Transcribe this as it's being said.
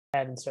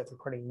ahead and start the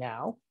recording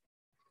now.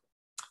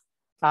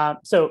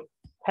 So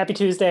happy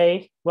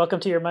Tuesday.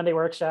 Welcome to your Monday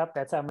workshop.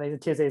 That's how Mondays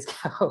and Tuesdays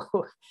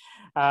go.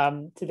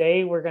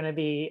 Today we're going to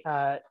be,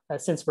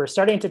 since we're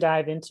starting to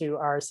dive into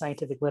our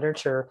scientific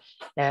literature,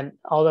 and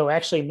although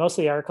actually most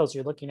of the articles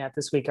you're looking at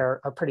this week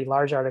are pretty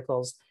large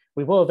articles,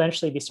 we will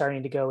eventually be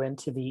starting to go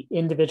into the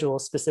individual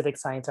specific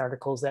science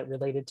articles that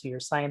related to your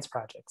science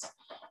projects.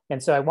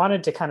 And so I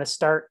wanted to kind of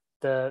start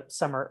the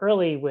summer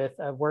early with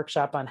a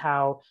workshop on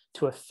how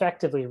to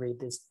effectively read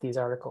these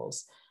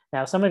articles.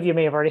 Now, some of you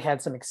may have already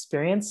had some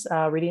experience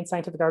reading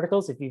scientific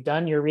articles. If you've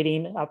done your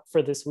reading up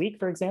for this week,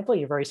 for example,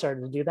 you've already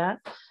started to do that.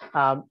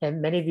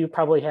 And many of you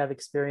probably have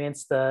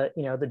experienced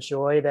the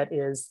joy that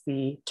is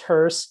the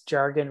terse,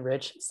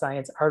 jargon-rich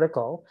science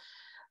article.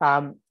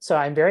 So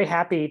I'm very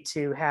happy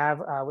to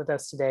have with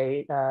us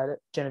today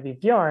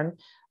Genevive Bjorn,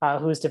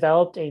 who's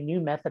developed a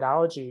new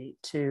methodology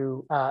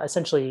to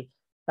essentially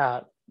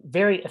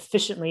very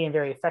efficiently and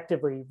very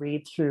effectively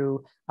read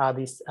through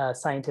these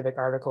scientific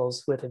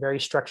articles with a very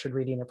structured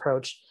reading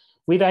approach.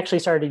 We've actually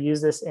started to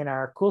use this in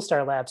our Cool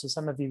Star Lab, so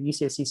some of you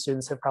UCSC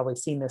students have probably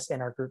seen this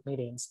in our group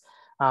meetings,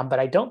 but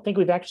I don't think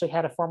we've actually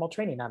had a formal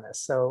training on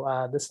this.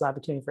 So this is an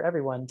opportunity for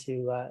everyone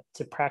to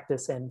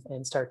practice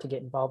and start to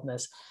get involved in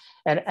this.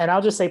 And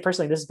I'll just say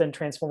personally, this has been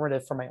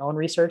transformative for my own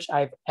research.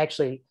 I've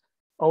actually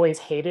always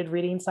hated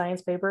reading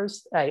science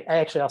papers. I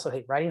actually also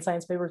hate writing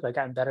science papers, but I've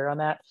gotten better on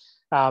that.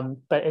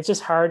 But it's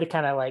just hard to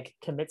kind of like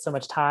commit so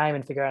much time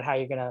and figure out how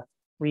you're going to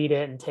read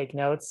it and take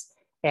notes.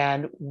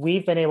 And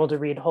we've been able to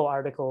read whole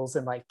articles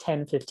in like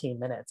 10, 15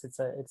 minutes.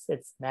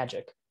 It's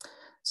magic.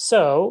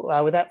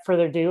 So without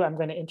further ado, I'm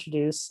going to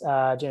introduce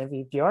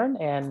Genevive Bjorn.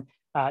 And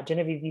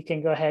Genevive, you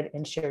can go ahead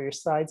and share your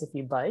slides if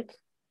you'd like.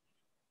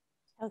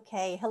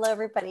 Okay, hello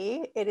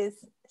everybody. It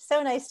is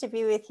so nice to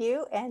be with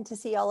you and to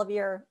see all of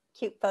your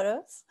cute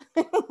photos.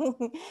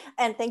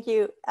 And thank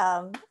you,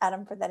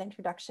 Adam, for that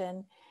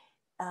introduction.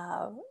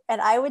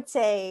 And I would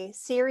say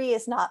CERI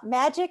is not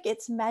magic,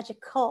 it's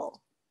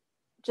magical.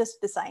 Just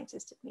the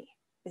scientist in me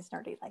is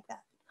nerdy like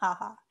that.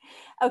 Haha.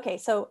 Okay,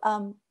 so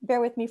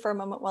bear with me for a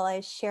moment while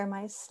I share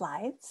my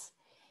slides.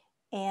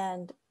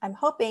 And I'm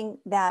hoping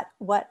that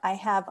what I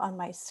have on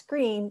my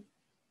screen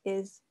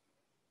is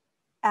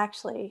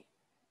actually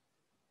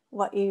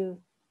what you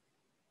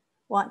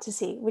want to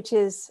see, which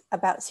is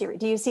about CERI.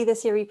 Do you see the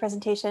CERI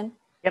presentation?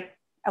 Yep.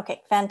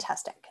 Okay,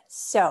 fantastic.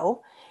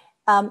 So,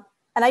 and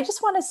I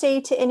just want to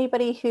say to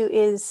anybody who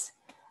is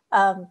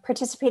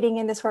participating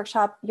in this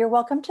workshop, you're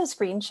welcome to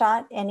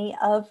screenshot any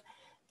of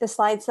the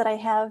slides that I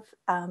have.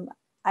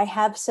 I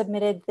have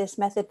submitted this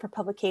method for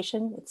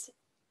publication.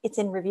 It's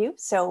in review.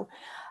 So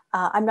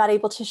I'm not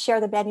able to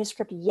share the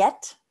manuscript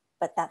yet,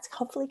 but that's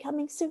hopefully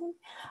coming soon.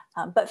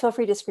 But feel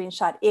free to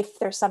screenshot if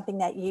there's something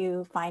that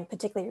you find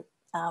particularly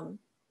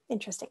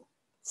interesting.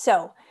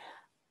 So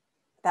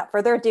without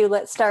further ado,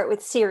 let's start with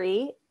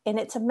CERI, and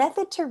it's a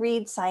method to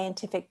read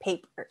scientific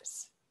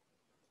papers.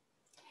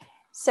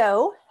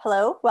 So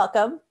hello,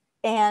 welcome.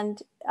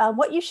 And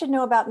what you should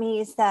know about me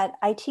is that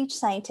I teach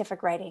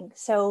scientific writing.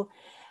 So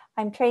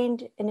I'm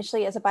trained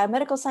initially as a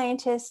biomedical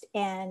scientist,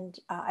 and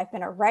I've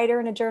been a writer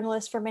and a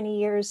journalist for many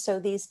years.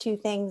 So these two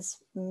things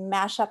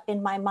mash up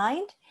in my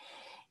mind.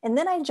 And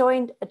then I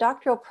joined a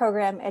doctoral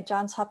program at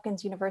Johns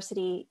Hopkins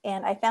University,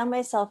 and I found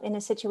myself in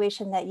a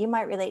situation that you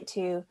might relate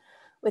to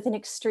with an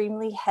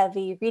extremely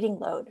heavy reading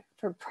load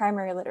for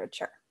primary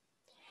literature.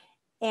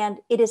 And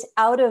it is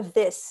out of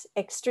this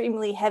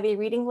extremely heavy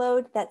reading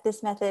load that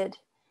this method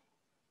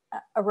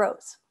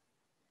arose.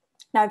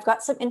 Now I've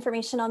got some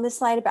information on this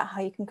slide about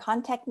how you can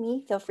contact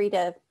me. Feel free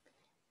to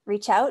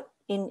reach out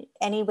in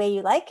any way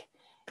you like.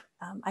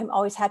 I'm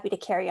always happy to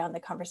carry on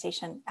the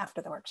conversation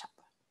after the workshop.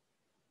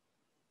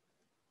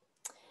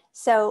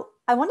 So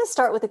I want to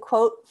start with a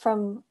quote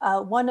from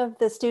one of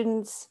the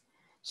students.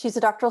 She's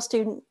a doctoral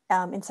student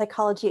in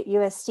psychology at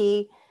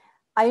USC.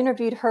 I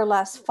interviewed her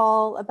last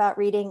fall about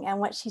reading, and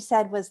what she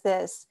said was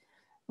this: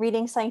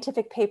 reading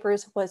scientific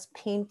papers was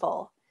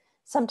painful.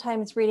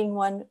 Sometimes reading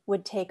one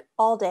would take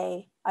all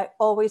day. I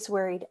always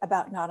worried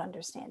about not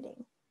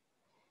understanding.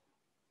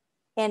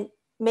 And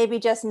maybe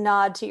just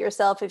nod to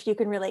yourself if you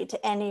can relate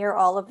to any or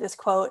all of this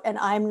quote. And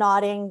I'm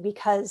nodding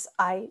because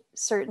I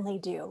certainly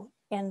do.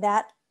 And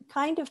that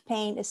kind of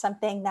pain is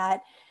something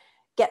that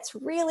gets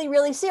really,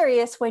 really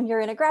serious when you're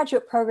in a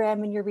graduate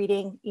program and you're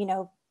reading,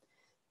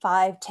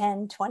 5,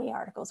 10, 20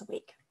 articles a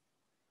week.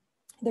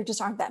 There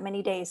just aren't that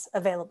many days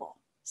available.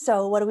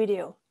 So what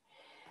do?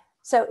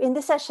 So in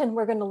this session,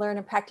 we're going to learn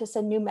and practice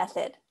a new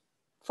method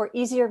for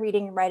easier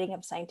reading and writing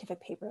of scientific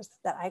papers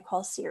that I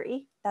call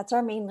CERI. That's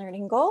our main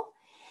learning goal.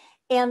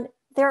 And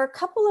there are a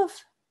couple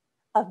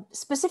of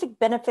specific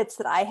benefits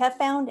that I have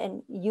found,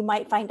 and you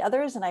might find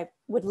others, and I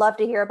would love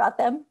to hear about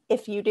them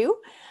if you do,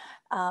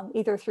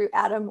 either through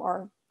Adam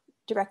or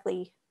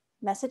directly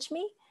message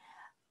me.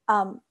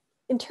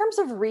 In terms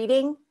of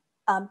reading,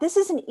 this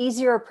is an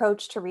easier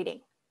approach to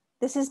reading.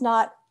 This is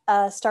not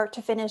a start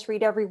to finish,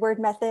 read every word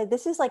method.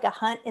 This is like a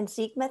hunt and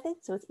seek method,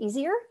 so it's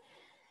easier.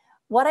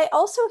 What I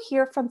also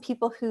hear from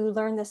people who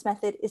learn this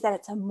method is that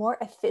it's a more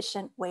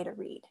efficient way to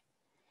read.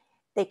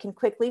 They can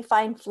quickly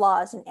find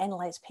flaws and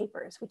analyze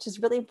papers, which is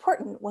really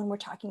important when we're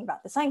talking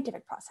about the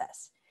scientific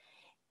process.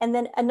 And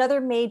then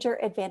another major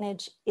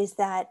advantage is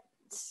that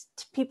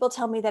people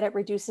tell me that it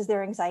reduces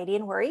their anxiety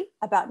and worry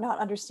about not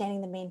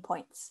understanding the main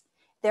points.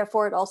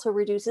 Therefore, it also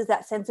reduces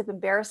that sense of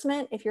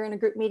embarrassment if you're in a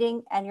group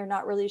meeting and you're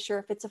not really sure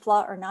if it's a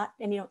flaw or not,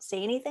 and you don't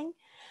say anything.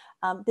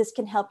 This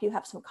can help you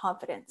have some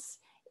confidence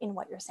in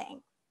what you're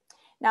saying.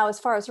 Now,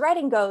 as far as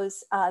writing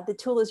goes, the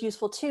tool is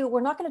useful too.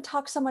 We're not going to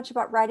talk so much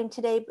about writing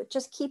today, but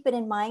just keep it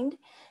in mind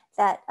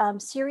that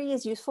CERI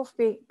is useful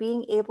for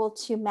being able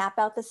to map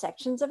out the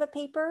sections of a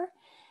paper,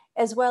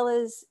 as well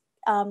as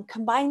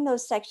combine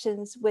those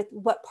sections with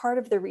what part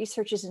of the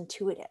research is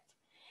intuitive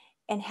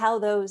and how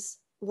those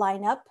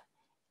line up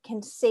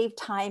can save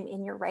time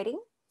in your writing.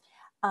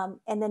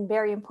 And then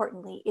very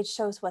importantly, it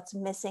shows what's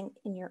missing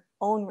in your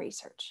own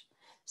research.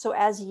 So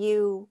as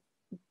you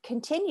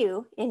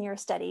continue in your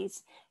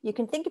studies, you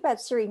can think about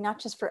CERI not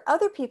just for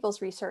other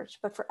people's research,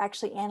 but for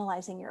actually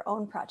analyzing your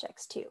own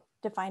projects too,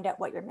 to find out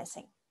what you're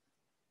missing.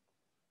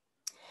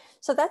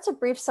 So that's a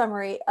brief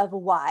summary of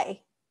why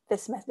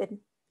this method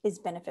is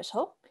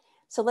beneficial.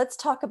 So let's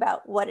talk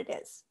about what it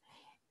is.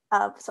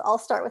 So I'll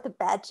start with a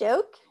bad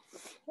joke,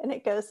 and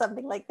it goes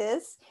something like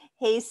this.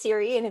 Hey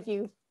Siri, and if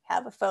you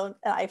have an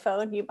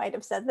iPhone, you might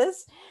have said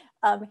this.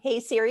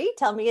 Hey Siri,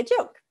 tell me a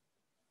joke.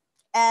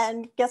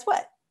 And guess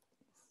what?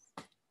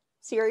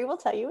 Siri will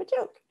tell you a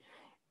joke.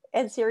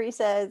 And Siri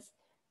says,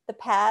 the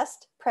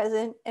past,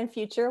 present, and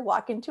future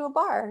walk into a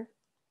bar.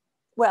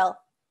 Well,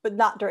 but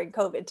not during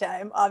COVID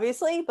time,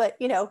 obviously, but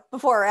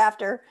before or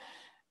after.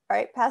 All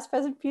right, past,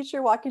 present,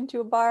 future walk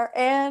into a bar,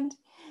 and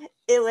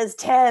it was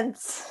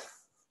tense.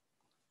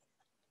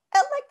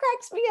 And that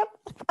cracks me up.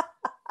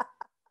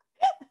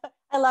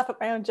 I laugh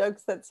at my own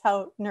jokes. That's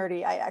how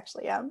nerdy I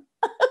actually am.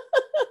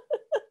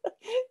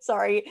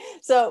 Sorry.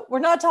 So we're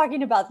not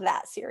talking about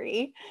that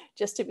Siri.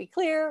 Just to be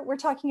clear, we're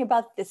talking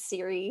about this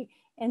Siri,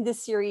 and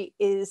this Siri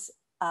is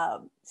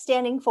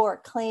standing for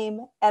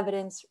claim,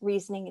 evidence,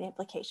 reasoning, and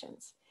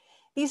implications.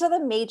 These are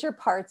the major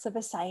parts of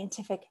a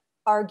scientific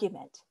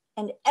argument,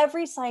 and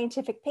every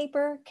scientific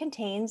paper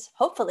contains,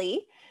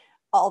 hopefully,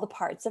 all the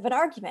parts of an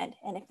argument.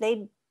 And if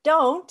they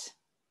don't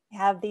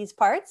have these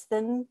parts,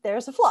 then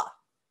there's a flaw.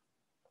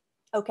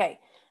 Okay,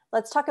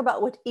 let's talk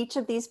about what each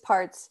of these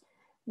parts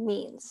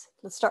means.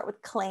 Let's start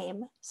with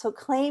claim. So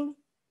claim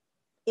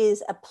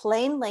is a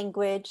plain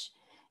language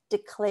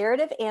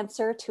declarative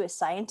answer to a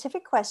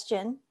scientific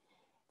question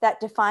that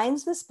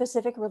defines the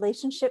specific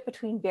relationship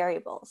between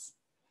variables.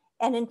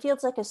 And in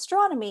fields like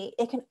astronomy,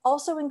 it can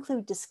also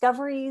include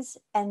discoveries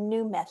and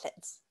new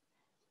methods.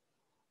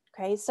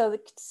 Okay, so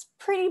it's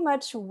pretty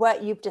much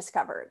what you've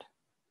discovered.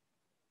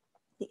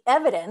 The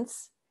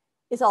evidence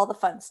is all the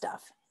fun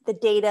stuff. The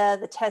data,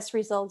 the test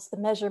results, the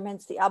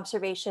measurements, the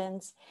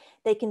observations.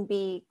 They can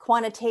be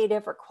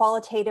quantitative or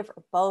qualitative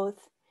or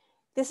both.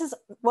 This is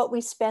what we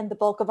spend the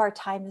bulk of our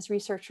time as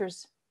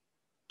researchers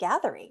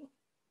gathering.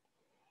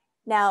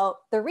 Now,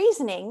 the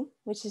reasoning,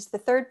 which is the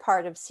third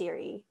part of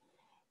CERI,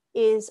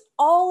 is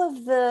all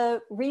of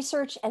the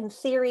research and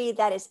theory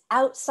that is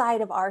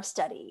outside of our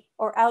study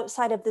or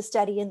outside of the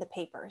study in the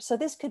paper. So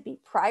this could be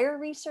prior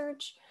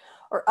research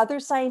or other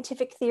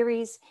scientific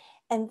theories.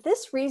 And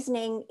this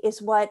reasoning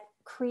is what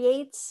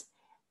creates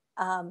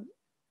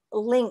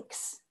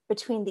links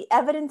between the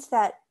evidence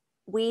that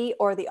we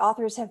or the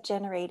authors have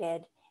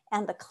generated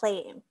and the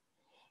claim.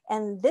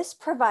 And this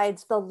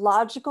provides the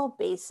logical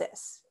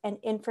basis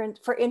and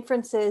for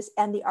inferences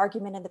and the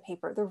argument in the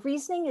paper. The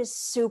reasoning is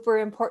super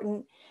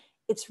important.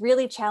 It's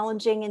really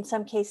challenging in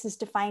some cases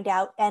to find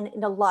out. And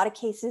in a lot of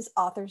cases,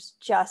 authors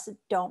just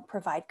don't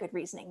provide good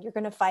reasoning. You're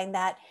going to find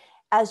that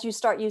as you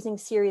start using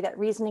CERI, that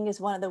reasoning is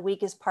one of the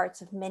weakest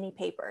parts of many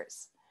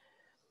papers.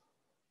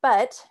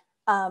 But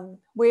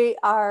we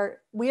are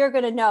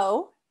going to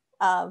know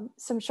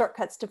some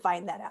shortcuts to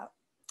find that out.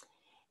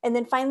 And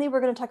then finally,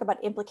 we're going to talk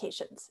about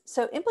implications.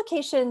 So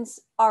implications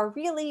are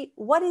really,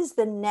 what is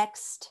the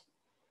next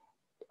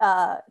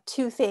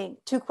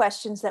two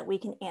questions that we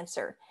can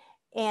answer?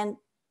 And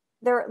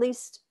there are at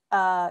least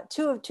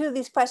two of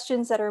these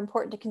questions that are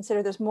important to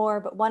consider. There's more,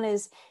 but one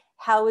is,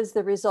 how is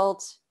the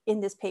result in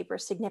this paper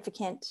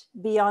significant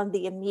beyond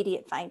the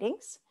immediate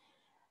findings?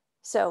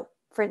 So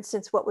for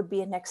instance, what would be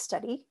a next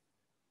study?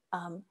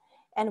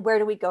 And where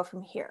do we go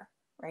from here,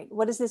 right?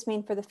 What does this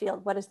mean for the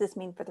field? What does this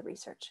mean for the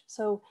research?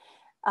 So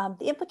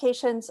the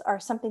implications are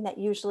something that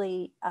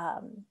usually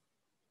are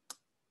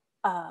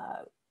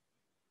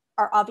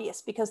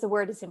obvious because the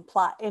word is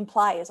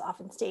imply is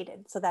often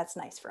stated. So that's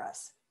nice for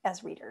us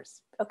as readers,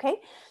 okay?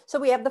 So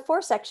we have the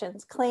 4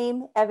 sections: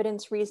 claim,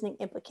 evidence, reasoning,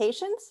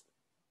 implications.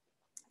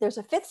 There's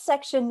a 5th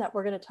section that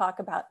we're going to talk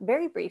about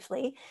very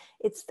briefly.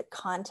 It's the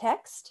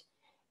context.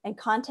 And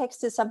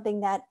context is something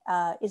that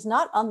is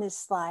not on this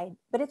slide,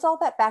 but it's all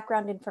that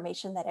background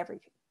information that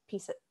every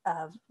piece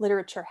of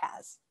literature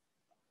has.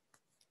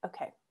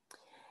 Okay,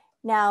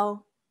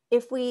 now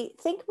if we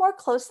think more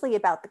closely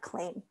about the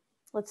claim,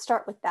 let's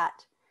start with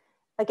that.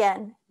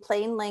 again,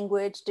 plain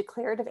language,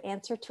 declarative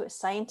answer to a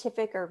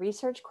scientific or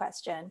research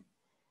question,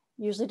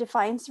 usually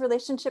defines the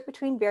relationship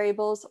between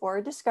variables or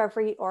a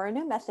discovery or a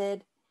new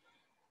method.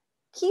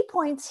 Key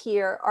points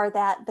here are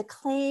that the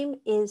claim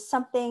is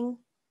something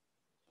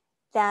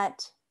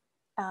that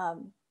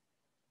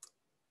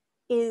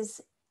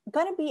is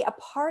going to be a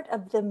part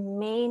of the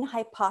main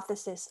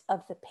hypothesis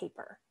of the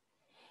paper.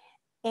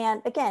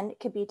 And again, it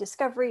could be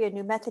discovery, a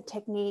new method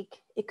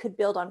technique. It could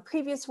build on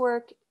previous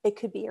work. It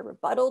could be a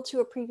rebuttal to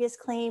a previous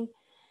claim.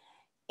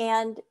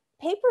 And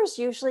papers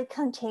usually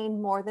contain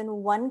more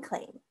than one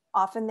claim.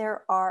 Often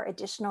there are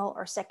additional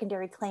or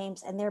secondary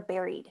claims and they're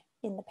buried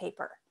in the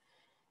paper.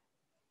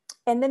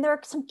 And then there are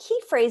some key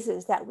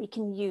phrases that we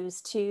can use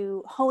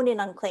to hone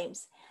in on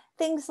claims.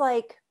 Things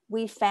like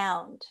we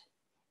found,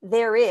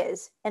 there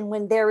is, and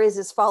when there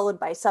is followed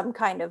by some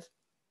kind of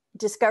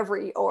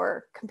discovery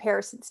or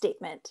comparison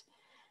statement.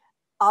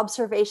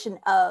 Observation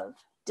of,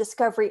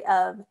 discovery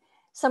of,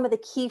 some of the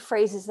key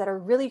phrases that are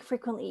really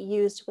frequently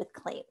used with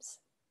claims.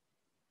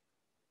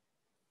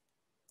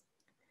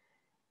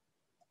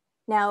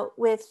 Now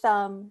with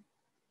oh,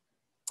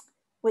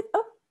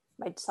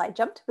 my slide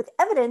jumped. With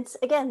evidence,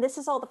 again, this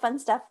is all the fun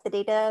stuff, the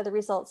data, the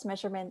results,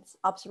 measurements,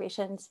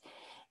 observations.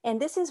 And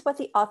this is what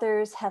the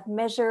authors have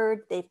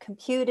measured, they've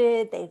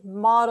computed, they've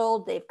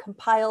modeled, they've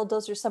compiled.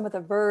 Those are some of the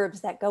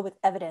verbs that go with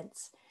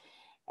evidence.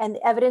 And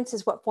the evidence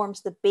is what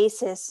forms the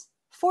basis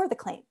for the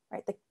claim,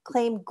 right? The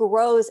claim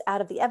grows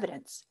out of the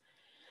evidence.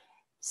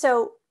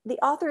 So the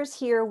authors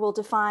here will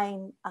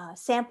define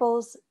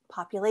samples,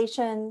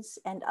 populations,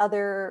 and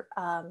other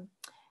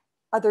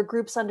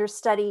groups under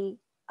study.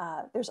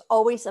 There's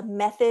always a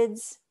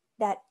methods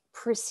that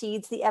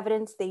precedes the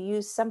evidence. They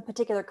use some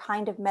particular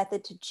kind of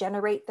method to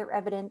generate their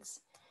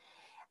evidence.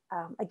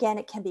 Again,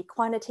 it can be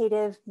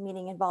quantitative,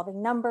 meaning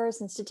involving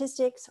numbers and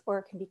statistics, or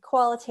it can be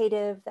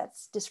qualitative,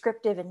 that's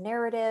descriptive and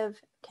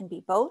narrative, it can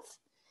be both.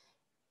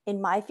 In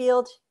my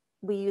field,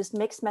 we use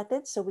mixed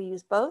methods, so we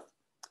use both.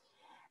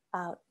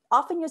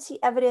 Often you'll see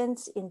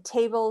evidence in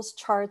tables,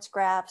 charts,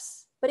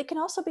 graphs, but it can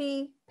also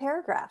be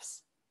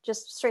paragraphs,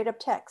 just straight up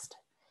text.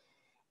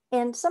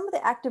 And some of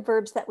the active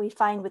verbs that we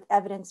find with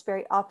evidence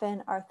very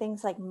often are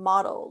things like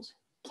modeled,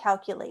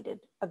 calculated,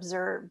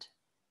 observed.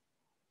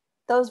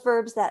 Those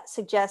verbs that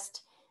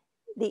suggest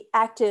the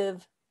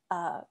active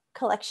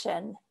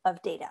collection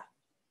of data.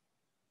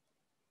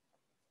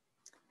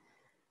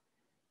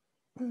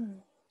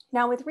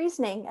 Now with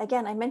reasoning,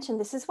 again, I mentioned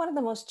this is one of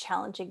the most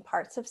challenging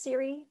parts of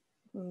CERI,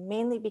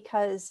 mainly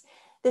because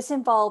this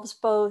involves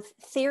both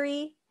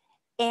theory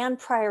and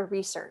prior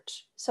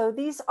research. So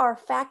these are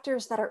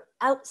factors that are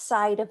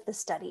outside of the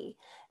study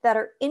that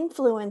are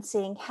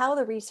influencing how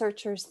the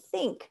researchers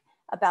think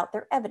about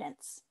their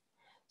evidence.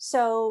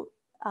 So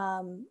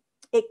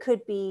it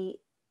could be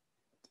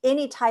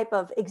any type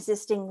of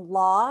existing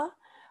law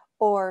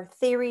or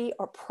theory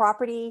or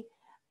property,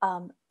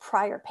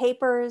 prior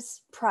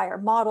papers, prior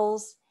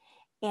models,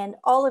 and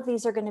all of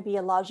these are going to be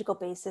a logical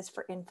basis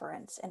for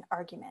inference and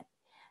argument.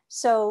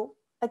 So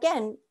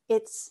again,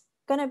 it's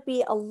going to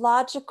be a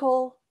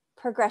logical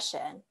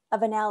progression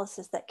of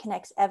analysis that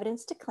connects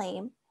evidence to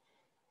claim.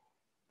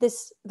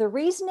 The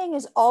reasoning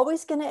is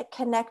always going to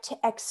connect to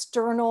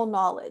external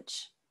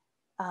knowledge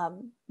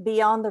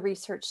beyond the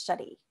research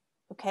study.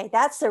 Okay,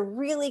 that's a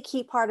really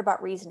key part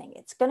about reasoning.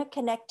 It's going to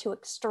connect to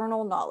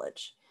external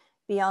knowledge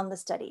beyond the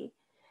study.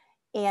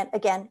 And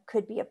again,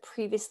 could be a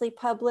previously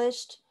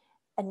published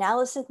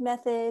analysis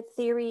method,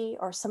 theory,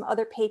 or some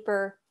other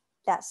paper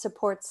that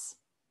supports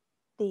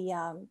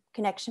the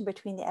connection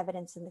between the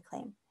evidence and the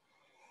claim.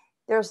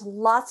 There's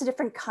lots of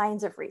different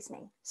kinds of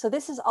reasoning. So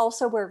this is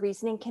also where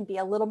reasoning can be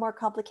a little more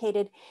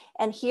complicated.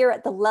 And here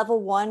at the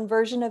level 1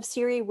 version of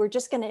CERI, we're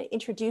just going to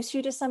introduce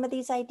you to some of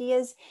these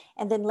ideas.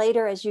 And then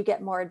later, as you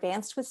get more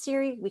advanced with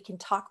CERI, we can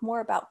talk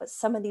more about what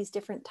some of these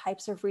different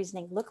types of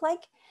reasoning look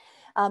like.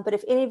 But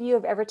if any of you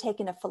have ever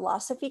taken a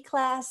philosophy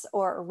class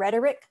or a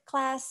rhetoric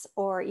class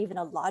or even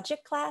a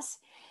logic class,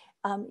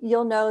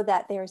 you'll know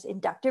that there's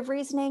inductive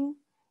reasoning,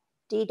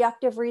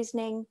 deductive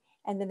reasoning,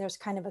 and then there's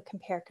kind of a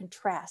compare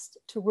contrast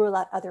to rule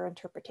out other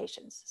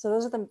interpretations. So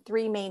those are the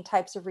 3 main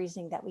types of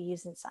reasoning that we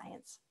use in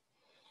science.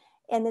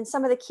 And then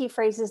some of the key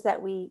phrases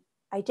that we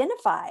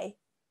identify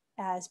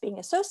as being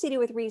associated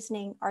with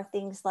reasoning are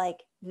things like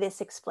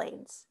this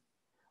explains,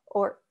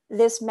 or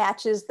this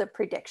matches the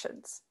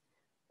predictions,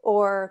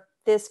 or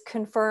this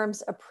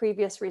confirms a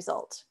previous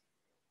result.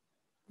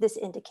 This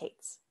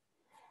indicates.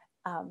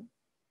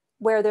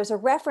 Where there's a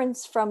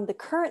reference from the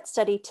current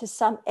study to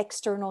some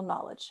external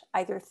knowledge,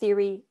 either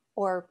theory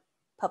or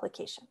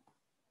publication.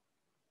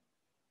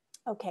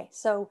 Okay,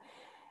 so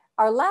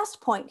our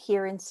last point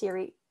here in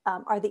CERI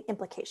are the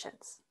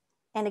implications.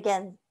 And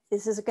again,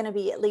 this is going to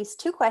be at least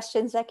 2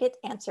 questions that get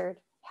answered.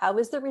 How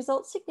is the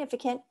result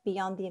significant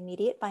beyond the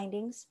immediate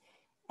findings?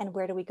 And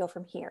where do we go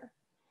from here?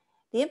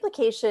 The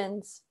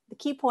implications, the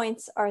key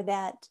points are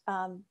that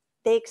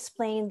they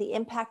explain the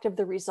impact of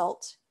the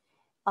result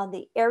on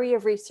the area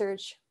of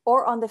research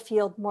or on the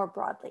field more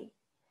broadly.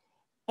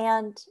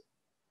 And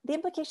The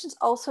implications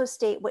also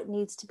state what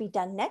needs to be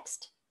done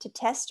next to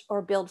test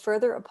or build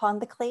further upon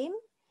the claim.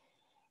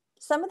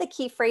 Some of the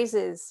key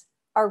phrases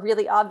are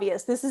really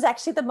obvious. This is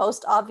actually the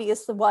most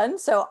obvious one.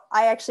 So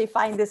I actually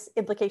find this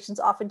implications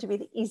often to be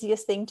the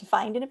easiest thing to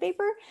find in a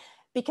paper,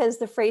 because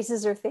the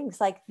phrases are things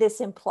like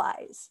this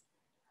implies,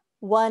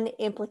 one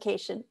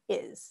implication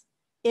is,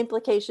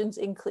 implications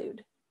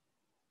include,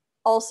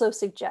 also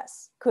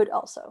suggests, could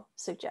also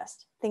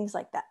suggest, things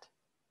like that.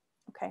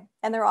 Okay,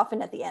 and they're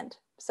often at the end,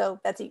 so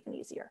that's even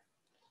easier.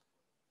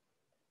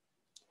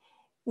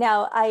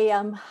 Now,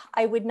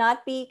 I would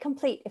not be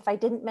complete if I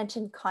didn't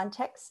mention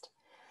context.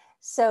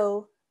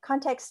 So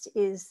context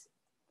is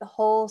the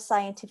whole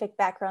scientific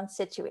background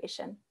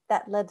situation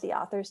that led the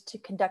authors to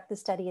conduct the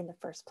study in the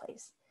first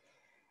place.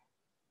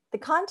 The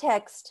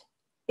context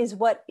is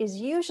what is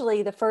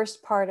usually the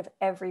first part of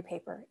every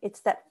paper.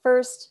 It's that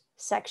first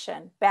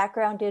section,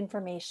 background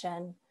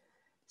information.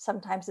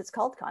 Sometimes it's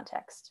called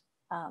context.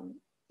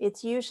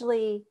 It's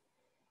usually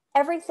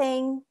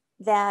everything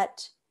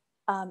that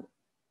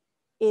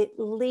it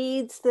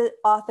leads the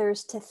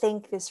authors to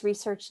think this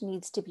research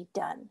needs to be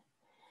done.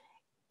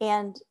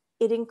 And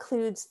it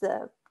includes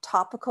the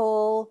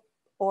topical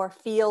or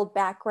field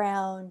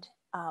background,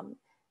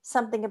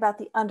 something about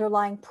the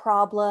underlying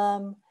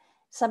problem,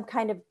 some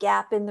kind of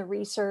gap in the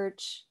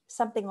research,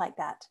 something like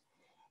that.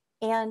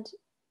 And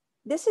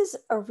this is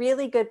a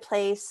really good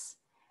place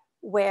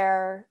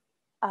where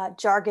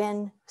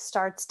jargon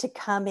starts to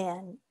come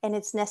in, and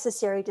it's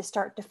necessary to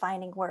start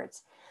defining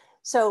words.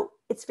 So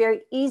it's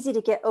very easy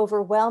to get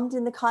overwhelmed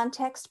in the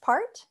context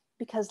part,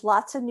 because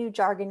lots of new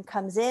jargon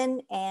comes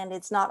in and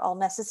it's not all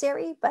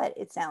necessary, but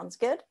it sounds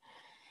good.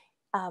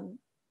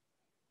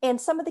 And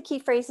some of the key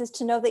phrases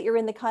to know that you're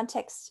in the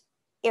context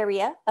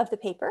area of the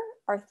paper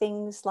are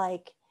things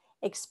like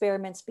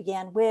experiments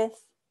began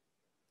with,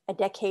 a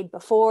decade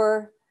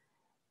before,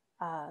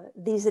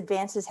 these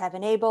advances have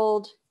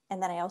enabled,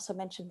 and then I also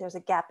mentioned there's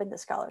a gap in the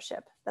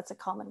scholarship. That's a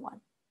common one.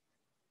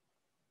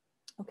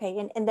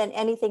 Okay, and then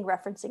anything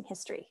referencing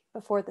history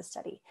before the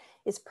study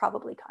is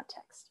probably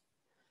context.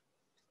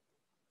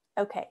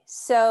 Okay,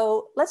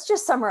 so let's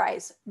just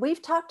summarize.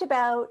 We've talked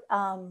about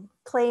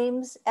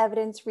claims,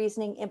 evidence,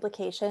 reasoning,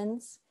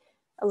 implications,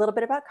 a little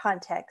bit about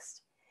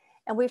context,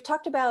 and we've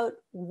talked about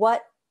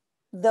what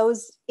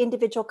those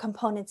individual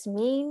components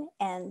mean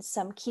and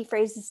some key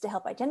phrases to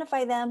help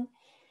identify them.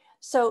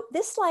 So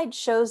this slide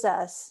shows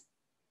us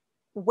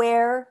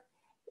where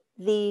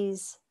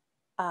these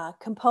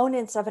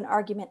components of an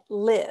argument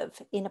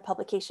live in a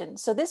publication.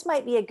 So this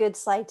might be a good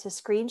slide to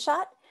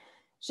screenshot,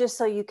 just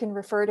so you can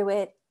refer to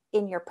it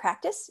in your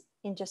practice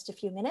in just a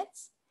few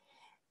minutes.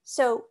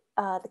 So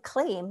the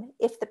claim,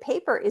 if the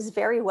paper is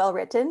very well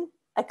written,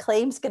 a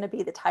claim's going to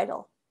be the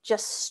title,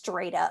 just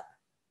straight up.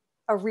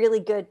 A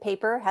really good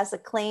paper has a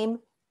claim.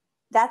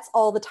 That's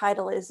all the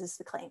title is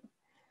the claim.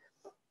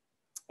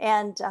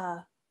 And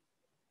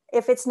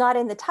if it's not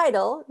in the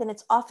title, then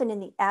it's often in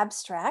the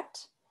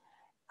abstract,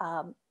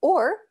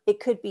 or it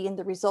could be in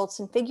the results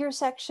and figures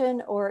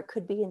section, or it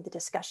could be in the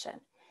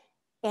discussion.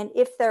 And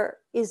if there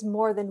is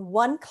more than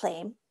one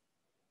claim,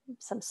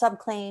 some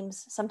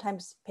subclaims,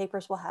 sometimes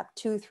papers will have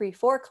 2, 3,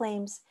 4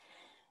 claims.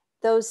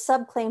 Those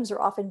subclaims are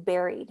often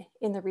buried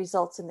in the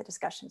results and the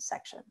discussion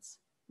sections,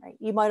 right?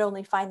 You might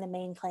only find the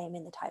main claim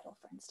in the title,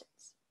 for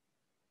instance.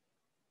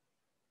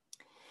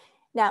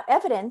 Now,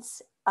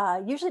 evidence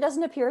usually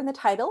doesn't appear in the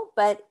title,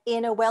 but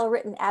in a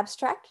well-written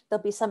abstract,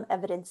 there'll be some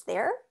evidence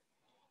there.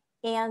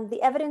 And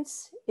the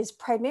evidence is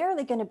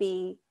primarily going to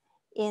be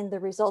in the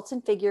results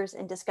and figures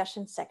and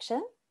discussion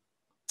section.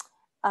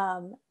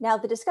 Now,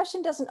 the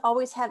discussion doesn't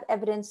always have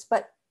evidence,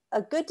 but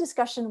a good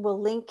discussion will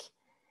link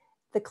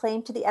the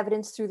claim to the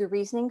evidence through the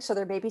reasoning. So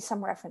there may be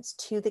some reference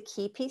to the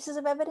key pieces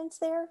of evidence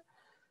there.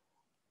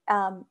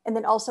 And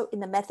then also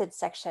in the methods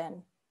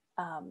section,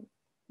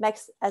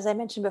 as I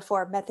mentioned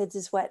before, methods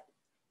is what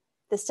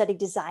the study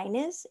design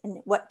is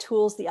and what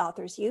tools the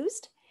authors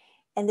used.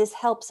 And this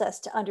helps us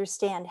to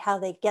understand how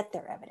they get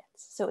their evidence.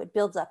 So it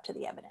builds up to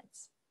the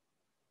evidence.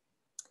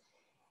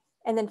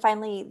 And then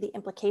finally, the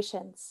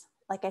implications.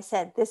 Like I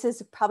said, this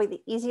is probably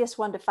the easiest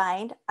one to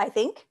find, I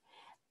think.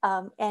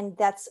 And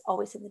that's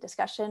always in the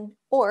discussion.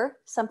 Or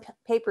some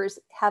papers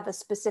have a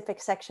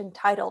specific section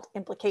titled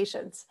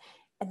implications,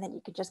 and then you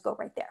could just go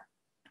right there.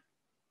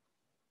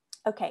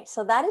 Okay,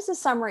 so that is a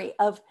summary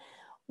of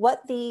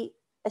what the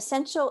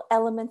essential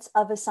elements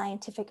of a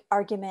scientific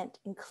argument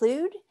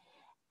include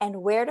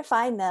and where to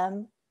find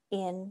them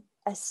in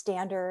a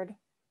standard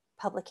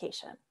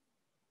publication.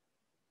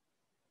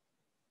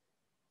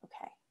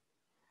 Okay.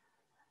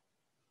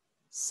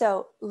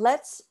 So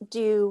let's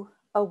do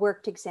a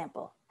worked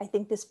example. I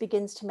think this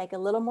begins to make a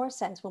little more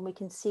sense when we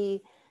can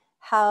see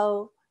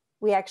how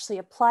we actually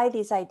apply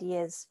these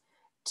ideas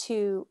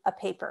to a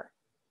paper.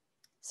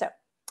 So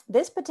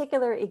this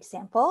particular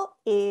example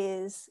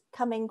is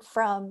coming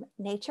from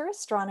Nature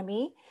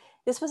Astronomy.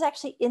 This was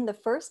actually in the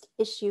first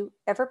issue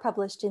ever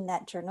published in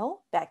that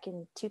journal back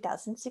in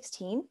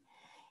 2016.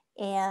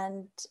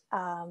 And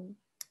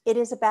it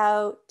is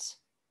about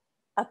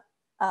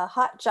a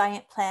hot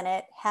giant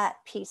planet, hat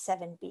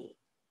P7b.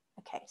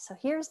 Okay, so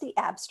here's the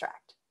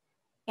abstract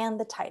and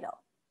the title.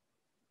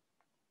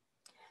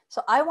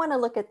 So I want to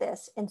look at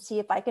this and see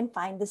if I can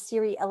find the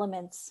CERI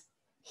elements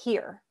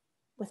here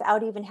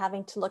without even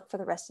having to look for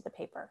the rest of the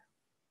paper.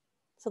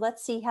 So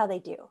let's see how they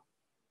do.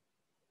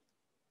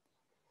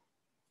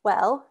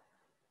 Well,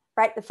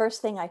 right, the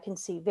first thing I can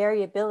see,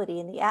 variability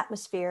in the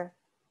atmosphere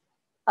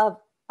of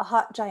a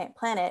hot giant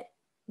planet,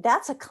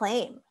 that's a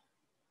claim,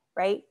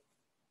 right?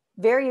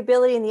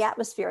 Variability in the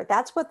atmosphere,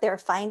 that's what they're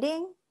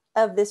finding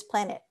of this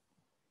planet.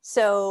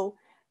 So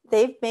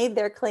they've made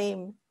their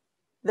claim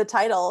the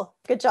title.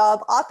 Good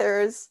job,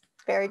 authors.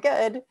 Very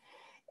good.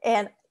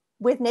 And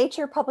with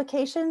Nature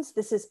publications,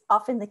 this is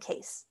often the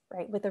case,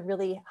 right? With a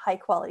really high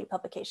quality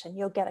publication,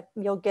 you'll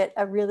get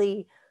a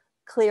really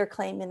clear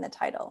claim in the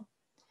title.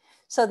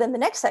 So then the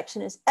next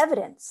section is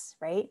evidence,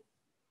 right?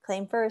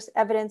 Claim first,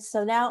 evidence.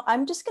 So now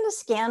I'm just going to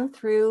scan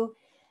through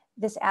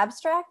this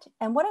abstract,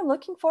 and what I'm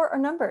looking for are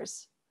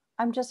numbers.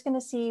 I'm just going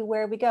to see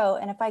where we go.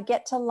 And if I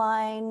get to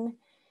line,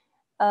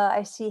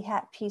 I see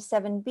hat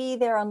P7b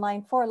there on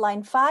line 4,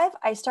 line 5,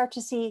 I start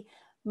to see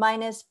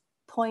minus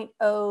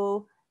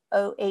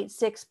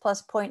 0.0086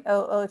 plus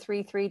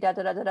 0.0033, da,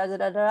 da, da, da, da,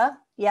 da, da.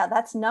 Yeah,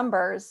 that's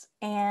numbers.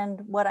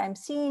 And what I'm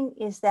seeing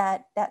is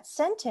that that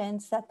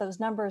sentence that those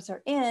numbers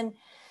are in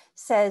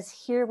says,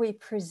 here we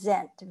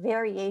present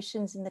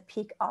variations in the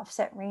peak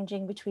offset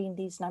ranging between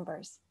these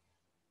numbers.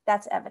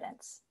 That's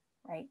evidence,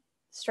 right?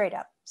 Straight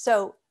up.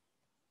 So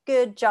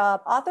good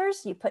job,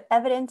 authors. You put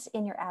evidence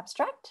in your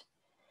abstract.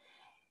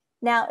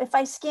 Now, if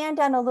I scan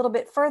down a little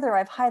bit further,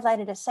 I've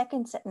highlighted a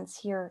second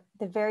sentence here.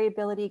 The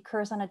variability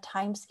occurs on a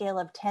time scale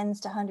of tens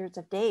to hundreds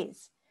of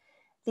days.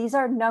 These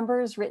are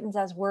numbers written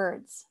as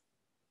words.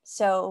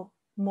 So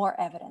more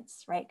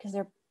evidence, right? Because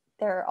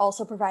they're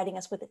also providing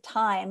us with a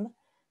time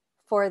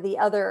for the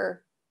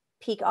other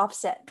peak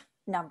offset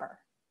number.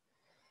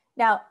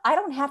 Now, I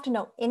don't have to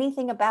know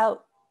anything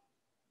about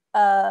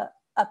a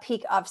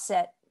peak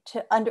offset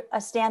to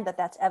understand that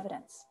that's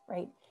evidence,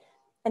 right?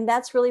 And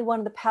that's really one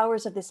of the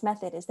powers of this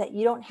method, is that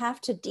you don't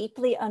have to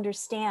deeply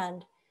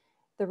understand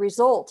the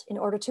result in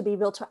order to be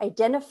able to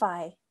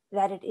identify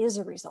that it is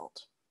a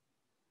result.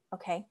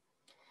 Okay,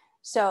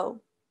 so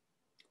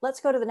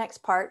let's go to the next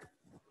part,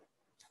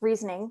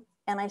 reasoning.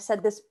 And I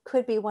said this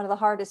could be one of the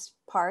hardest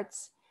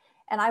parts.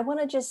 And I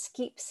want to just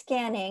keep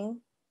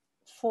scanning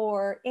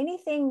for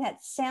anything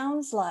that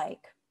sounds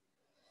like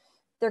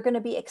they're going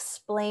to be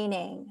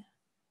explaining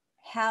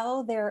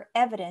how their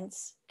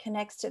evidence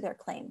connects to their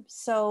claim.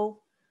 So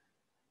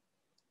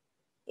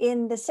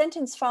in the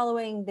sentence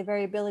following, the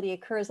variability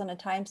occurs on a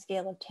time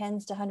scale of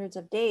tens to hundreds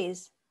of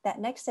days, that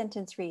next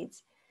sentence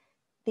reads,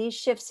 these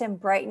shifts in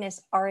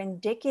brightness are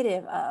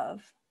indicative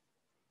of,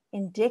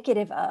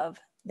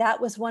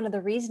 that was one of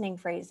the reasoning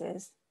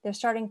phrases. They're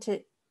starting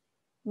to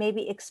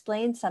maybe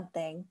explain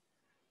something.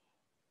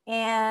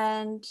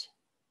 And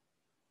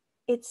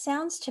it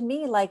sounds to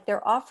me like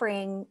they're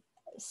offering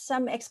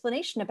some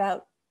explanation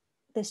about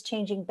this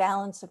changing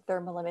balance of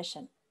thermal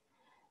emission.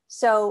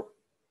 So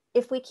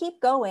if we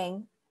keep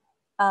going,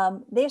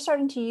 they're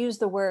starting to use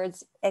the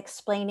words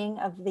explaining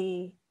of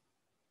the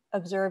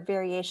observed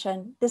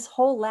variation. This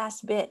whole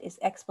last bit is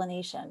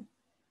explanation.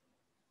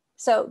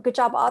 So good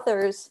job,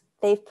 authors.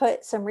 They've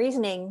put some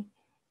reasoning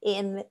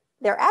in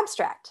their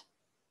abstract.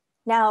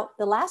 Now,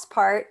 the last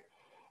part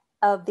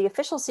of the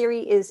official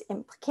CERI is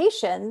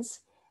implications.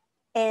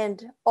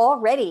 And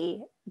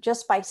already,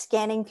 just by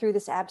scanning through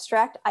this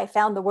abstract, I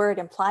found the word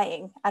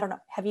implying. I don't know,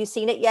 have you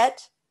seen it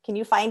yet? Can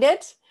you find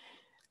it?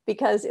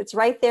 Because it's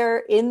right there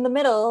in the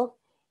middle.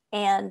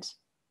 And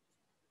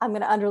I'm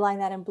going to underline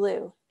that in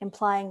blue,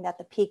 implying that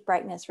the peak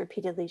brightness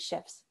repeatedly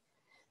shifts.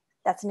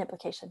 That's an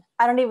implication.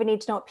 I don't even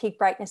need to know what peak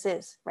brightness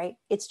is, right?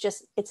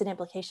 It's an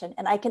implication.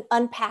 And I can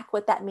unpack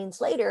what that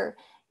means later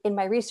in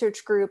my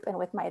research group and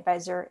with my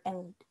advisor,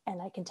 and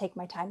I can take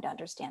my time to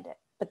understand it.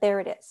 But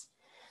there it is.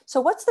 So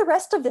what's the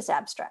rest of this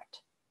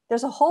abstract?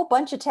 There's a whole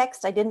bunch of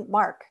text I didn't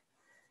mark.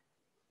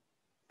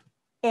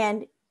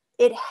 And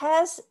it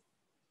has,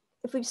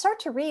 if we start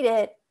to read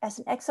it, as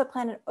an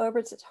exoplanet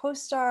orbits its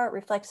host star, it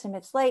reflects and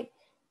emits light.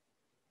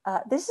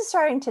 This is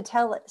starting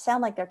to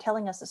sound like they're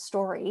telling us a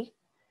story.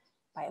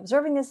 By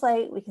observing this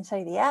light, we can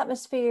study the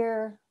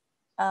atmosphere.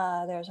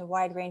 There's a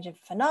wide range of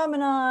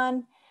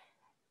phenomenon.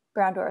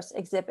 Brown dwarfs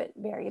exhibit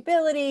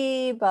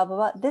variability, blah, blah,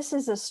 blah. This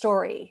is a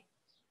story.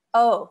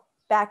 Oh,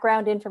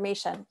 background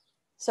information.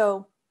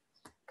 So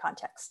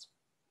context,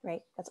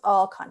 right? That's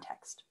all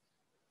context.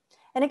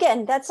 And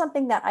again, that's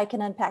something that I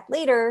can unpack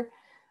later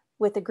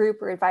with a group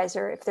or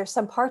advisor if there's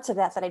some parts of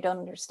that that I don't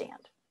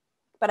understand.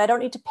 But I don't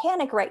need to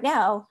panic right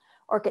now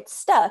or get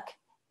stuck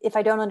if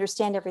I don't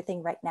understand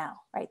everything right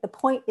now, right? The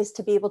point is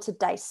to be able to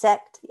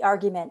dissect the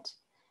argument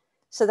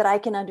so that I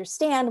can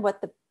understand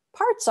what the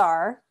parts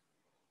are,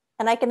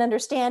 and I can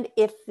understand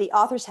if the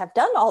authors have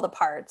done all the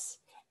parts,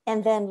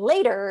 and then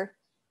later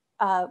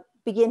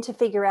begin to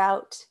figure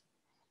out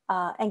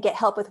and get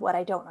help with what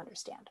I don't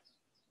understand.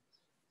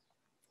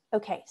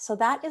 Okay, so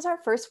that is our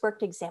first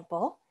worked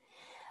example.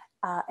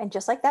 And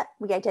just like that,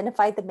 we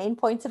identified the main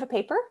points of a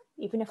paper,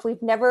 even if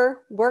we've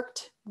never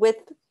worked with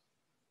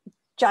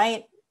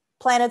giant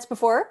planets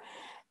before.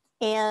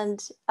 And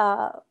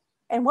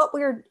what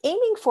we're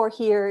aiming for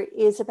here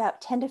is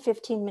about 10 to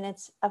 15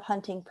 minutes of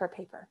hunting per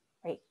paper,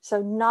 right?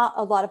 So not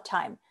a lot of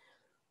time,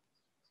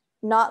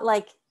 not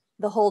like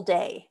the whole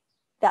day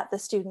that the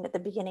student at the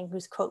beginning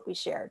whose quote we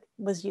shared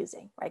was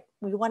using, right?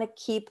 We want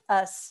to keep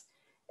us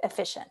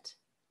efficient.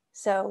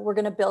 So we're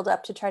going to build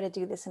up to try to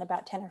do this in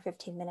about 10 or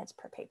 15 minutes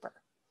per paper.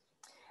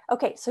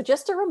 Okay, so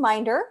just a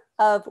reminder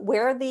of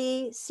where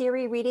the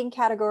CERI reading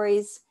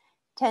categories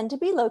tend to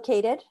be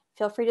located.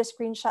 Feel free to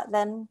screenshot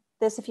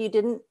this if you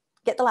didn't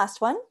get the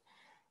last one.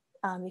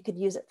 You could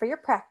use it for your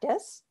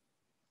practice.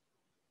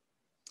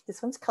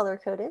 This one's color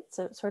coded,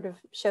 so it sort of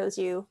shows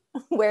you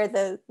where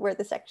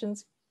the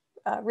sections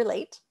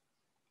relate.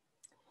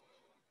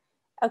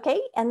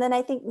 Okay, and then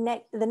I think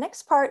the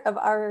next part of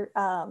our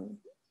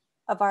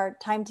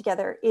time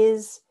together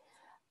is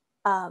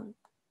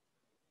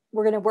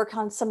we're going to work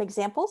on some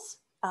examples.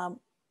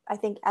 I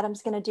think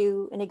Adam's going to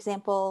do an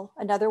example,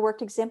 another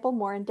worked example,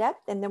 more in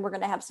depth, and then we're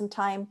going to have some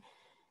time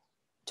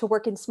to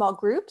work in small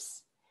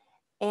groups.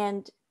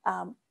 And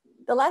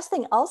the last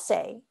thing I'll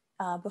say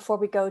before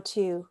we go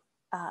to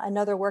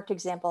another worked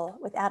example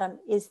with Adam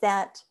is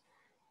that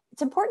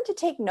it's important to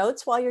take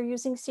notes while you're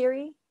using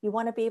CERI. You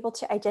want to be able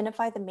to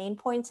identify the main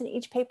points in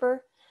each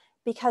paper,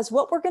 because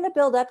what we're going to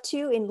build up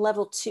to in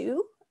level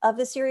 2 of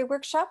the CERI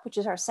workshop, which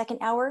is our second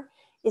hour,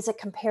 is a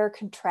compare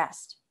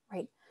contrast,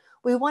 right?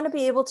 We want to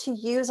be able to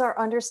use our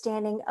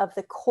understanding of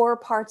the core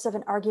parts of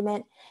an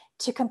argument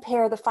to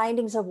compare the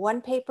findings of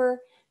one paper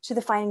to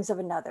the findings of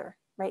another,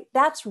 right?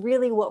 That's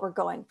really what we're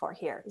going for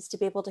here, is to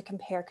be able to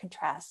compare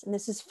contrast. And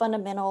this is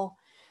fundamental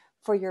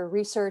for your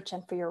research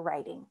and for your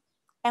writing.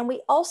 And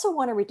we also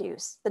want to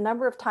reduce the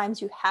number of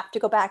times you have to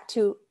go back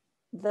to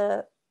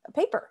the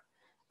paper.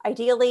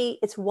 Ideally,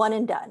 it's one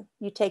and done.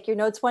 You take your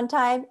notes one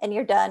time and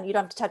you're done. You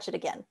don't have to touch it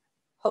again,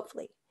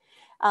 hopefully.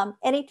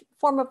 Any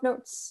form of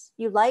notes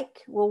you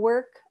like will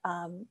work.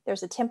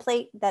 There's a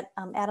template that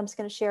Adam's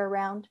going to share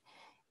around.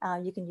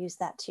 You can use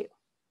that too.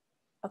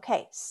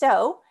 Okay,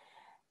 so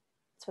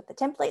that's what the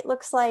template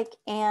looks like.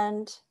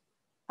 And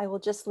I will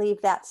just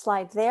leave that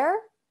slide there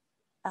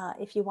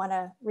if you want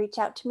to reach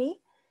out to me.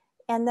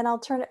 And then I'll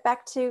turn it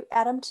back to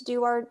Adam to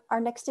do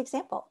our next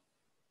example.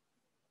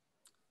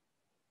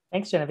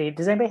 Thanks, Genevieve.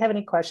 Does anybody have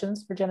any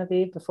questions for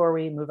Genevieve before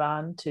we move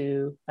on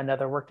to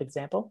another worked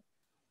example?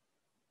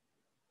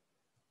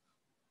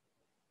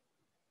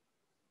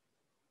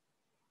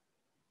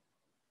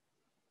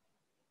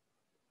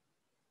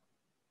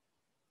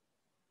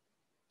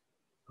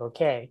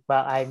 Okay,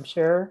 well, I'm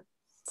sure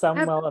some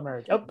will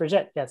emerge. Oh,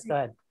 Brigitte, yes, go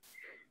ahead.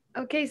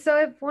 Okay, so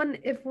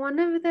if one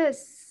of the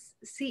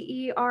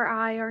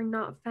CERI are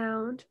not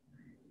found,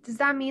 does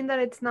that mean that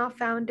it's not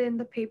found in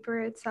the paper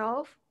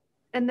itself?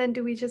 And then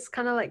do we just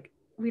kind of like,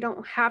 we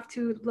don't have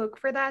to look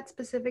for that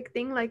specific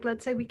thing? Like,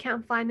 let's say we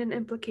can't find an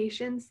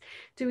implications.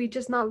 Do we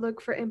just not look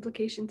for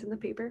implications in the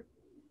paper?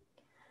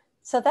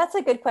 So that's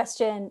a good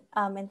question.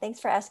 And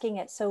thanks for asking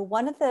it. So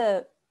one of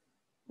the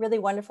really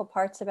wonderful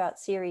parts about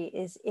CERI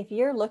is if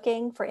you're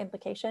looking for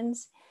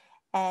implications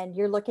and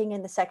you're looking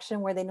in the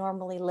section where they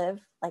normally live,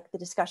 like the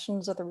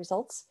discussions or the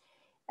results,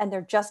 and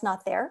they're just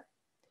not there,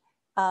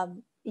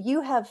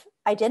 you have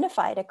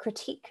identified a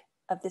critique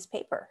of this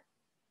paper,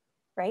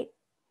 right?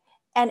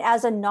 And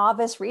as a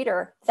novice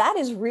reader, that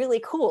is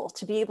really cool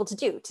to be able to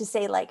do, to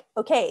say like,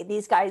 okay,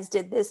 these guys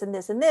did this and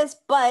this and this,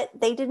 but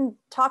they didn't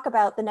talk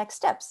about the next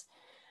steps.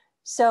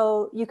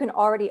 So you can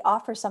already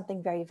offer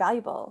something very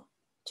valuable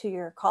to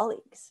your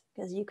colleagues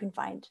because you can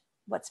find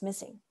what's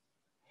missing.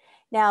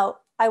 Now,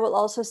 I will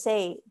also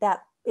say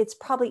that it's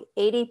probably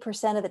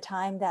 80% of the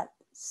time that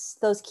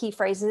those key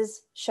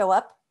phrases show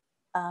up,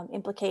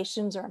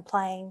 implications or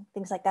implying,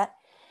 things like that.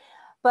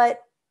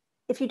 But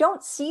if you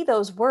don't see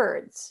those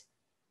words,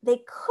 they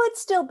could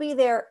still be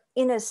there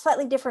in a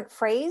slightly different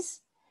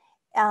phrase.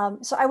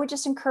 So I would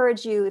just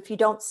encourage you, if you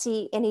don't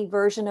see any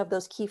version of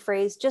those key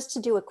phrases, just to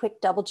do a quick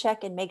double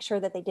check and make sure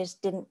that they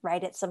just didn't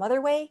write it some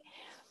other way.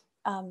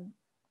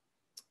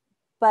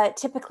 But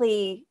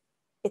typically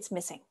it's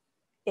missing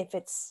if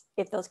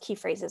those key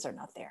phrases are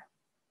not there.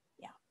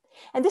 Yeah.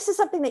 And this is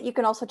something that you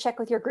can also check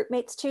with your group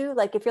mates too.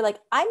 Like if you're like,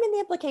 I'm in the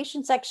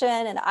implication section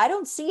and I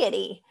don't see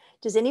any,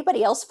 does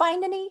anybody else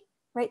find any?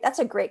 Right? That's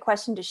a great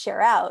question to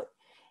share out.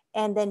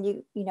 And then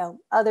you know,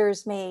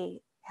 others may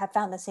have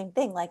found the same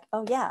thing, like,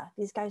 oh yeah,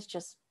 these guys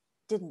just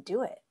didn't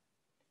do it.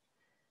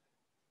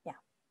 Yeah,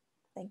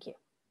 thank you.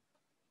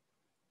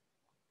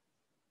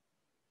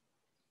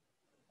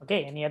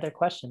 Okay, any other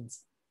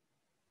questions?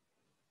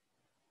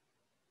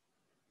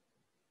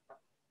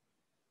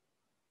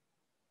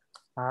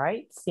 All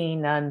right,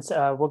 seeing none,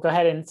 we'll go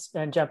ahead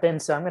and jump in.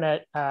 So I'm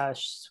gonna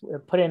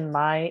put in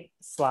my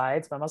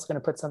slides, but I'm also gonna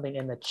put something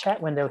in the chat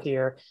window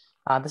here.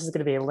 This is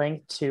gonna be a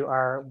link to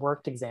our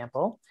worked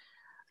example.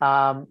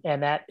 And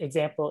that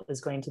example is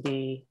going to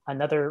be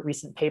another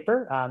recent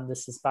paper.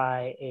 This is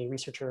by a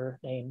researcher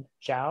named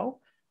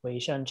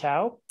Weishun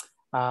Zhao.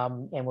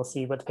 and we'll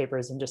see what the paper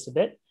is in just a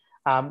bit.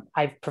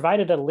 I've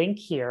provided a link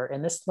here,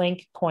 and this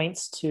link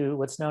points to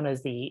what's known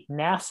as the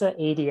NASA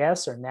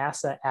ADS, or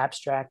NASA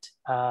Abstract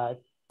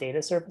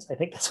Data Service. I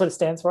think that's what it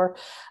stands for.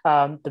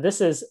 But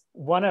this is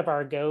one of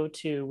our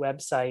go-to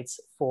websites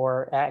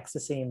for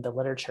accessing the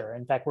literature.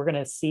 In fact, we're going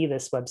to see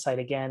this website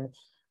again.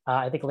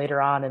 I think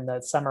later on in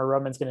the summer,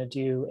 Roman's going to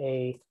do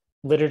a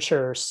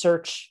literature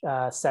search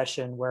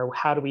session where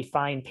how do we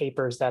find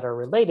papers that are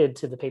related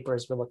to the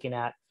papers we're looking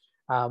at.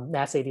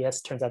 NASA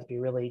ADS turns out to be a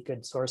really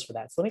good source for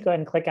that. So let me go ahead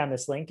and click on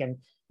this link, and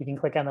you can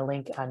click on the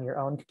link on your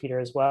own computer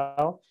as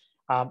well.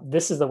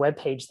 This is the web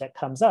page that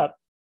comes up,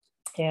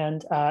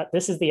 and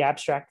this is the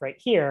abstract right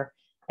here.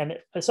 And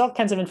it's all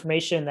kinds of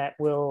information that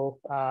we'll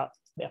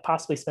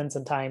possibly spend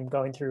some time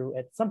going through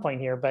at some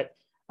point here, but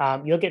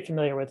you'll get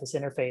familiar with this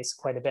interface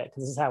quite a bit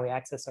because this is how we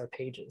access our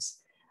pages.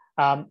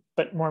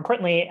 But more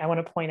importantly, I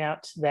want to point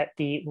out that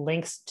the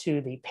links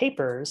to the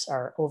papers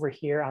are over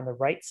here on the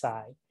right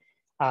side.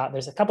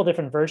 There's a couple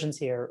different versions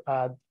here.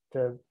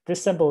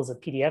 This symbol is a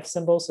PDF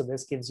symbol, so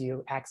this gives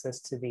you access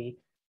to the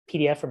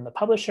PDF from the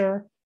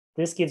publisher.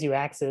 This gives you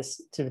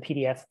access to the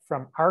PDF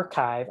from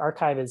arXiv.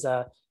 arXiv is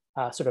a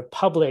sort of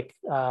public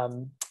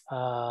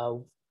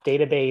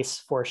database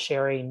for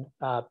sharing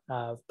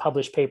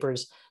published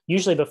papers,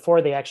 usually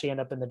before they actually end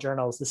up in the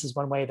journals. This is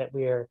one way that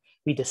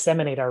we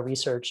disseminate our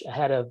research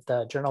ahead of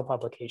the journal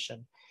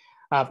publication.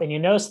 And you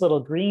notice a little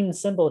green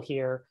symbol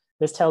here.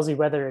 This tells you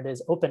whether it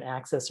is open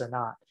access or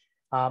not.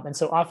 And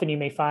so often you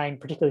may find,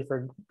 particularly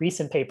for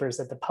recent papers,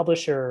 that the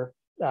publisher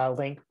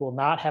link will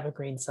not have a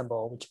green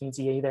symbol, which means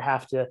you either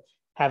have to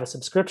have a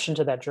subscription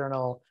to that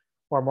journal,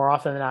 or more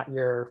often than not,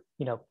 your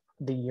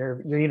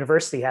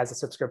university has a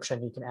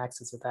subscription, you can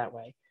access it that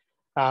way.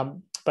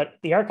 But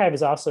the arXiv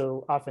is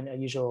also often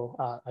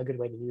a good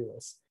way to do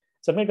this.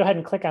 So I'm going to go ahead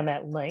and click on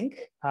that link,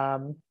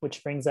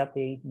 which brings up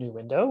a new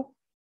window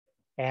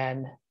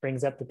and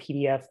brings up the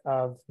PDF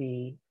of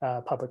the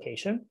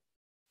publication.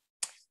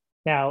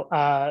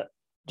 Now,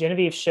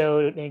 Genevieve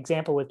showed an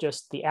example with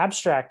just the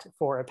abstract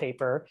for a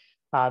paper.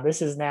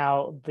 This is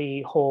now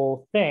the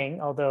whole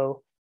thing,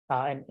 although,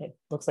 and it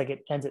looks like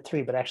it ends at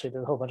 3, but actually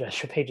there's a whole bunch of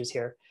extra pages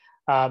here.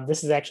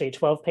 This is actually a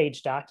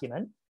 12-page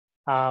document.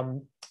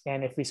 And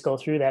if we scroll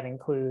through, that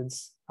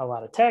includes a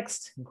lot of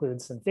text,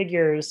 includes some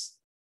figures,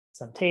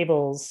 some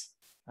tables.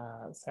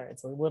 Sorry,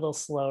 it's a little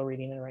slow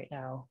reading it right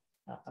now.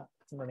 I'm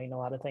running a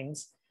lot of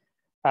things.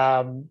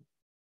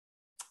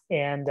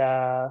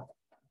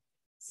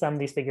 Some of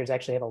these figures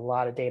actually have a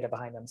lot of data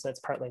behind them, so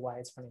that's partly why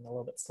it's running a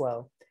little bit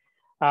slow.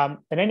 In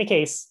any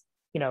case,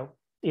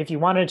 if you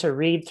wanted to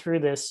read through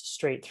this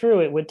straight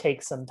through, it would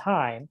take some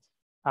time.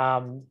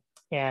 And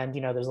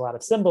there's a lot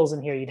of symbols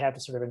in here you'd have to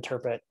sort of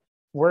interpret.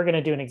 We're going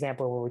to do an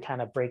example where we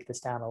kind of break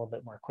this down a little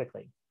bit more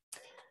quickly.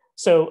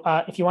 So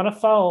if you want to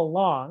follow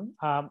along,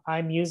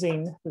 I'm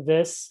using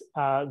this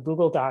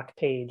Google Doc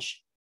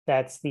page.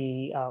 That's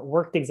the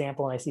worked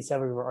example, and I see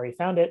several of you already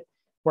found it,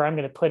 where I'm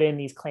going to put in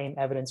these claim,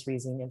 evidence,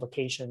 reasoning,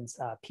 implications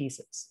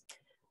pieces.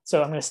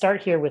 So I'm going to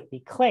start here with the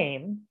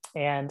claim.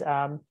 And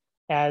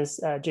as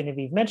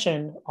Genevieve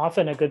mentioned,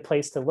 often a good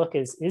place to look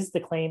is the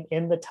claim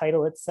in the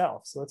title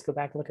itself? So let's go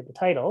back and look at the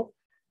title,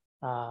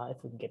 if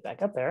we can get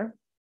back up there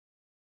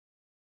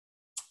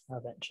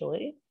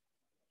eventually.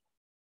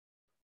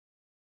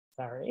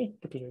 Sorry,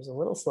 computer's a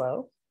little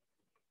slow.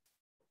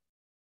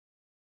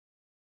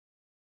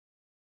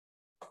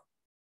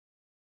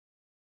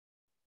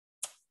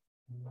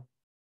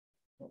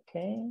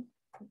 Okay,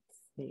 let's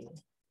see.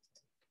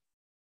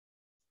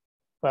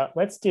 Well,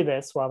 let's do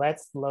this while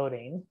that's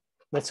loading.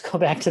 Let's go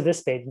back to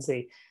this page and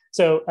see.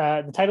 So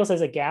the title says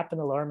a gap in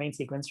the lower main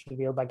sequence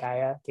revealed by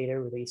Gaia data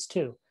release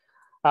 2.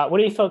 What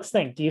do you folks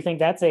think? Do you think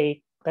that's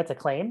a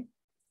claim?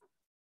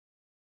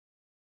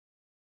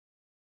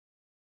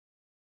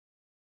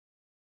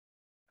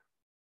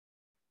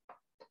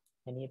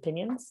 Any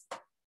opinions?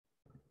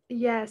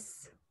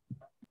 Yes.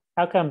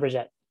 How come,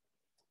 Brigitte?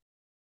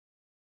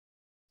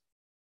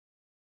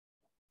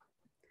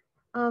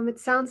 It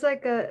sounds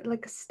like a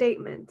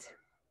statement,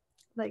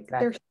 like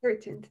they're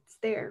certain it's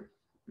there.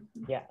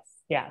 Yes,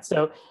 yeah.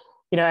 So,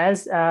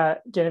 as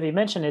Genevieve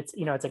mentioned, it's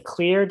it's a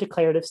clear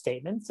declarative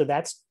statement. So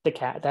that's the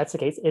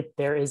case. If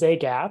there is a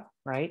gap,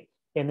 right,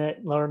 in the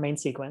lower main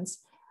sequence,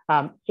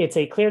 it's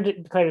a clear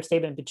declarative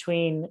statement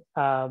between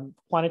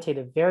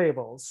quantitative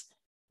variables.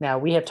 Now,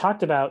 we have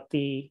talked about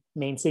the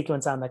main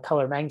sequence on the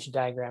color magnitude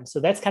diagram. So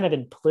that's kind of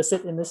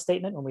implicit in this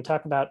statement. When we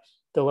talk about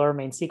the lower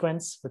main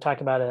sequence, we're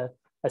talking about a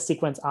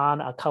sequence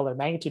on a color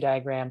magnitude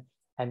diagram,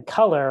 and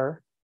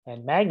color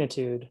and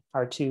magnitude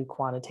are two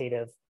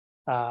quantitative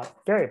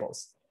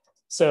variables.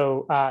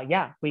 So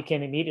yeah, we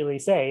can immediately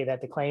say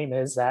that the claim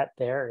is that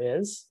there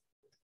is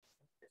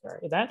a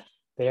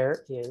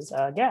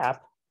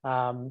gap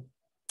on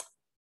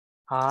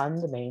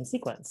the main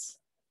sequence.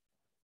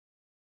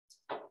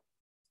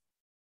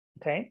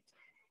 Okay.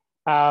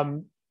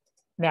 Now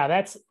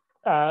that's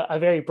a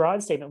very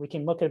broad statement. We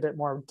can look at a bit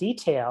more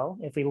detail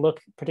if we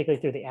look particularly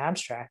through the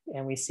abstract,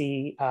 and we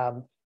see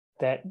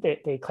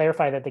they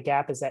clarify that the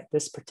gap is at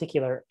this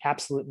particular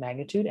absolute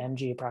magnitude,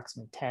 mg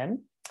approximately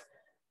 10.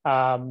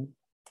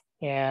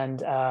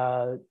 There's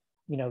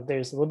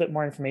a little bit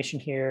more information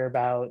here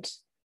about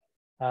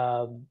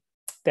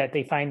that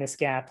they find this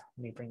gap.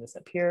 Let me bring this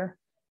up here.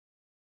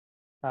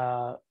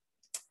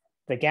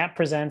 The gap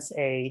presents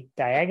a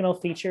diagonal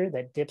feature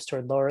that dips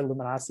toward lower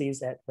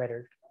luminosities at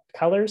redder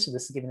colors. So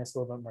this is giving us a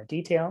little bit more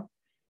detail.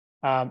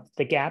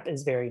 The gap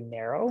is very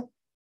narrow,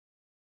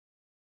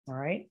 all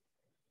right,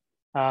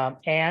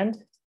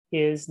 and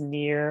is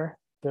near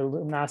the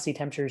luminosity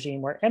temperature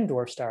regime where M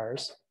dwarf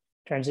stars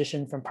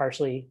transition from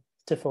partially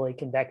to fully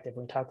convective.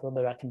 We talked a little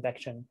bit about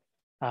convection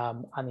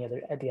the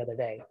other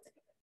day.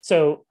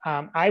 So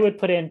I would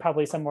put in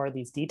probably some more of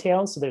these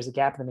details. So there's a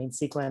gap in the main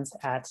sequence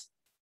at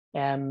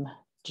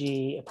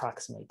mg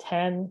approximately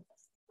 10.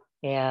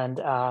 And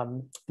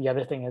the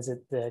other thing is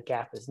that the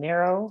gap is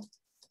narrow.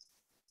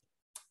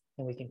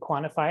 And we can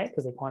quantify it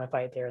because they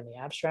quantify it there in the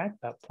abstract,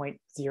 about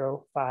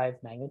 0.05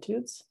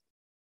 magnitudes.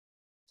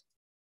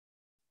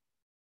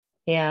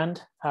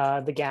 And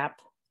the gap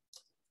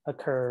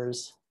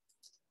occurs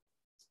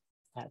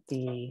at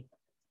the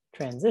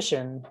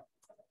transition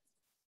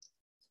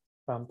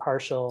from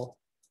partial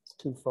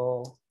to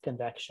full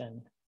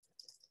convection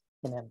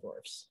in M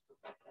dwarfs.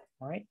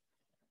 All right.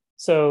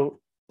 So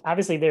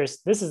obviously this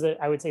is,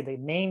 I would say, the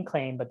main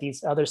claim, but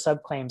these other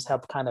subclaims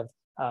help kind of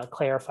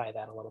clarify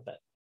that a little bit.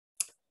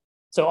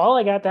 So all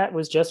I got that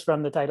was just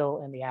from the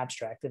title and the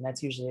abstract, and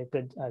that's usually a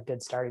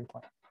good starting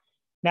point.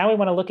 Now we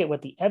want to look at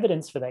what the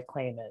evidence for that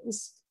claim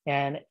is.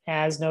 And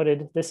as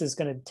noted, this is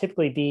going to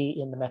typically be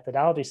in the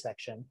methodology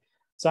section.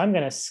 So I'm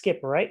going to skip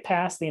right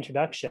past the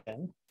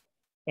introduction.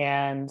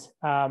 And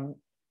even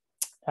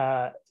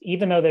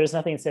though there's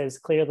nothing that says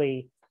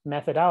clearly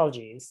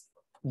methodologies,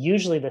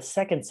 usually the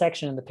second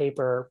section in the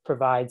paper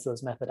provides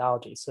those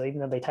methodologies. So even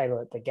though they title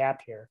it the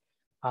gap here,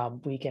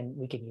 we can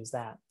use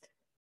that.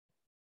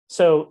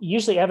 So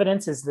usually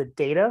evidence is the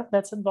data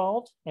that's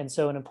involved. And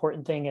so an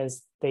important thing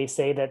is they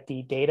say that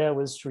the data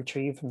was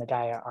retrieved from the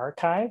Gaia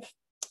archive.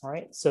 All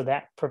right, so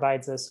that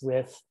provides us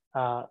with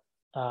where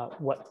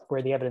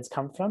the evidence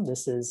comes from.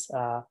 This is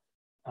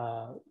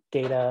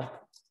data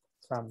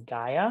from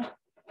Gaia.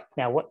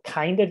 Now, what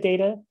kind of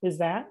data is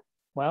that?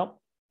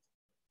 Well,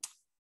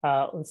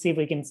 let's see if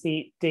we can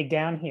dig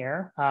down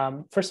here.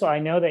 First of all, I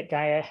know that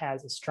Gaia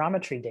has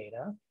astrometry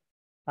data.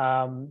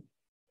 Trying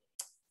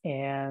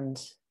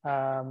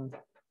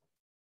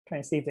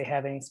to see if they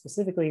have any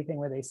specifically thing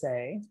where they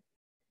say.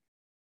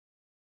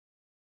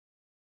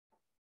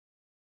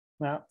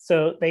 Well,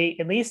 so they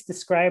at least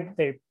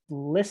they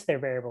list their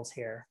variables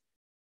here.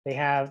 They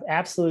have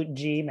absolute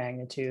G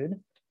magnitude,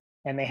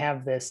 and they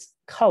have this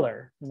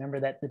color.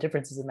 Remember that the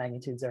differences in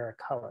magnitudes are a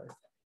color.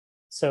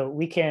 So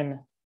we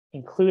can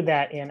include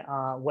that in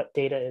what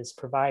data is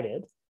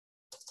provided.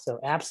 So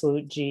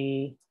absolute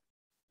G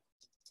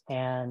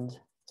and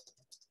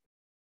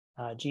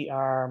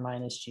GR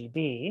minus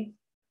GB.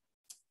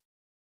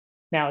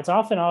 Now, it's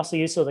often also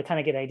useful to kind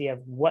of get an idea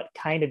of what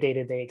kind of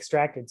data they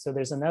extracted. So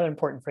there's another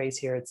important phrase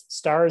here. It's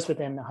stars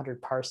within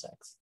 100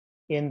 parsecs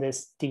in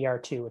this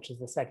DR2, which is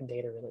the second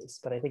data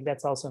release. But I think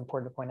that's also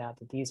important to point out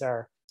that these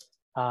are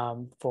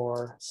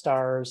for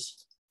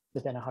stars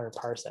within 100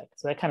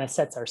 parsecs. So that kind of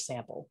sets our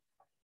sample.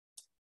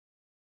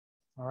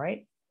 All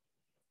right.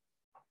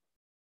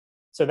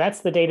 So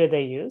that's the data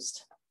they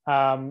used.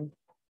 Let's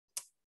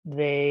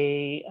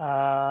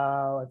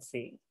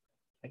see,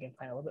 I can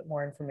find a little bit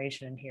more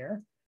information in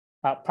here.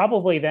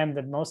 Probably then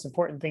the most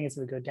important thing is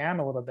we go down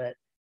a little bit,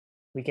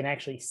 we can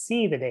actually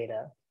see the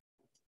data.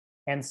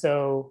 And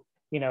so,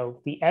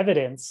 the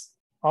evidence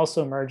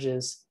also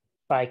emerges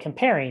by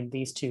comparing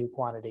these two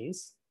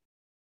quantities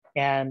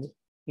and,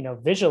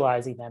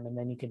 visualizing them, and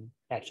then you can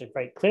actually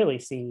quite clearly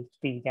see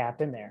the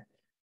gap in there.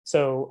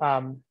 So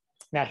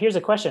now here's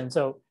a question.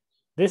 So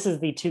this is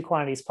the two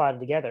quantities plotted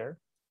together.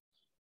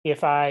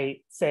 If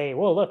I say,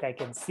 well, look, I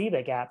can see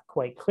the gap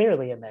quite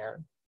clearly in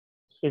there,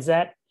 is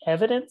that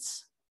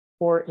evidence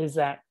or is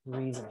that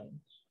reasoning?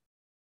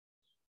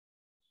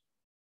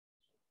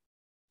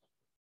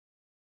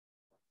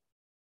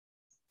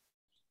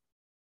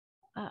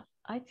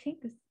 I think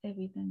it's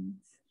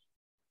evidence.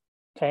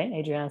 Okay,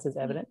 Adriana says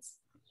evidence.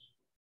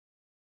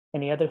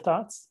 Any other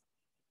thoughts?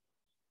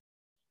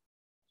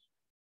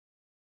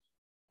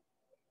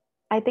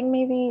 I think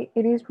maybe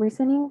it is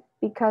reasoning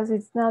because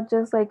it's not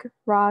just like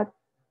raw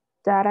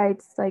data,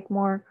 it's like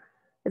more,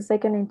 it's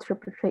like an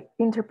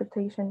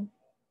interpretation,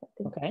 I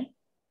think. Okay.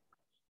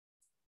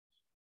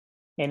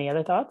 Any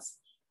other thoughts?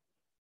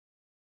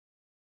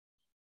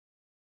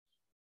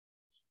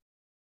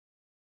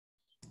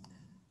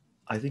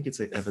 I think it's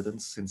a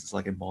evidence since it's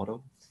like a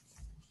model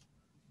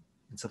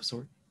in some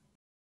sort.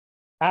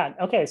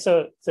 Okay,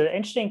 so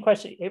interesting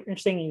question,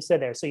 interesting you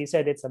said there. So you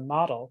said it's a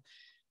model.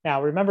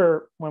 Now,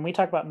 remember, when we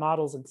talk about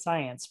models in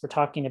science, we're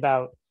talking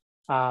about,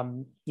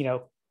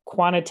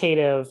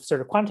 quantitative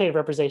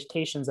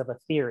representations of a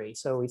theory.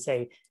 So we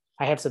say,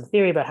 I have some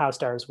theory about how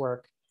stars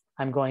work.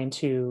 I'm going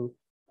to,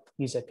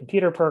 use a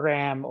computer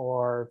program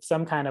or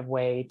some kind of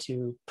way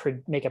to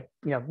make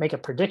a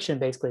prediction,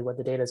 basically what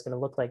the data is going to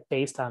look like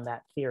based on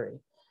that theory.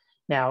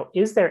 Now,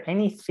 is there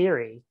any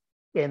theory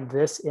in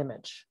this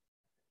image?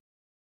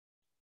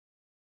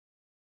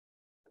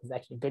 It's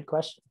actually a good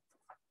question.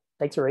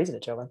 Thanks for raising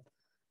it, Jovan.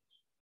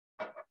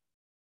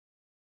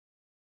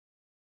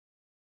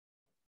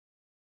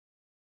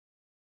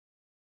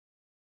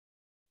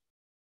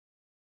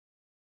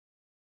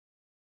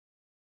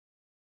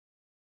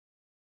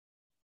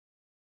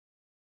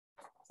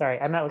 Sorry,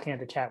 I'm not looking at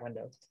the chat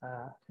window.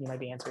 You might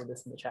be answering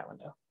this in the chat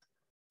window.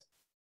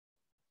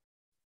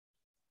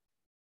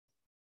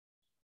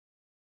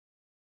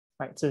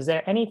 All right, so is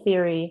there any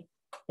theory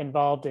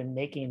involved in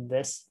making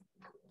this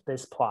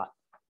plot?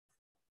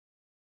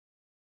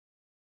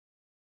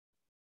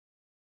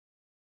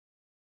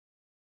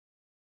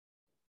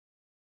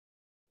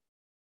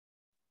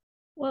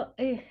 Well,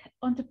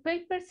 on the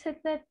paper said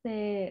that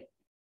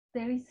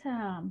there is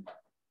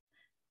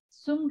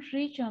some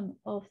region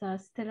of the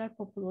stellar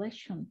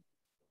population,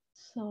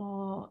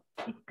 so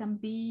it can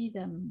be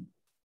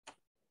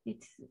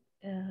it's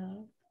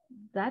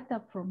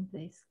data from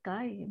the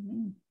sky. I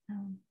mean,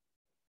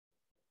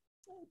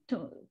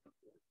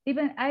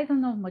 even I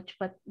don't know much,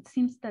 but it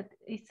seems that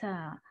it's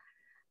there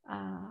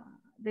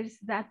is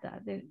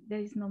data. There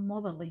is no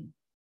modeling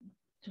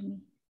to me.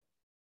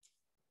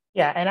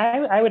 Yeah, and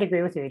I would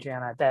agree with you,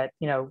 Adriana, that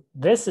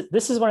this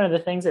is one of the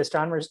things that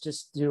astronomers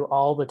just do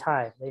all the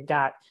time. They've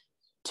got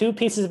two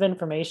pieces of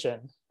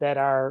information that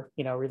are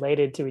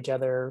related to each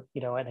other,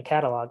 in a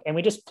catalog, and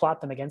we just plot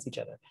them against each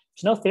other.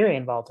 There's no theory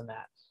involved in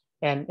that.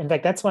 And in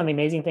fact, that's one of the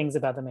amazing things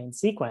about the main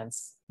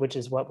sequence, which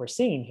is what we're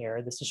seeing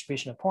here, this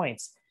distribution of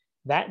points.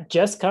 That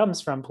just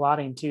comes from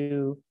plotting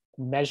two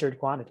measured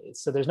quantities.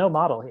 So there's no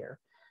model here.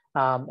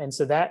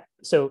 So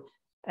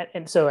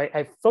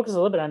I focus a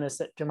little bit on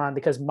this, Jaman,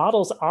 because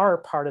models are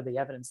part of the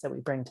evidence that we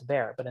bring to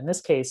bear. But in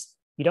this case,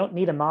 you don't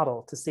need a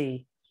model to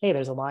see, hey,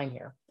 there's a line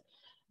here.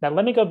 Now,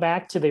 let me go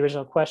back to the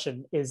original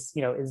question. Is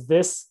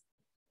this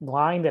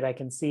line that I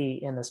can see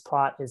in this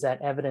plot, is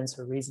that evidence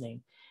or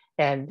reasoning?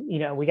 And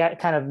we got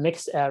kind of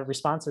mixed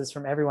responses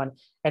from everyone.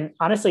 And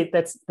honestly,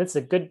 that's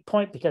a good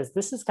point, because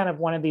this is kind of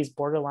one of these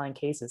borderline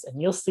cases.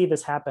 And you'll see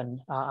this happen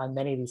on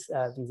many of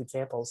these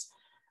examples.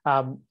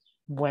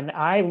 When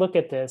I look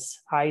at this,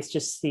 I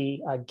just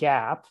see a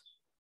gap.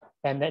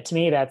 And that, to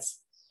me, that's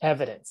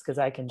evidence, because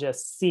I can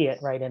just see it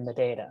right in the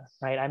data,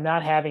 right? I'm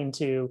not having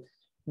to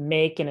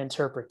make an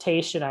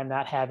interpretation. I'm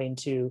not having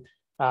to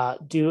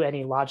do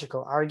any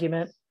logical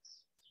argument.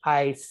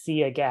 I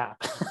see a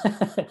gap.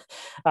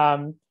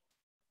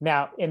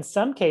 Now, in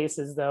some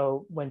cases,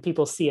 though, when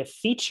people see a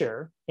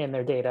feature in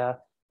their data,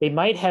 they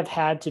might have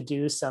had to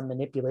do some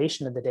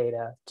manipulation of the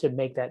data to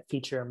make that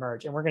feature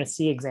emerge. And we're going to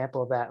see an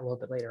example of that a little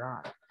bit later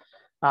on.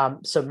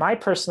 So my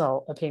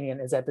personal opinion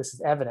is that this is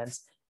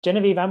evidence.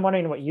 Genevieve, I'm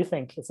wondering what you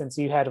think, since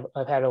you have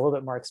had a little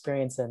bit more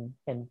experience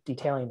in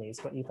detailing these,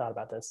 what you thought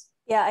about this.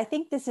 Yeah, I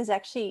think this is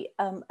actually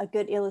a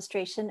good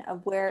illustration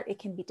of where it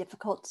can be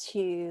difficult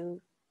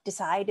to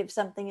decide if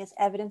something is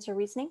evidence or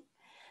reasoning,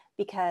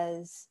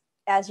 because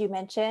as you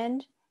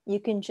mentioned, you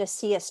can just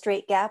see a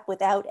straight gap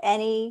without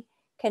any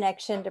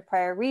connection to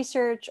prior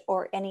research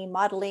or any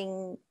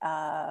modeling,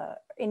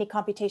 any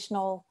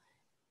computational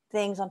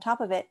things on top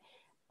of it.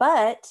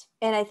 But,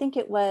 and I think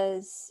it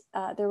was,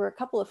 there were a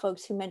couple of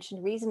folks who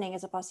mentioned reasoning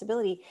as a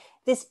possibility.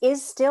 This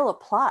is still a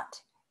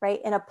plot, right?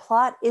 And a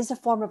plot is a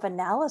form of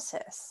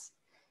analysis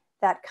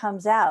that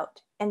comes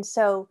out. And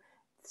so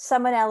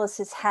some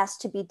analysis has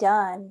to be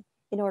done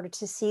in order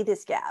to see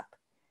this gap.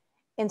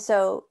 And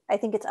so I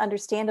think it's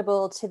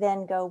understandable to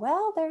then go,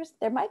 well,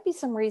 there might be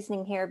some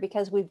reasoning here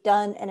because we've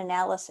done an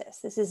analysis.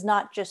 This is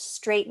not just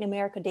straight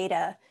numerical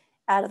data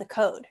out of the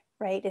code,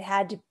 right?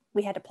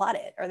 We had to plot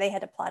it, or they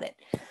had to plot it.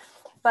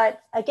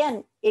 But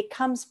again, it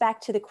comes back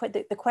to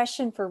the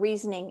question for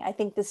reasoning. I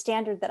think the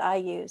standard that I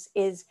use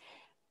is,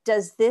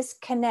 does this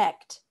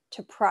connect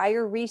to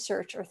prior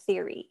research or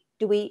theory?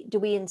 Do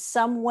we in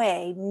some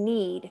way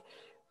need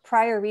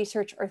prior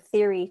research or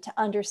theory to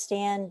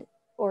understand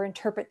or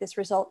interpret this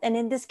result? And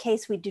in this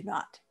case, we do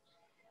not.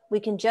 We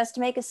can just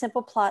make a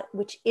simple plot,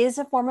 which is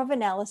a form of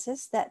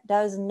analysis that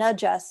does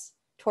nudge us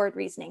toward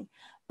reasoning.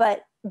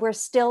 But we're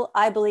still,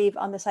 I believe,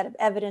 on the side of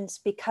evidence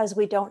because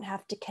we don't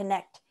have to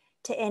connect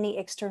to any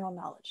external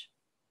knowledge.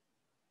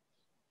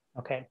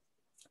 Okay.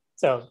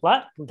 So a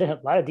lot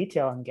of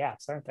detail on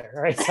gaps, aren't there?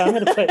 All right. So I'm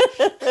going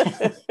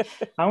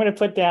to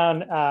put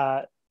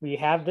down, we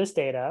have this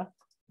data.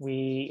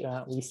 We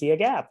see a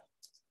gap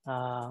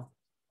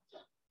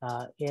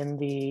in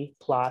the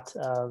plot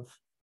of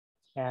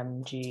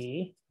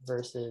MG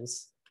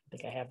versus, I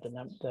think I have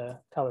the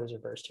colors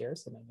reversed here,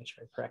 so let me make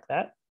sure I correct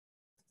that.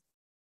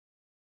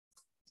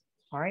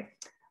 All right.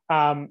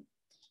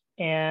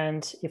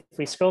 And if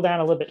we scroll down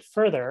a little bit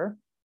further,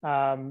 which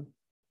I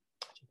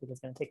think is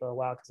going to take a little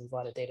while because there's a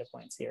lot of data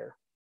points here.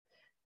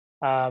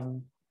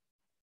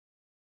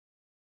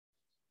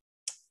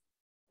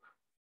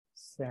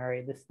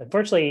 Sorry,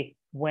 unfortunately,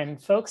 when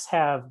folks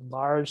have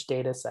large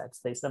data sets,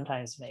 they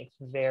sometimes make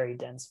very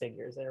dense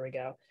figures. There we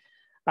go.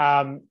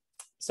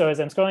 So as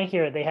I'm scrolling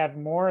here, they have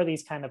more of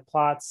these kind of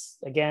plots.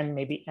 Again,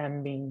 maybe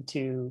M being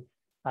to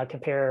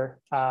compare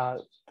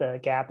the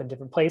gap in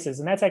different places.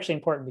 And that's actually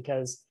important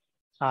because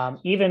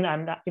even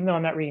though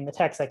I'm not reading the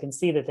text, I can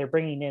see that they're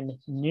bringing in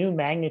new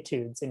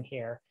magnitudes in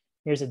here.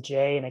 Here's a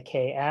J and a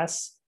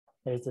KS.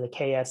 There's the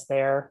KS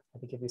there. I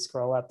think if we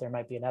scroll up, there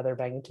might be another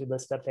magnitude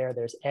listed up there.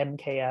 There's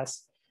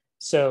MKS.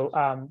 So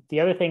the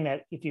other thing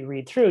that if you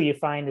read through, you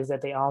find is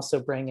that they also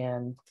bring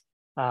in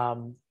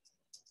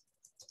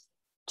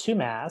 2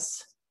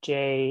 mass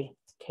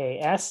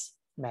JKS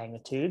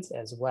magnitudes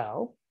as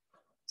well.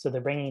 So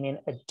they're bringing in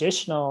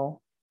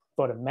additional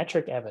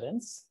photometric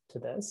evidence to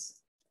this.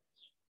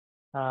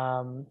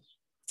 And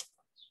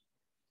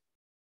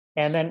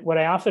then what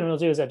I often will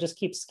do is I just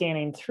keep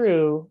scanning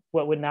through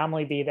what would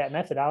normally be that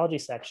methodology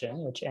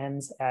section, which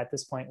ends at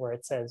this point where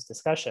it says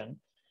discussion.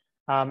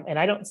 And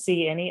I don't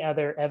see any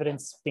other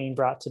evidence being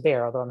brought to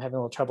bear, although I'm having a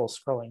little trouble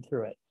scrolling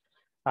through it.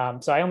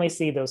 So I only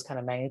see those kind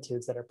of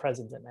magnitudes that are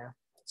present in there.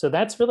 So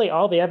that's really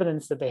all the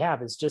evidence that they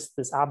have is just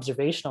this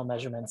observational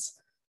measurements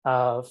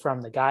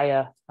from the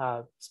Gaia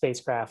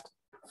spacecraft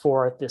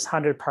for this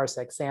 100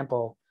 parsec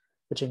sample,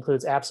 which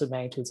includes absolute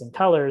magnitudes and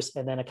colors,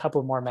 and then a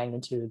couple more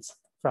magnitudes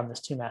from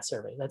this 2 mass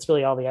survey. That's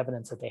really all the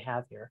evidence that they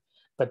have here.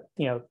 But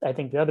I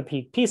think the other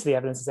piece of the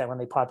evidence is that when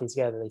they plot these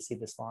together, they see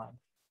this line.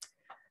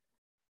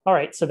 All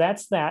right, so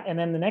that's that. And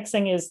then the next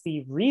thing is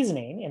the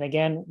reasoning. And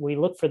again, we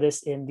look for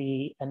this in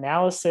the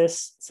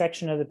analysis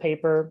section of the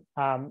paper.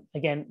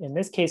 Again, in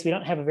this case, we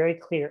don't have a very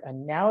clear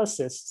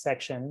analysis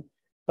section,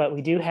 but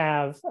we do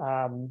have,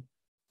 go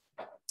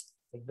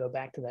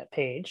back to that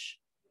page.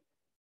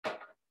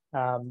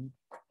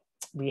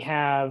 We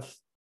have,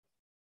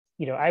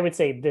 I would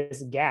say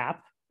this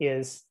gap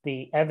is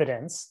the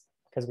evidence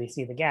because we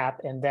see the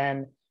gap. And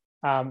then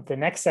the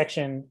next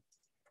section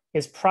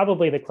is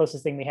probably the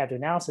closest thing we have to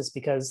analysis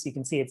because you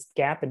can see it's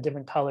gap in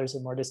different colors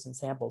in more distant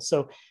samples.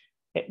 So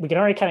we can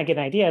already kind of get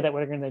an idea that what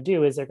they're going to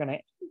do is they're going to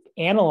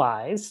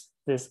analyze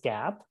this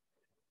gap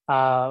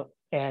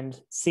and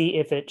see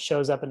if it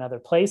shows up in other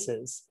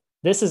places.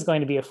 This is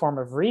going to be a form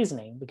of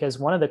reasoning because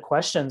one of the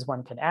questions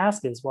one can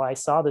ask is, well, I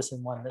saw this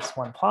in this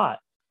one plot.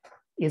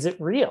 Is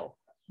it real,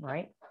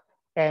 right?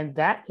 And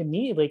that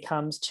immediately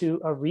comes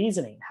to a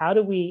reasoning. How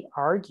do we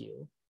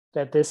argue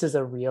that this is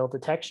a real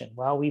detection?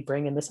 Well, we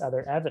bring in this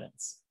other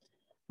evidence,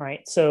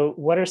 right? So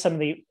what are some of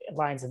the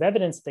lines of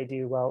evidence that they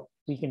do? Well,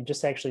 we can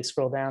just actually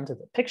scroll down to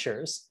the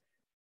pictures.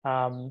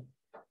 Again,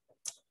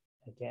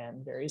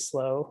 very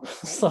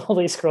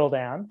slowly scroll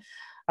down.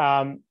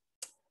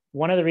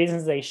 One of the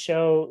reasons they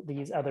show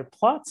these other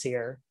plots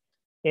here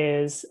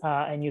is,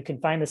 and you can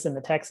find this in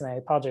the text, and I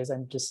apologize,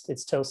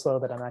 it's so slow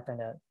that I'm not going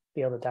to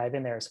be able to dive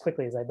in there as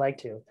quickly as I'd like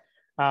to.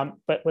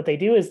 But what they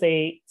do is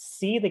they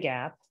see the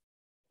gap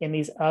in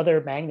these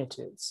other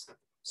magnitudes.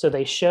 So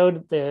they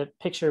showed the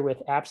picture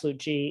with absolute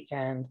G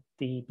and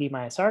the B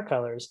minus R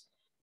colors,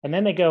 and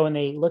then they go and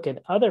they look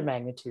at other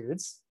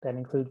magnitudes that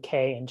include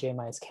K and J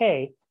minus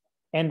K,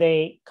 and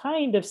they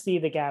kind of see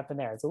the gap in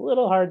there. It's a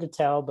little hard to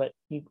tell, but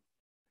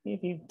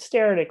if you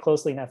stare at it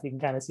closely enough, you can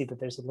kind of see that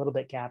there's a little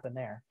bit gap in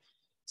there.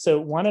 So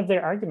one of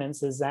their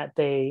arguments is that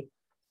they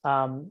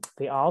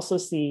also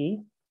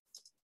see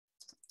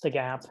the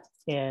gap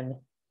in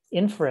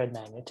infrared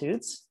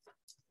magnitudes,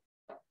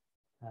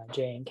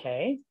 J and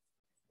K.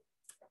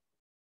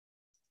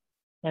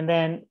 And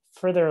then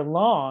further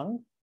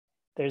along,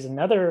 there's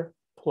another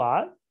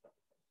plot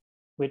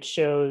which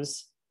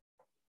shows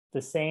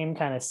the same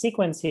kind of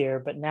sequence here,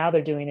 but now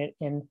they're doing it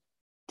in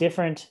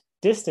different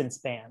distance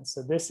bands.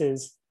 So this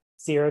is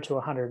 0 to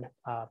 100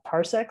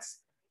 parsecs,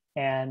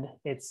 and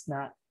it's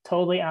not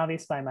totally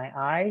obvious by my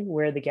eye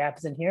where the gap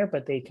is in here,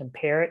 but they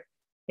compare it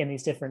in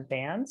these different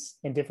bands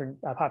in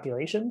different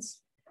populations.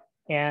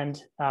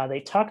 And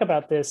they talk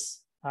about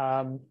this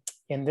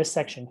in this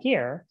section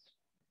here.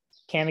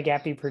 Can the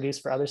gap be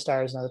produced for other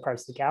stars in other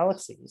parts of the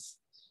galaxies?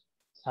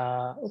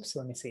 Oops,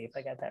 let me see if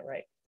I got that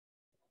right.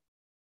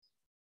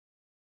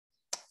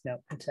 No,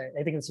 I'm sorry.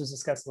 I think this was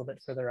discussed a little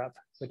bit further up,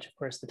 which of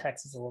course the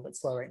text is a little bit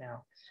slow right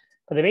now.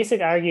 But they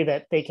basically argue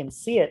that they can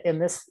see it in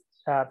this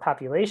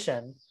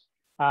population.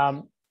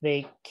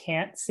 They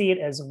can't see it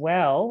as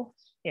well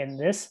in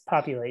this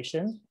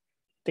population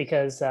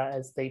because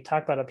as they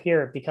talk about up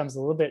here, it becomes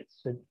a little bit,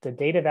 the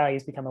data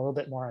values become a little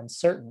bit more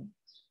uncertain.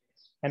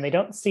 And they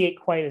don't see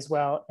it quite as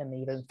well in the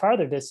even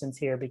farther distance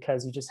here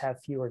because you just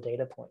have fewer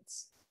data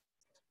points.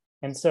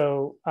 And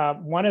so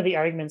one of the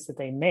arguments that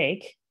they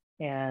make,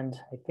 and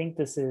I think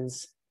this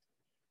is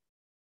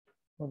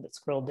a little bit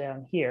scrolled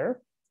down here.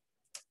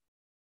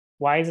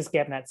 Why is this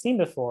gap not seen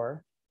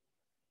before?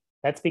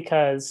 That's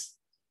because,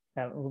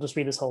 we'll just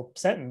read this whole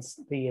sentence.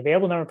 The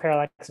available number of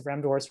parallaxes of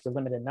RAM dwarfs were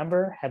limited in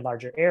number, had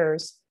larger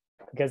errors.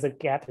 Because the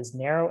gap is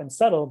narrow and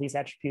subtle, these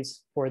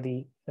attributes for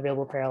the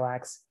available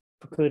parallax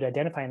preclude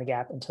identifying the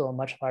gap until a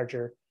much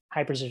larger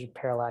high precision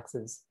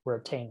parallaxes were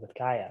obtained with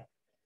Gaia.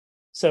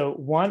 So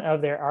one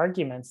of their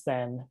arguments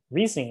then,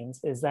 reasonings,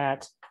 is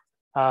that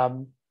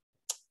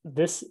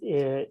this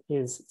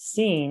is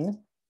seen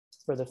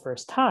for the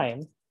first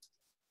time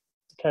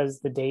because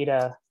the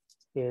data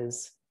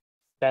is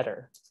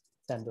better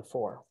than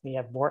before. We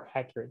have more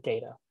accurate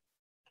data,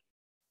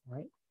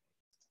 right?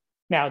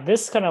 Now,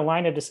 this kind of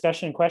line of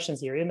discussion and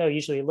questions here, even though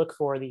usually look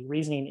for the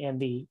reasoning in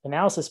the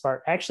analysis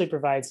part, actually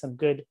provides some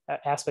good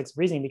aspects of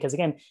reasoning, because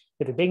again,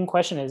 if the big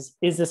question is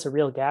this a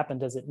real gap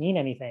and does it mean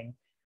anything?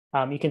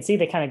 You can see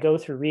they kind of go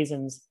through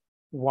reasons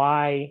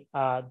why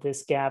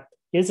this gap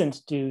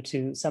isn't due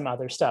to some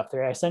other stuff.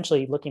 They're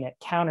essentially looking at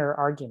counter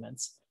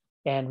arguments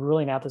and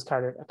ruling out those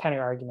counter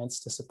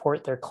arguments to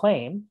support their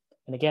claim.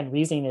 And again,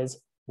 reasoning is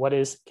what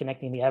is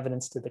connecting the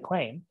evidence to the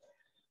claim.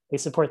 They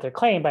support their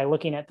claim by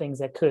looking at things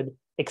that could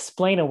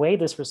explain away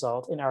this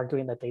result and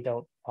arguing that they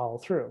don't follow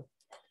through.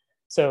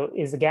 So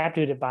is the gap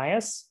due to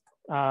bias?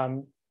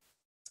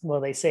 Well,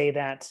 they say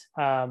that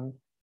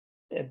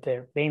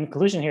their main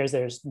conclusion here is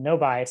there's no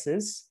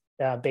biases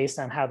based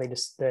on how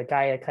the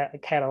Gaia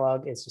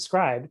catalog is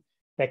described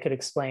that could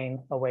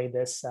explain away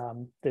this,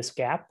 this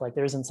gap. Like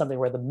there isn't something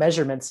where the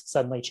measurements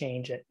suddenly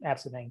change at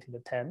absolute magnitude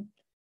of 10.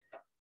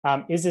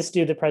 Is this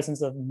due to the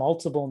presence of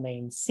multiple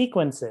main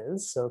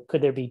sequences? So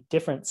could there be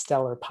different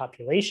stellar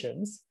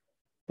populations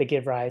that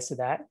give rise to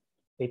that?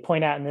 They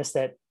point out in this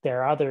that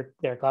there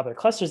are globular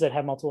clusters that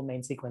have multiple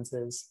main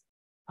sequences,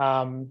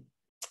 let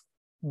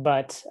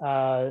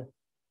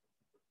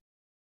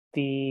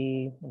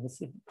me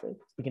see,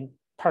 we can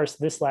parse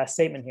this last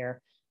statement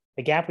here.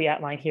 The gap we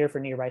outline here for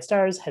nearby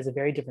stars has a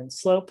very different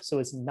slope, so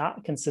it's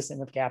not consistent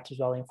with gaps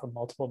resulting from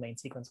multiple main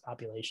sequence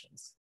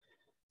populations.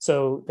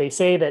 So they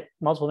say that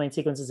multiple main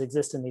sequences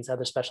exist in these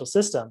other special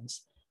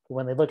systems, but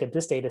when they look at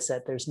this data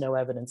set, there's no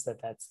evidence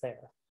that that's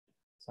there.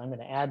 So I'm going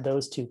to add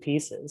those two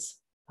pieces.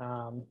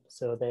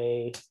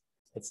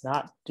 It's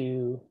not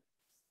due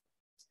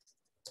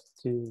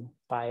to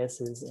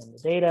biases in the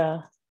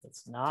data.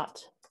 It's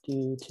not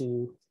due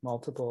to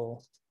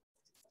multiple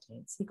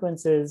main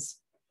sequences.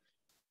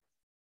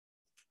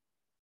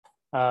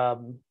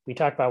 We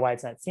talked about why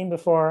it's not seen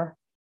before.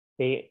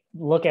 They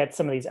look at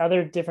some of these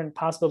other different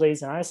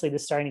possibilities, and honestly,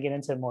 this is starting to get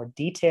into more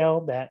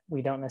detail that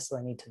we don't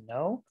necessarily need to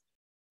know.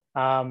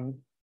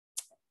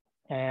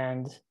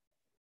 And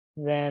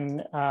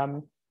then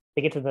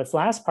they get to this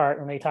last part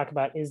when they talk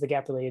about, is the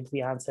gap related to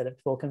the onset of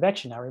full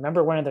convection? Now,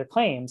 remember, one of their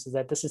claims is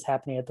that this is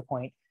happening at the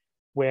point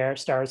where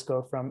stars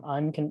go from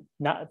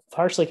not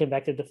partially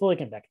convective to fully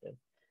convective.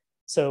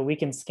 So we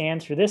can scan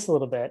through this a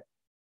little bit,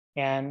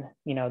 and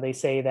they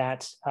say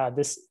that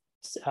this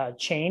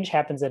change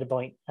happens at a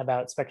point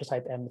about spectral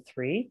type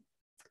M3.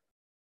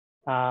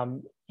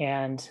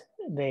 And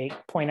they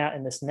point out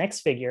in this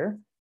next figure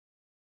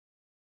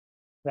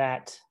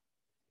that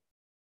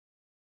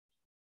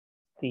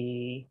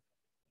the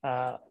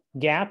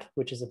gap,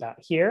 which is about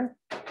here,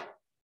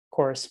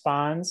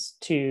 corresponds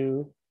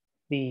to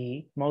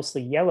the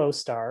mostly yellow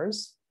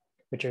stars,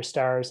 which are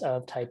stars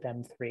of type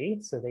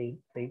M3. So they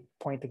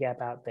point the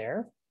gap out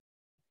there.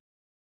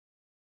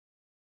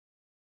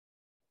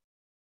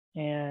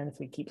 And if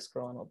we keep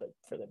scrolling a little bit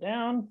further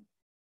down,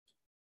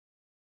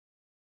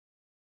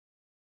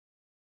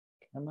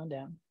 come on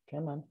down,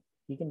 come on,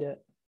 you can do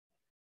it.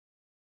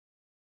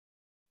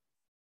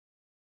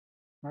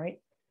 All right.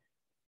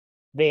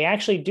 They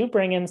actually do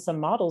bring in some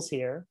models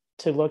here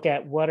to look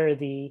at what are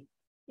the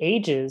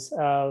ages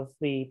of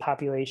the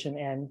population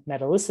and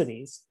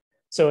metallicities.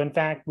 So in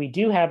fact, we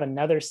do have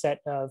another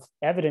set of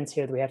evidence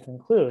here that we have to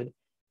include.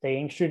 They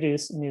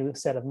introduce a new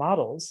set of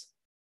models.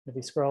 If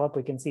we scroll up,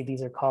 we can see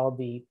these are called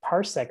the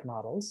parsec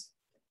models.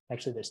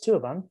 Actually, there's two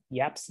of them,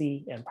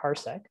 YAPC and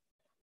parsec.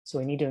 So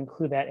we need to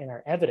include that in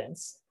our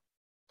evidence.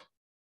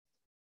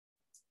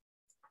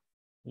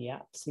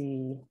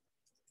 YAPC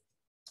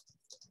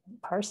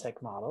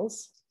parsec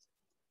models.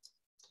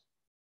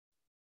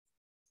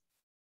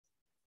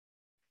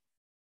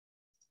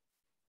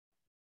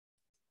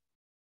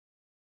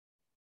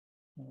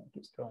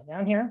 Keep scrolling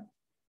down here.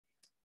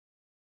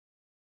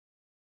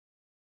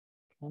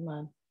 Come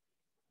on.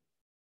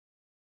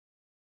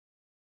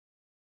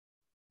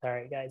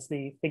 Sorry, guys,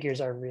 the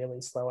figures are really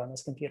slow on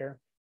this computer.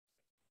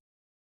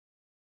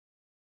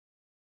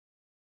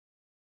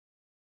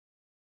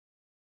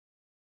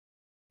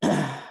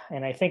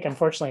 And I think,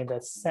 unfortunately,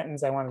 the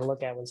sentence I wanted to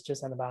look at was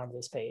just on the bottom of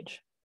this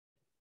page.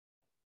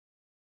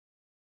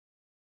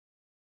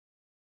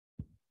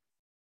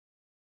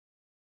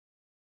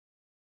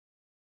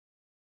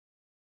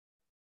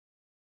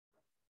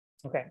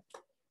 Okay,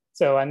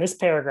 so on this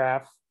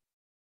paragraph,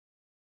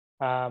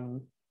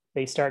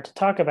 they start to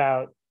talk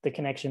about the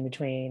connection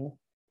between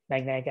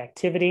magnetic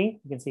activity.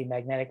 You can see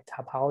magnetic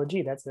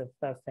topology, that's a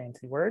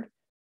fancy word.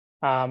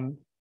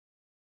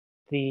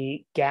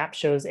 The gap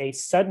shows a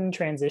sudden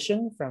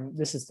transition from,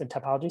 this is the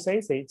topology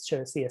space, they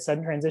see a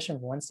sudden transition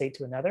from one state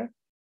to another,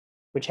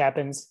 which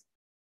happens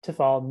to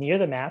fall near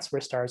the mass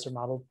where stars are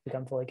modeled to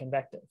become fully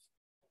convective.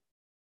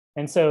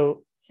 And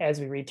so as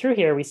we read through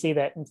here, we see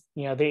that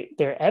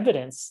their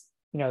evidence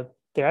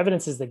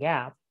is the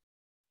gap.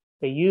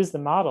 They use the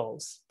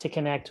models to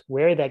connect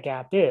where that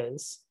gap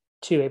is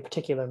to a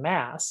particular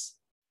mass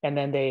And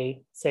then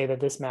they say that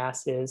this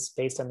mass is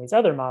based on these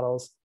other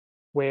models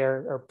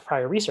or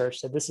prior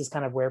research, that this is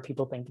kind of where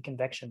people think the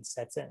convection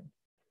sets in.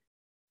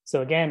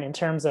 So again, in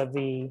terms of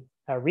the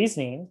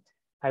reasoning,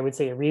 I would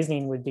say a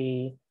reasoning would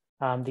be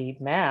the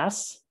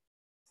mass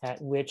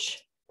at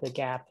which the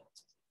gap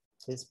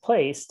is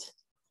placed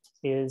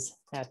is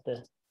at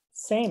the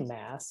same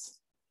mass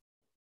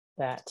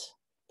that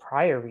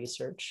prior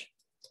research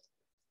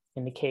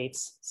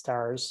indicates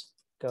stars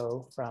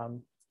go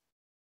from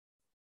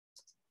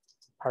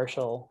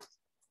partial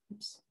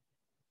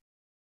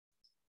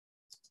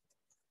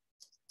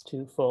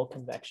to full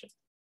convection.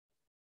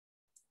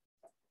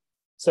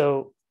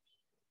 So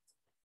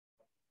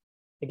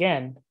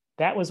again,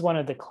 that was one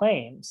of the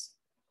claims,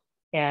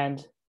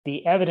 and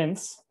the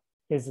evidence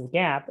is the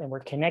gap, and we're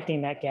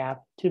connecting that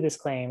gap to this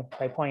claim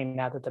by pointing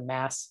out that the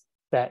mass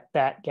that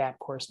that gap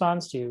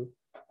corresponds to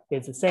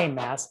is the same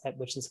mass at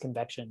which this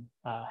convection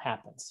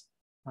happens,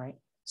 right?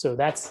 So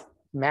that's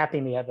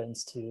mapping the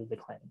evidence to the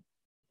claim.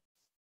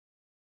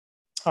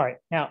 All right,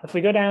 now if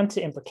we go down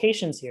to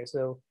implications here,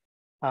 so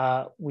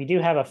we do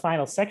have a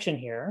final section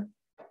here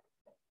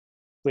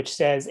which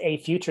says a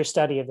future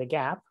study of the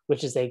gap,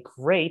 which is a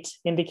great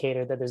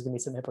indicator that there's going to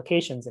be some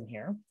implications in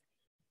here.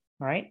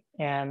 All right,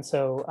 and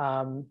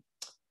so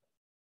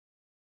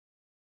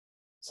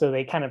so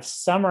they kind of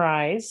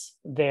summarize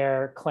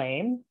their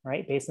claim,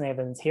 right? Based on the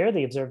evidence here,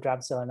 the observed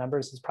drop stellar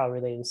numbers is probably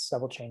related to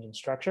subtle change in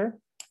structure.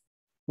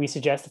 We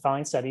suggest the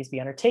following studies be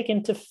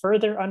undertaken to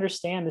further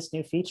understand this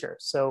new feature.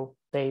 So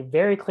they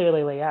very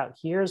clearly lay out,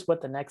 here's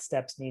what the next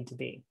steps need to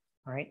be,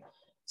 all right?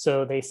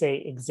 So they say,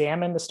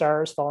 examine the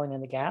stars falling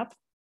in the gap,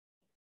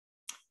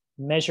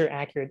 measure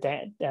accurate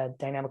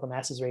dynamical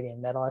masses,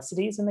 radiant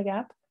metallicities in the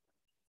gap,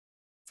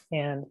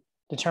 and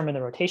determine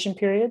the rotation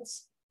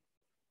periods,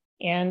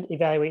 and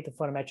evaluate the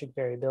photometric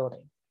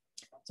variability.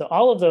 So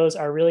all of those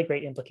are really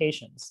great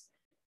implications.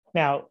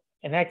 Now,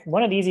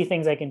 one of the easy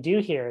things I can do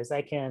here is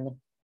I can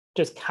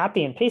just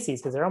copy and paste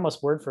these because they're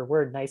almost word for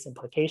word nice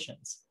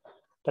implications.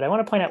 But I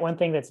want to point out one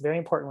thing that's very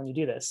important when you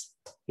do this.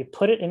 You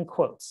put it in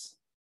quotes.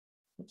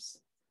 Oops.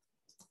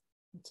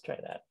 Let's try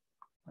that.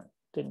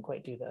 Didn't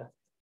quite do the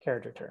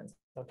character turns.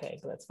 Okay,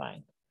 but that's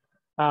fine.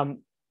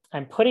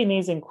 I'm putting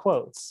these in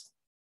quotes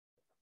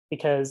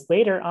because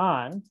later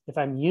on, if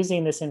I'm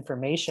using this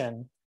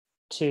information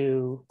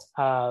to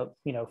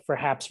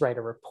perhaps write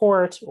a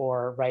report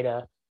or write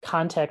a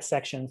context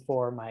section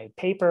for my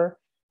paper,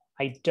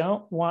 I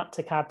don't want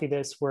to copy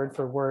this word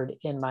for word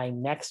in my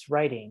next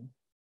writing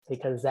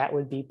because that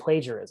would be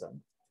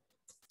plagiarism.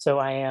 So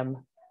I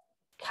am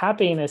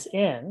copying this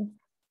in,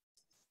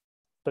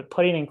 but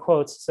putting in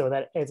quotes so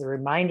that it's a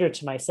reminder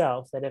to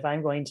myself that if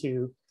I'm going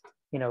to,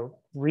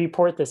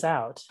 report this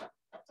out,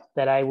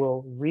 that I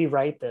will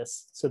rewrite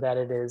this so that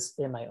it is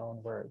in my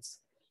own words.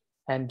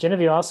 And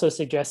Genevieve also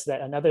suggests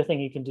that another thing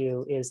you can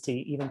do is to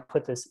even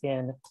put this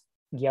in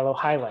yellow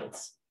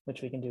highlights,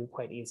 which we can do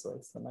quite easily.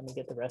 So let me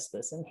get the rest of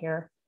this in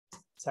here.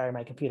 Sorry,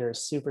 my computer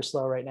is super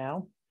slow right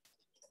now.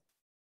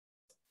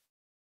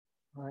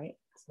 All right,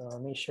 so let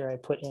me make sure I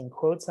put in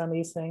quotes on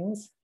these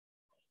things.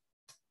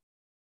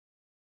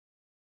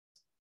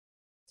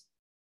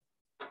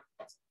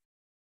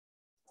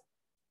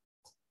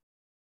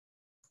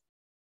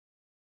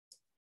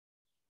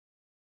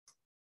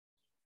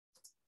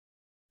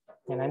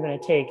 And I'm going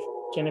to take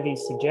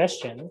Genevieve's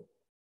suggestion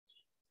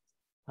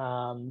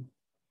to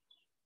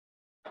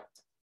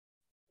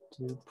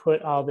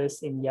put all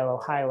this in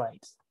yellow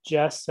highlight,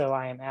 just so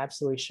I am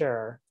absolutely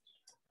sure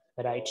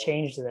that I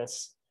changed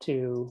this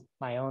to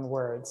my own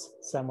words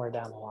somewhere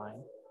down the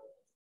line,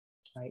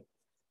 right?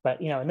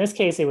 But in this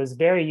case, it was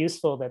very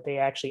useful that they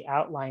actually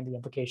outlined the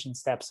implication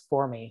steps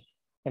for me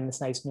in this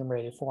nice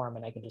enumerated form,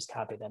 and I can just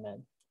copy them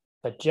in.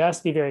 But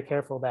just be very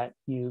careful that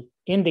you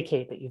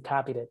indicate that you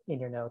copied it in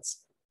your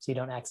notes so you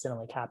don't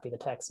accidentally copy the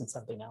text in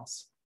something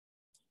else.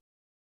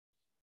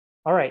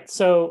 All right,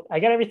 so I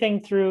got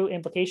everything through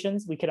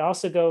implications. We could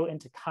also go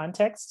into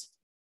context.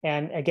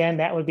 And again,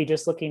 that would be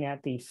just looking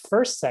at the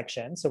first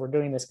section. So we're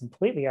doing this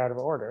completely out of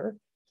order.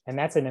 And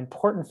that's an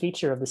important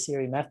feature of the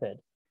CERI method,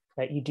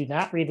 that you do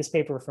not read this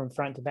paper from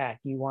front to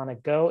back. You want to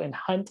go and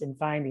hunt and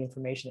find the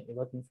information that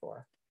you're looking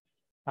for.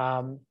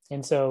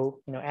 And so,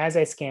 as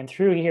I scan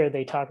through here,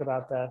 they talk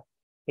about the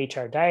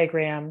HR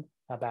diagram,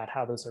 about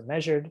how those are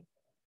measured.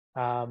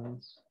 A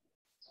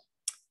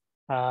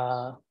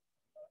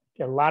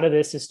lot of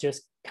this is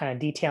just kind of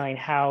detailing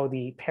how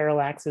the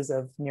parallaxes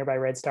of nearby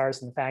red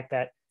stars and the fact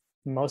that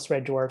most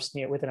red dwarfs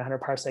within 100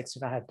 parsecs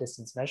do not have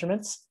distance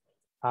measurements.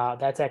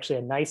 That's actually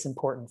a nice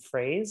important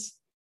phrase.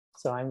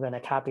 So I'm going to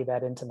copy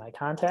that into my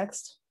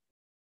context.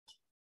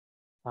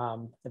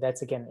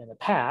 That's again in the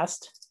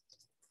past.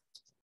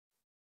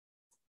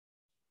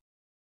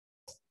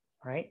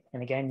 All right,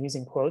 and again,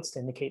 using quotes to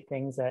indicate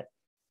things that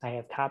I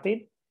have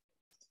copied.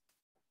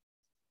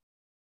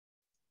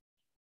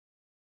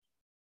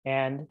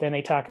 And then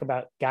they talk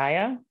about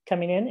Gaia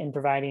coming in and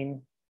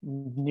providing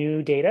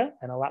new data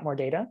and a lot more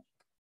data.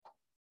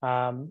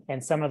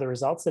 And some of the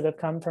results that have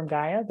come from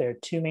Gaia, there are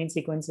two main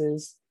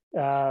sequences.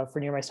 for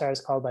nearby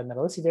stars called by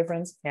metallicity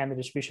difference, and the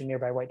distribution of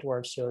nearby white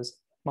dwarfs shows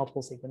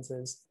multiple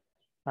sequences.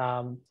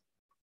 And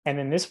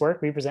in this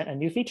work, we present a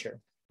new feature,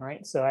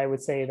 right? So I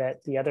would say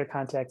that the other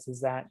context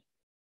is that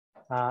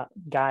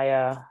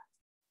Gaia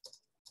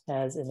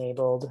has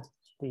enabled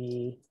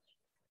the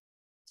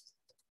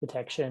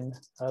detection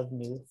of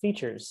new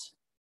features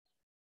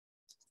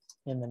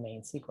in the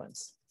main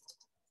sequence.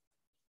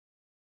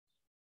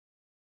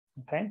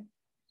 Okay,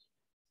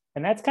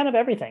 and that's kind of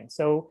everything.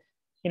 So,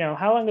 you know,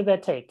 how long did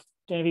that take?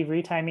 Genevieve,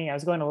 retime me. I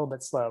was going a little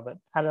bit slow, but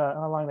how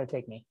long did that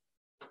take me?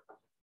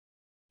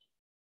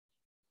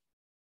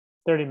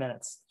 30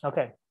 minutes.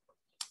 Okay.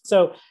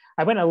 So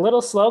I went a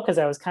little slow because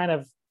I was kind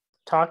of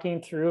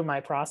talking through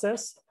my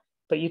process,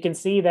 but you can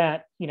see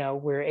that, you know,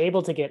 we're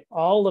able to get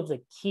all of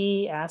the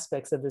key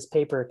aspects of this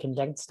paper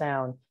condensed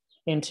down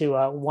into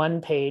a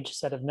one-page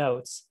set of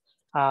notes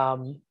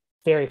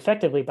very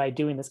effectively by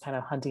doing this kind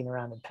of hunting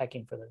around and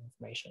pecking for the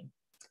information.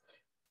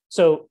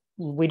 So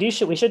we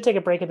should take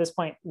a break at this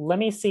point. Let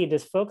me see,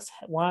 does folks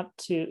want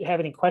to have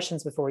any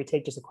questions before we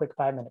take just a quick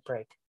 5-minute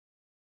break?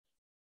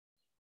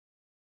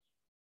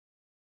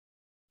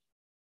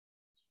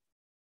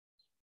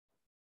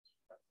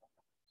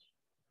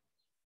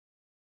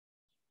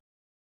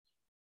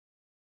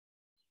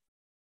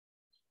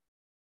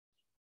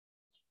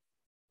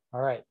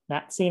 All right,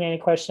 not seeing any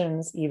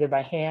questions either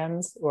by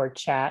hands or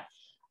chat.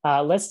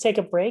 Let's take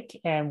a break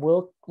and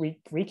we'll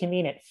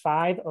reconvene at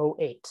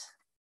 5:08.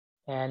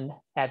 And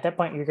at that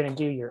point, you're going to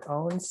do your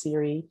own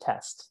CERI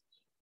test.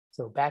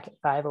 So back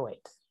at 5:08.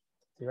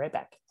 Be right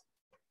back.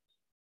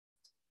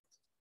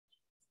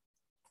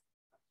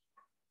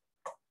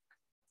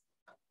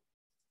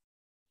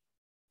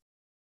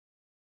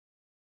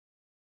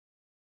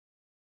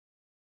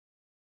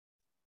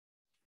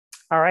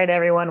 All right,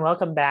 everyone,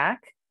 welcome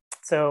back.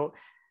 So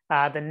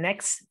the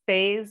next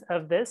phase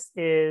of this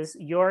is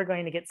you're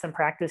going to get some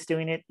practice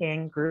doing it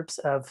in groups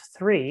of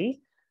 3.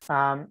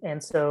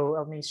 And so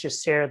let me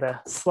just share the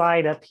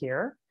slide up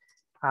here.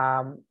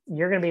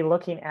 You're going to be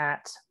looking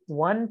at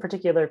one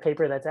particular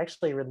paper that's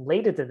actually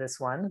related to this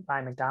one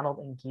by McDonald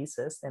and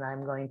Giesis, and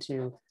I'm going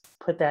to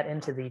put that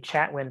into the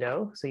chat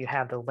window so you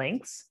have the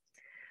links.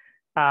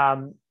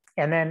 And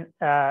then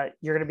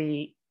you're going to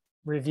be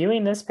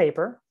reviewing this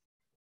paper.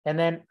 And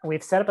then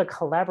we've set up a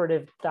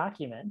collaborative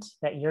document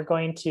that you're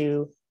going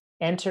to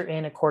enter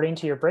in according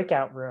to your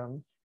breakout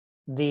room,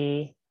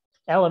 the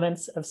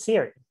elements of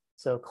CERI.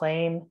 So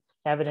claim,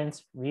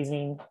 evidence,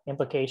 reasoning,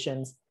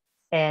 implications.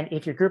 And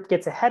if your group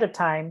gets ahead of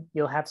time,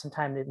 you'll have some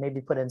time to maybe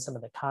put in some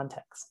of the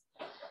context.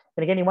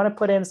 And again, you want to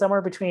put in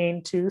somewhere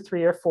between 2,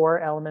 3, or 4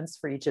 elements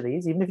for each of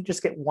these. Even if you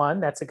just get one,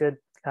 that's a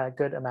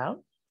good amount.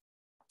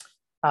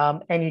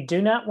 And you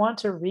do not want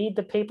to read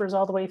the papers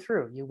all the way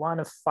through. You want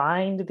to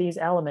find these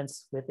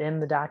elements within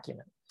the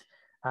document.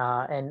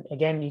 And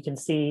again, you can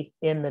see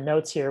in the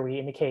notes here, we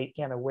indicate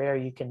where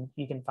you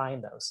can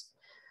find those.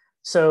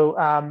 So,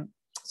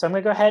 so I'm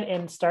going to go ahead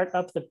and start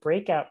up the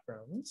breakout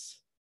rooms.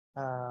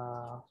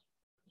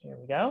 Here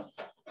we go.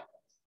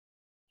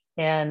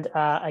 And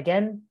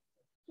again,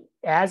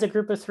 as a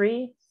group of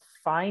 3,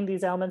 find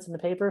these elements in the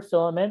paper,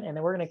 fill them in, and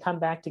then we're going to come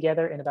back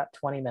together in about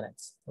 20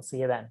 minutes. We'll see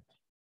you then.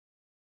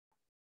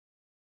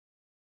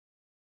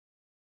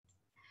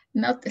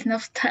 Not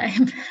enough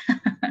time.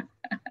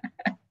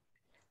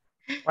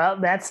 Well,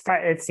 that's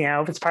part. It's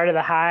it's part of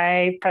the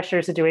high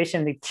pressure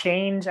situation to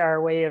change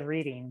our way of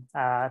reading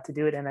to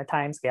do it in a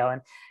time scale.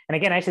 And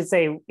again, I should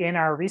say in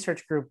our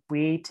research group,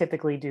 we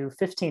typically do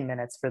 15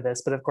 minutes for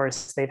this, but of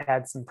course they've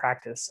had some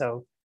practice.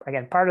 So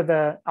again, part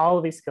of all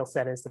of these skill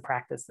set is to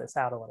practice this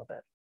out a little bit.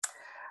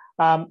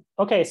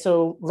 Okay,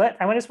 so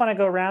I just want to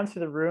go around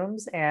through the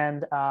rooms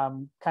and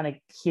kind of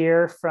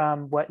hear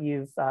from what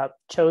you've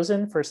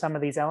chosen for some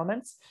of these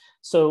elements.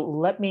 So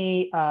let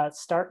me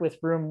start with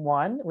room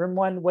 1. Room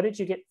 1, what did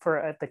you get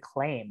for the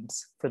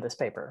claims for this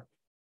paper?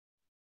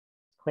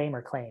 Claim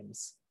or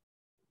claims?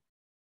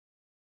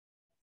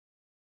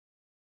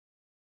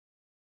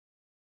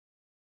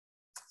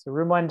 So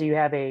room 1, do you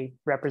have a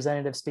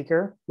representative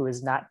speaker who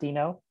is not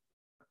Dino?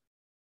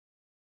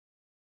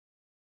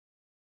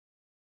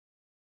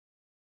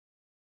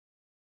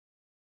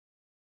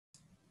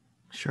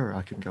 Sure,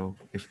 I can go.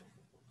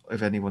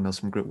 If anyone else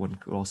from group 1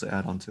 could also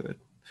add on to it,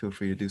 feel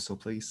free to do so,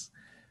 please.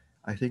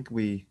 I think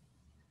we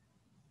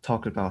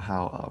talked about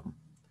how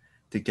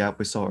the gap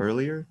we saw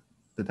earlier,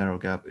 the narrow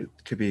gap, it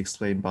could be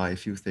explained by a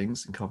few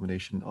things in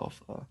combination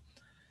of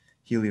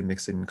helium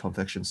mixing in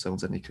convection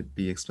zones, and it could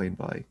be explained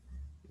by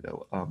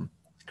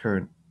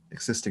current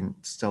existing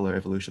stellar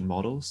evolution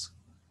models.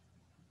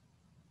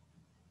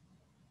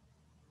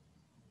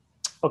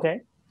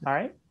 Okay, all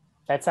right.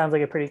 That sounds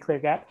like a pretty clear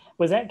gap.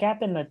 Was that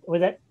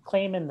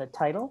claim in the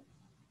title?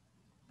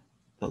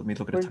 Let me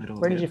look at the title.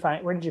 Where did you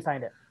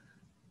find it?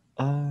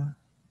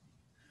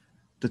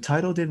 The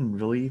title didn't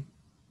really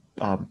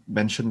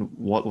mention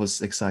what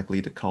was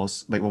exactly the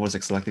cause, like what was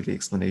exactly the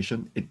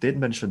explanation. It did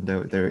mention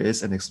there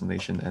is an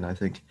explanation, and I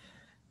think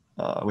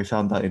we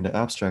found that in the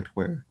abstract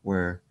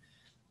where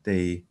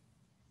they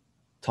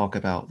talk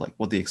about like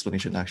what the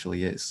explanation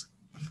actually is.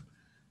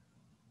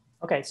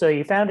 Okay, so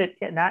you found it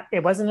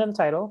it wasn't in the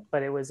title,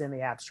 but it was in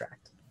the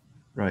abstract.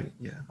 Right,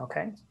 yeah.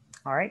 Okay,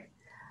 all right.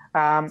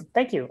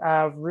 Thank you.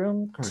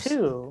 Room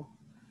 2,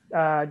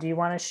 do you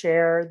want to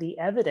share the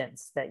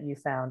evidence that you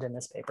found in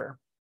this paper?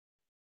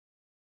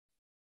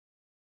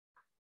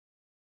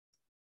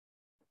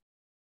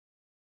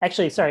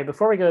 Actually, sorry,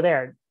 before we go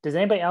there, does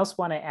anybody else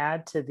want to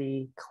add to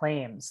the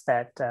claims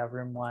that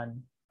room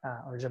 1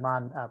 or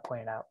Jaman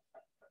pointed out?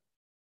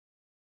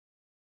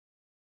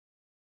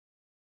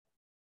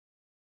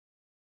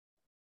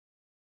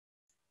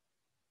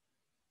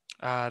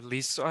 At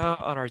least on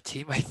our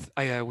team,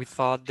 we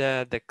thought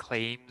that the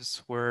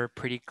claims were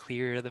pretty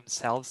clear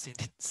themselves.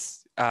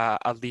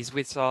 At least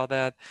we saw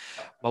that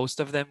most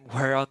of them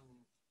were on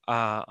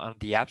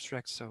the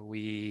abstract, so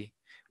we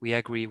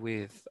agree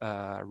with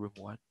room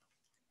 1.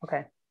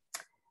 Okay.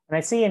 And I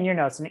see in your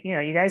notes, and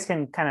you guys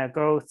can kind of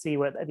go see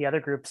what the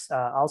other groups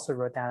also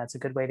wrote down. It's a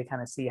good way to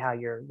kind of see how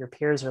your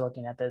peers are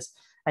looking at this.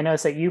 I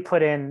noticed that your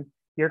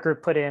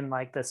group put in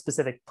like the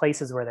specific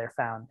places where they're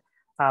found.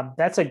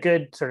 That's a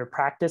good sort of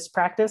practice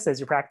as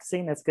you're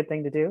practicing. That's a good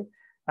thing to do.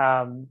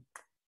 And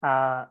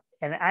I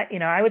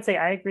would say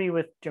I agree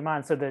with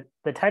Jaman. So the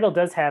title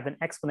does have an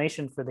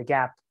explanation for the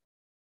gap,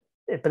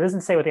 but it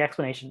doesn't say what the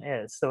explanation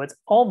is. So it's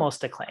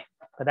almost a claim,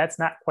 but that's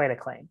not quite a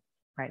claim,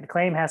 right? The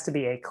claim has to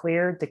be a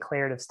clear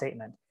declarative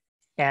statement,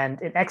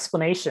 and an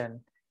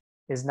explanation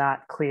is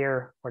not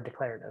clear or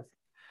declarative.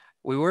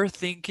 We were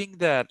thinking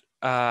that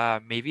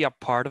maybe a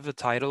part of the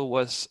title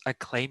was a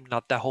claim,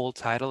 not the whole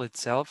title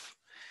itself.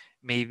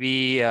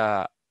 Maybe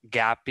a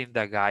gap in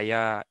the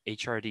Gaia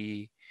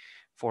HRD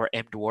for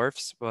M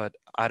dwarfs, but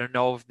I don't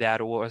know if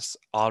that was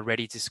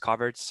already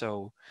discovered.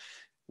 So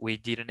we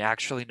didn't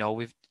actually know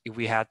if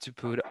we had to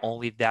put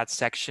only that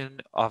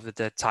section of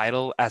the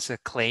title as a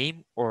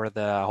claim or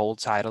the whole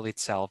title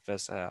itself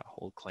as a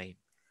whole claim.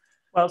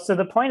 Well, so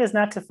the point is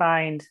not to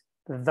find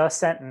the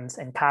sentence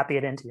and copy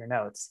it into your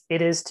notes.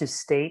 It is to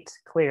state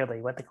clearly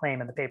what the claim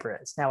in the paper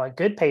is. Now, a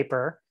good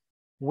paper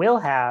will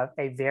have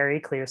a very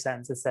clear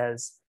sentence that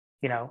says,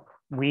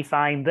 we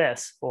find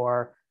this,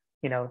 or,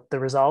 the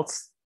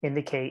results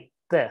indicate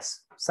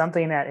this,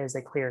 something that is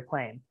a clear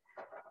claim.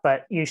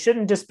 But you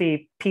shouldn't just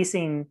be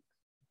making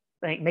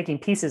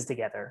pieces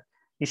together.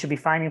 You should be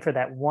finding for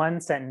that one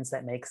sentence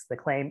that makes the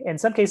claim. In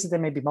some cases, there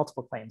may be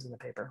multiple claims in the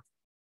paper.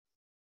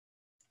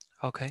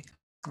 Okay.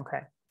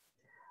 Okay.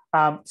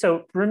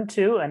 So room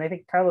 2, and I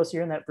think Carlos,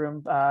 you're in that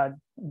room.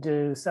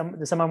 Does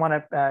someone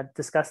want to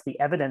discuss the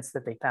evidence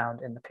that they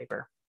found in the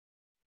paper?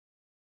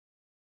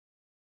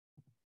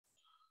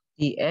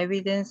 The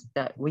evidence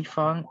that we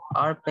found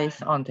are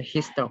based on the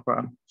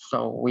histogram,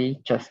 so we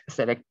just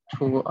select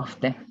 2 of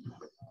them.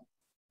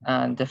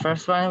 And the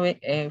first one we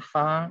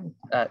found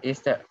is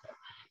the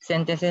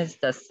sentences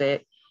that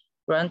say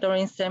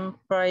rendering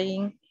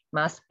sampling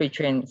mass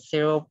between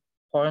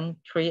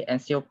 0.3 and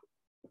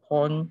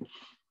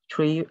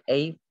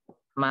 0.38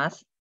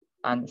 mass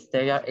and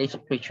stellar age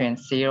between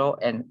 0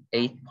 and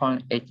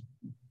 8.8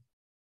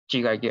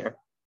 gigayear.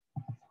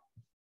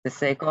 The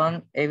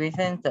second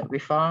evidence that we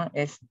found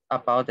is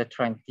about the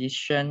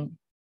transition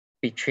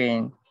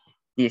between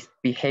these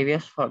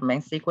behaviors for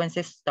main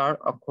sequences start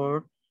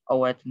occur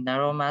over the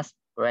narrow mass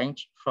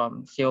range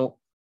from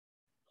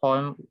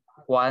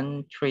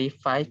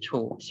 0.135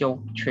 to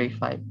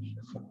 0.35.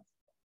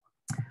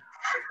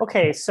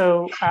 Okay,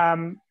 so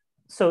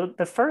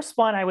the first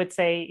one I would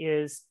say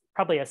is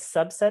probably a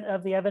subset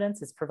of the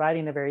evidence. It's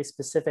providing a very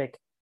specific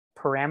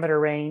parameter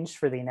range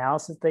for the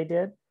analysis they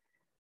did.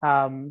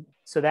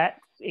 So that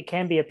it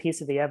can be a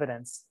piece of the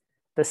evidence.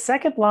 The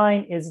second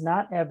line is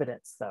not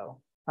evidence though.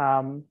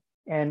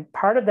 And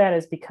part of that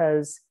is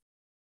because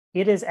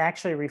it is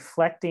actually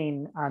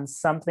reflecting on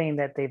something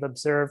that they've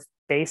observed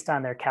based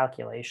on their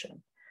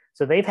calculation.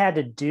 So they've had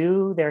to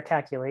do their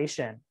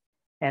calculation,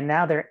 and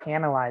now they're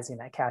analyzing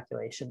that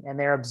calculation, and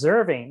they're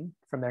observing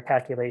from their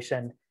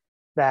calculation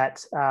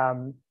that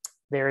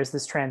there is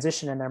this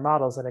transition in their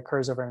models that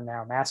occurs over a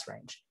narrow mass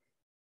range.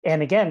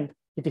 And again,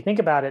 if you think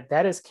about it,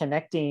 that is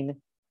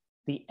connecting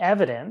the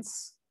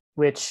evidence,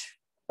 which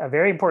a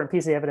very important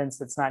piece of evidence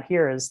that's not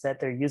here is that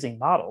they're using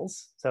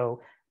models.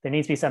 So there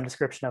needs to be some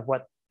description of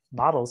what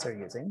models they're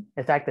using.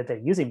 The fact that they're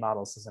using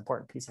models is an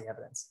important piece of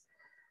evidence.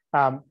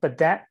 But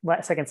that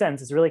second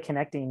sentence is really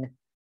connecting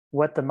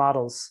what the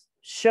models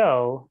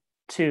show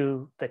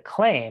to the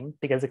claim,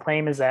 because the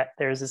claim is that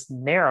there's this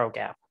narrow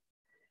gap,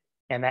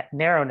 and that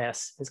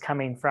narrowness is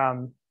coming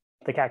from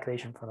the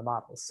calculation from the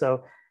models.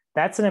 So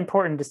that's an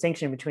important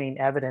distinction between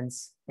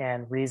evidence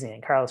and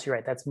reasoning. Carlos, you're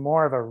right. That's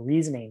more of a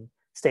reasoning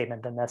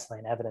statement than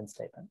necessarily an evidence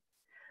statement.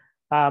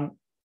 Are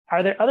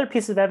there other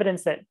pieces of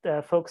evidence that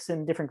folks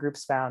in different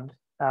groups found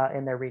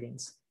in their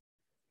readings?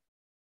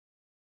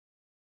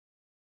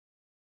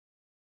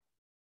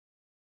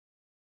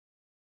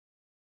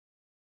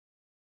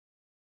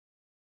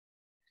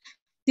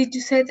 Did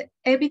you say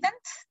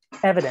evidence?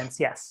 Evidence,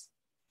 yes.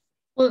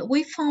 Well,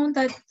 we found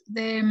that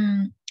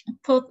the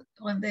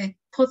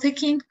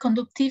protein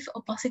conductive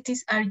opacities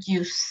are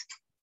used.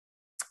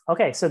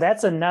 Okay, so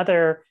that's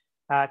another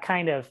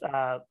kind of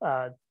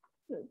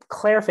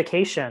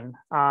clarification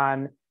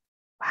on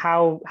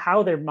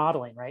how they're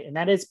modeling, right? And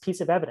that is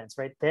piece of evidence,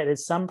 right? That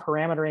is some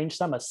parameter range,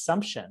 some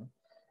assumption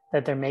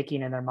that they're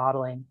making in their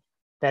modeling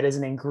that is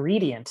an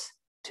ingredient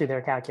to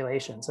their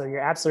calculation. So you're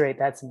absolutely right,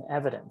 that's an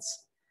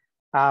evidence.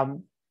 But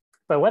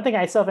one thing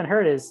I still haven't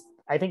heard is,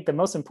 I think the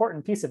most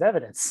important piece of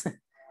evidence.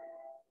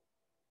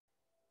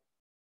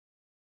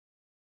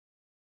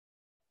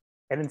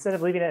 And instead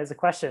of leaving it as a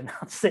question,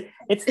 I'll say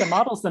it's the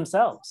models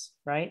themselves,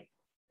 right?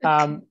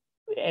 And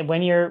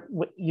when you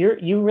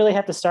really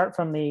have to start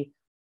from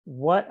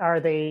what are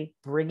they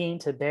bringing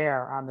to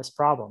bear on this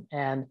problem?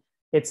 And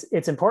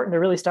it's important to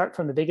really start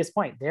from the biggest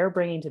point. They're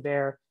bringing to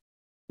bear,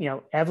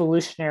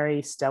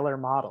 evolutionary stellar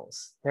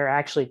models. They're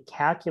actually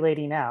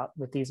calculating out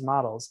with these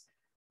models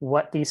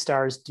what these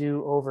stars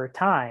do over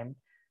time,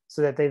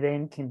 so that they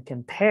then can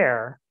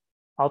compare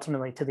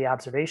ultimately to the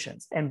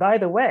observations. And by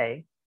the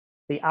way,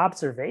 the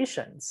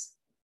observations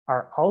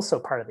are also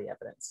part of the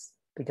evidence,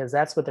 because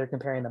that's what they're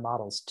comparing the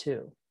models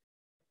to.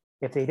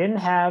 If they didn't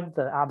have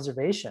the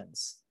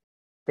observations,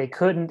 they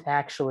couldn't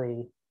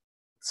actually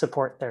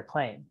support their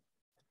claim.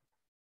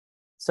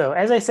 So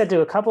as I said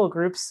to a couple of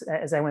groups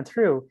as I went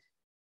through,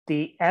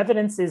 the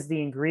evidence is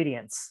the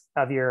ingredients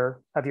of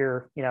your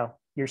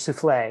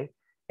souffle,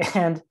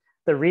 and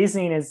the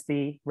reasoning is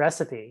the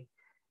recipe.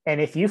 And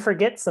if you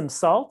forget some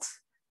salt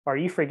or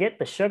you forget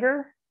the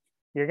sugar,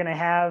 you're going to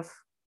have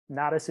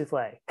not a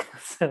souffle.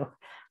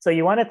 So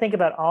you want to think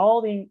about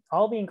all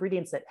the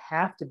ingredients that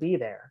have to be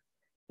there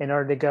in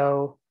order to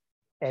go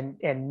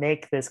and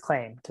make this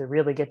claim, to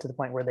really get to the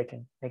point where they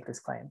can make this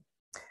claim.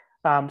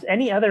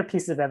 Any other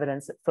pieces of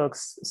evidence that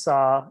folks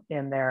saw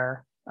in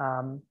their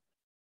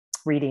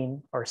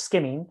reading or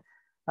skimming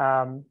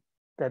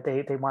that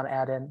they want to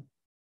add in?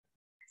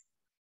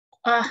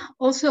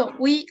 Also,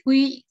 we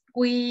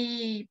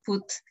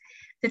put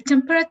the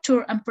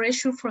temperature and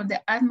pressure from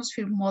the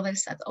atmosphere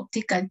models at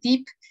optical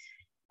depth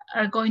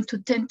are going to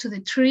tend to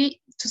the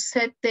tree to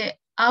set the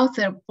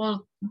outer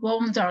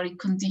boundary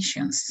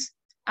conditions.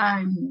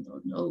 I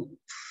don't know,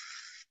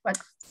 but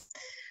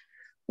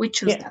we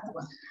choose that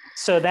one.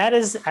 So that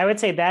is, I would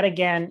say that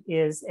again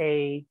is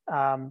it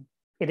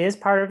is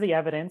part of the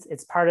evidence.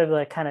 It's part of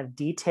the kind of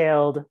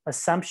detailed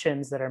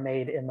assumptions that are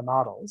made in the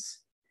models.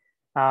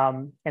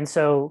 And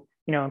so,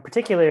 in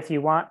particular, if you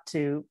want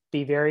to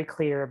be very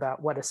clear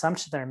about what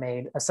assumptions are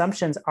made,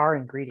 assumptions are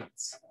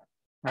ingredients,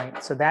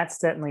 right? So that's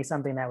certainly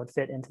something that would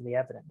fit into the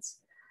evidence.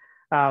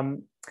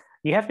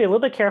 You have to be a little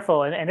bit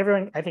careful, and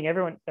everyone,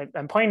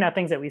 I'm pointing out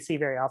things that we see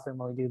very often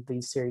when we do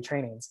these CERI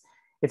trainings.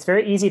 It's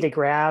very easy to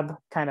grab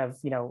kind of,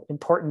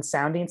 important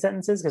sounding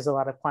sentences because there's a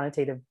lot of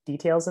quantitative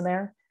details in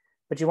there,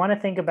 but you want to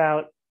think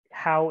about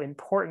how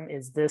important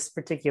is this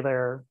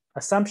particular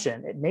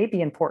assumption. It may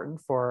be important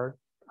for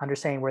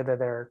understanding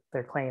whether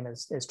their claim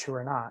is true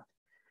or not,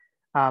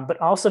 but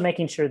also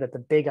making sure that the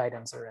big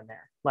items are in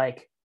there.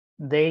 Like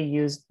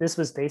this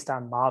was based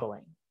on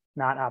modeling,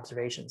 not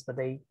observations, but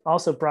they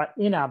also brought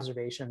in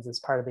observations as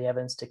part of the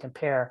evidence to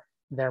compare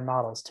their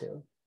models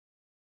to.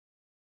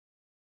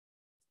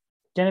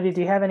 Genevieve,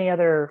 do you have any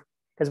other,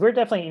 because we're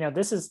definitely,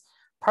 this is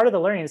part of the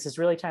learning. This is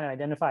really trying to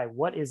identify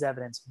what is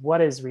evidence,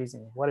 what is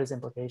reasoning, what is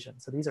implication.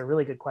 So these are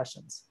really good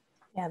questions.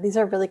 Yeah, these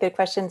are really good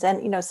questions.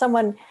 And,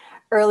 someone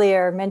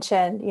earlier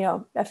mentioned,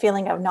 a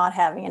feeling of not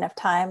having enough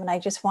time. And I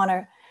just want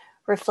to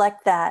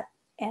reflect that.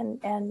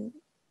 And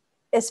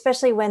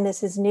especially when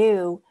this is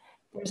new,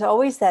 there's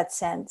always that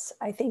sense,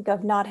 I think,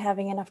 of not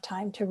having enough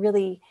time to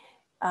really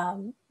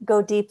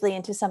go deeply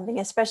into something,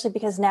 especially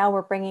because now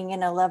we're bringing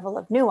in a level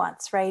of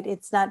nuance, right?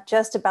 It's not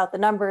just about the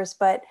numbers,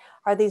 but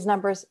are these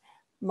numbers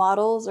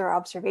models or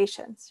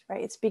observations,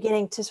 right? It's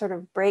beginning to sort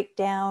of break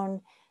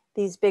down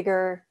these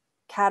bigger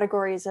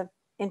categories of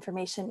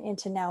information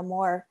into now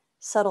more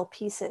subtle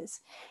pieces.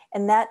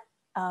 And that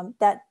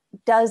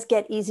does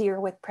get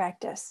easier with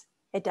practice.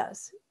 It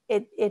does.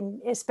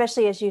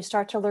 Especially as you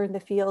start to learn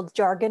the field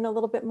jargon a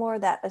little bit more,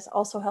 that is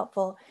also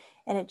helpful.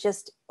 And it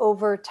just,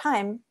 over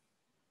time,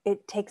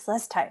 it takes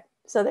less time.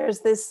 So there's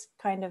this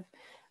kind of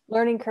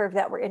learning curve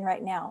that we're in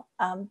right now.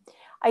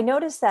 I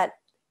noticed that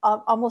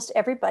almost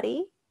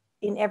everybody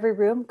in every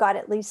room got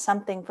at least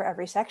something for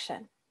every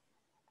section.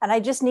 And I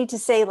just need to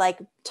say, like,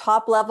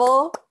 top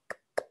level,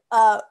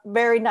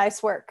 very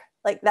nice work.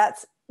 Like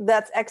that's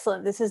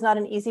excellent. This is not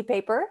an easy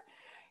paper.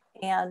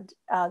 And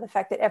the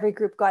fact that every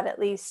group got at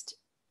least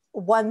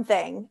one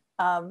thing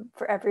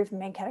for every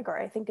main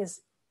category, I think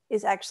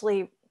is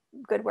actually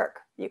good work,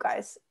 you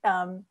guys.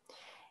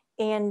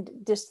 And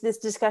just this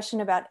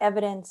discussion about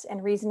evidence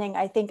and reasoning,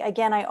 I think,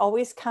 again, I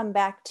always come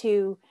back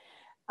to,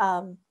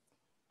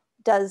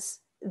 does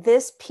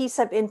this piece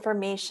of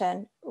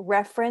information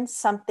reference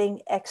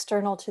something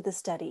external to the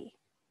study,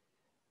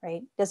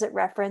 right? Does it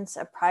reference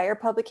a prior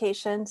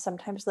publication?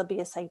 Sometimes there'll be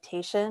a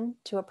citation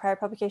to a prior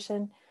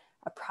publication,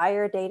 a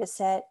prior data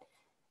set.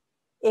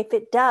 If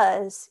it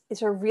does,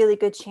 it's a really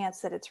good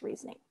chance that it's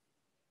reasoning.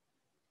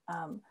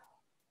 So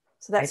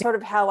that's sort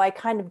of how I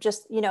kind of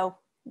just,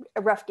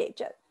 rough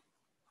gauge it.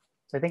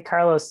 So I think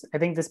Carlos,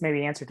 this may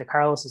be answer to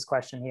Carlos's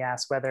question. He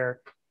asked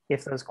whether,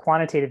 if those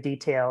quantitative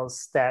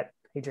details that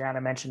Adriana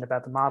mentioned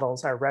about the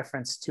models are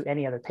referenced to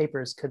any other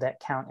papers, could that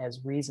count as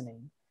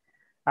reasoning?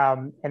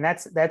 And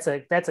that's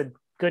a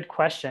good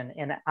question.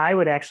 And I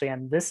would actually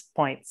on this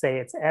point say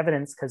it's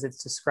evidence because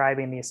it's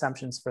describing the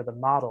assumptions for the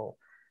model.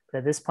 But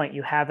at this point,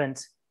 you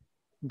haven't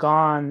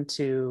gone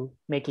to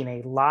making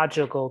a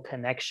logical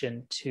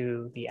connection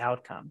to the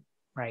outcome,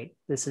 right?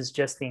 This is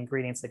just the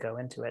ingredients that go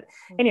into it.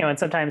 And, and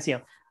sometimes,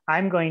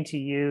 I'm going to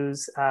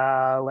use,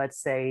 let's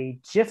say,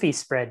 Jiffy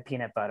spread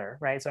peanut butter,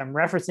 right? So I'm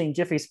referencing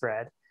Jiffy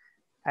spread.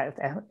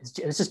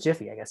 It's just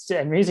Jiffy, I guess.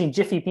 I'm using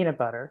Jiffy peanut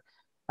butter.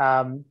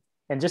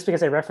 And just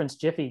because I reference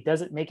Jiffy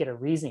doesn't make it a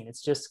reasoning.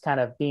 It's just kind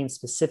of being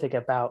specific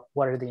about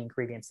what are the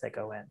ingredients that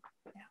go in.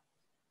 Yeah.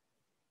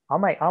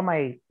 All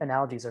my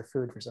analogies are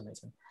food for some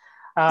reason.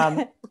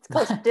 It's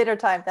close to dinner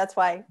time. That's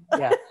why.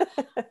 Yeah.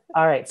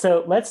 All right.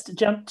 So let's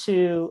jump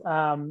to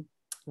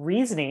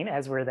reasoning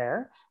as we're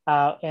there.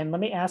 And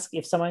let me ask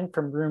if someone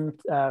from room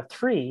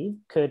 3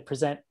 could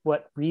present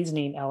what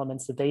reasoning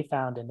elements that they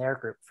found in their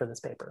group for this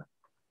paper.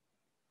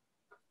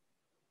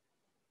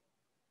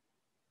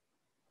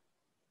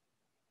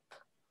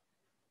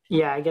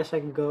 Yeah, I guess I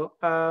can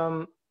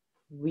go.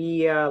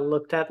 We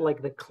looked at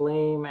like the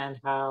claim and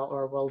how,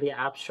 or well, the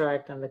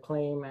abstract and the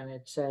claim, and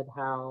it said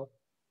how,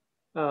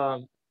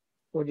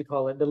 what do you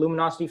call it? The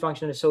luminosity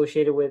function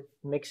associated with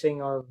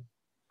mixing of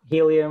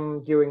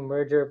helium during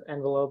merger of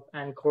envelope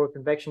and core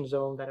convection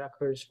zone that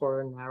occurs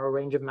for a narrow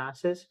range of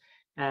masses,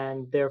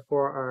 and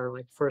therefore our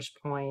like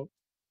first point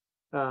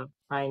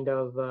kind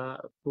of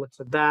looks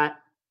at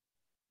that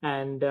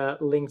and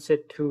links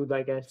it to,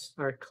 I guess,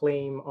 our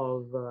claim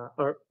of,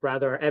 or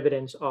rather our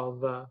evidence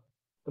of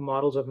the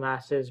models of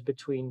masses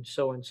between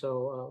so and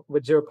so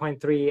with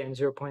 0.3 and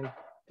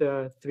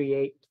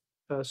 0.38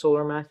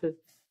 solar masses.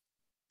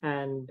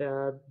 And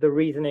the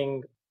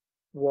reasoning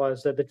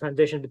was that the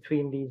transition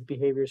between these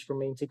behaviors for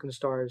main sequence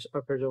stars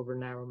occurs over a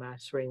narrow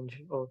mass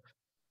range of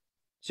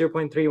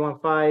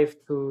 0.315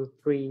 to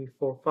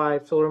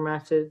 345 solar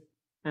masses.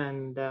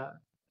 And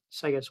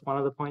so I guess one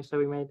of the points that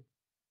we made.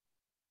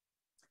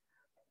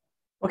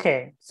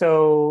 Okay,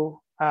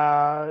 so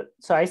so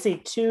I see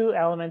 2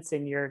 elements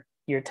in your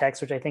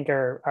text, which I think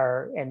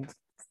are, and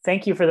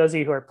thank you for those of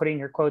you who are putting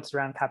your quotes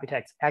around copy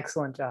text.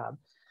 Excellent job.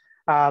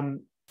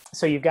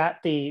 So you've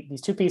got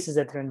these 2 pieces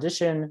that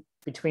transition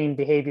between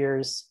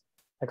behaviors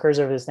occurs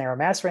over this narrow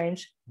mass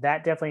range.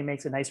 That definitely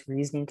makes a nice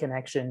reasoning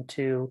connection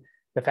to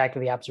the fact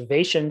that the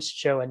observations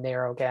show a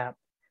narrow gap,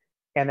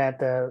 and that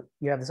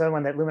you have this other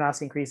one that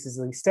luminosity increases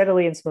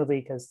steadily and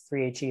smoothly because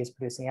 3HE is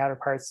producing outer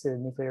parts to the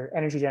nuclear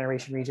energy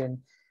generation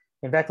region.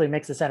 Invectively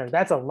mix the center.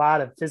 That's a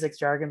lot of physics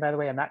jargon, by the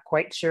way. I'm not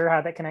quite sure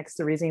how that connects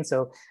to reasoning.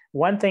 So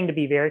one thing to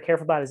be very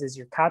careful about is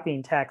you're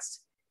copying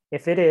text.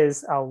 If it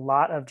is a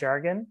lot of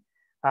jargon,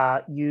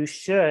 you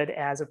should,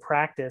 as a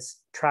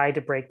practice, try to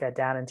break that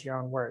down into your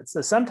own words. So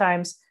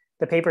sometimes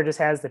the paper just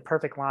has the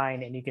perfect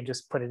line and you can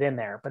just put it in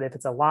there. But if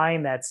it's a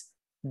line that's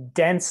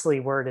densely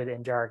worded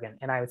in jargon,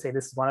 and I would say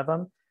this is one of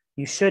them,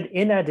 you should,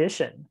 in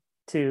addition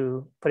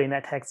to putting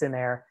that text in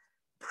there,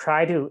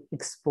 try to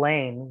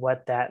explain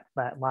what that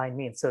line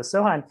means. So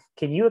Sohan,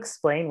 can you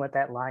explain what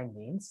that line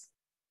means?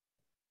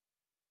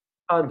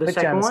 The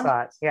second one?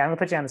 Spot. Yeah, I'm gonna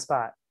put you on the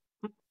spot.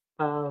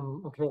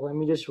 Okay, let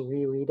me just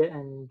reread it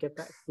and get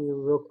back to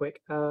you real quick.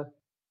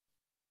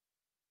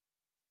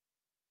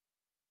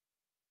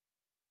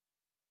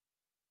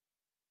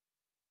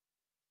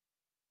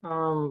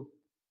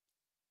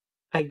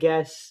 I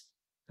guess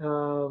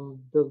I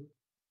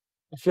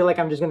feel like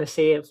I'm just gonna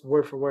say it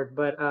word for word,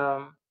 but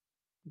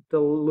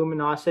the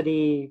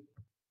luminosity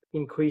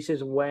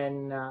increases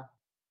when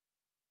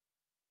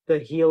the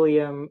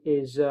helium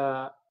is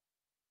the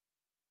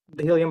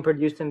helium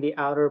produced in the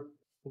outer.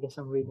 I guess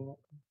I'm reading it.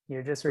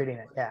 You're just reading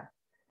it, yeah.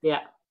 Yeah.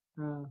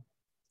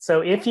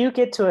 So if you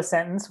get to a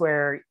sentence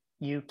where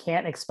you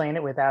can't explain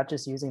it without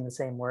just using the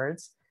same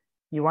words,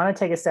 you want to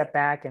take a step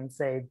back and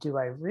say, do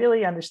I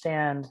really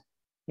understand,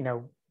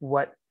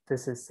 what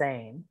this is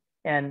saying?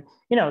 And,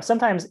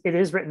 sometimes it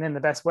is written in the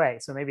best way.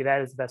 So maybe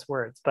that is the best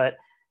words, but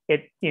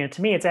it,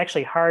 to me, it's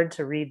actually hard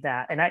to read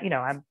that. And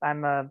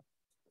I'm a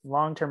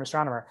long-term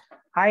astronomer.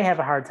 I have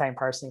a hard time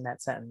parsing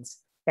that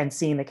sentence and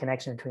seeing the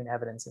connection between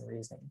evidence and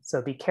reasoning.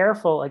 So be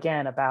careful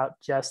again about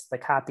just the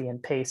copy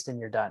and paste and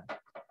you're done.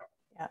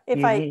 Yeah.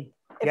 If I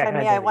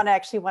may, I want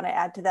to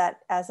add to that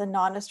as a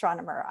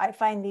non-astronomer. I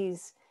find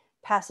these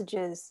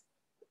passages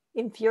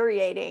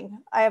infuriating.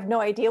 I have no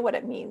idea what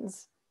it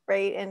means,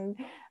 right? And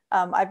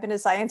I've been a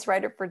science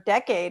writer for a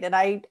decade and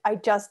I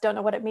just don't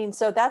know what it means.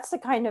 So that's the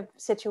kind of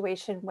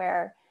situation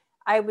where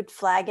I would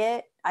flag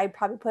it. I'd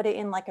probably put it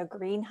in like a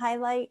green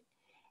highlight.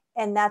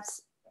 And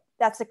that's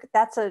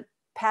a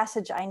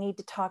passage I need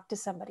to talk to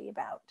somebody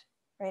about,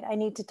 right? I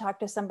need to talk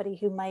to somebody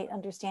who might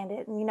understand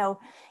it. And,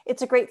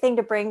 it's a great thing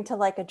to bring to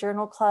like a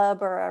journal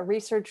club or a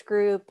research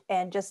group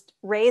and just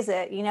raise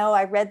it.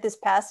 I read this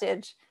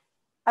passage.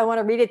 I want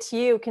to read it to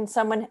you. Can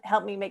someone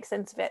help me make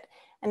sense of it?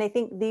 And I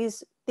think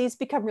these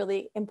become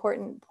really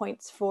important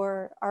points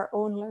for our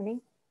own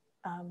learning.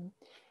 And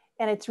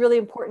it's really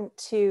important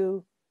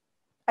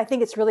I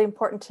think it's really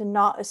important to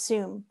not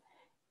assume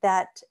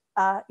that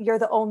you're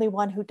the only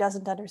one who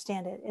doesn't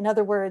understand it. In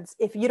other words,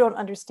 if you don't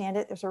understand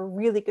it, there's a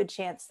really good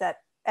chance that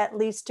at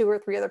least 2 or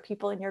 3 other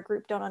people in your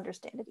group don't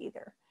understand it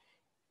either.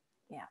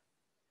 Yeah.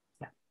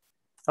 Yeah.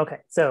 Okay.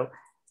 So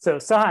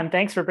Sahan,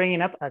 thanks for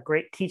bringing up a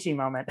great teaching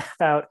moment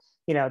about,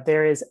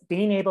 there is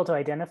being able to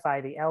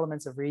identify the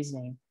elements of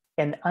reasoning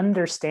and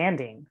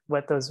understanding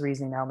what those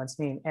reasoning elements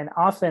mean. And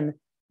often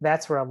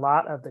that's where a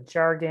lot of the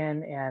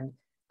jargon and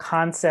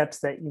concepts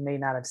that you may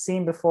not have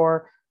seen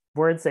before,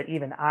 words that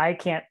even I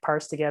can't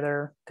parse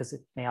together, because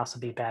it may also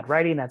be bad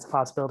writing, that's a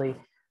possibility.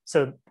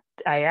 So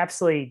I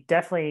absolutely,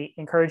 definitely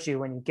encourage you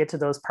when you get to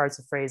those parts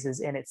of phrases,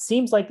 and it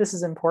seems like this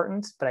is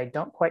important, but I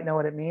don't quite know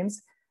what it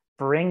means,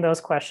 bring those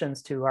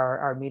questions to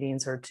our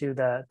meetings or to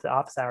the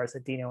office hours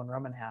that Dino and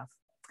Roman have.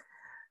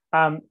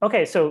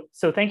 Okay, so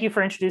thank you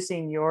for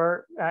introducing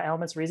your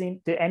elements of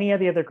reasoning. Do any of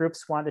the other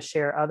groups want to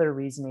share other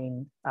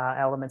reasoning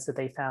elements that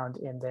they found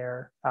in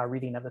their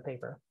reading of the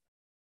paper?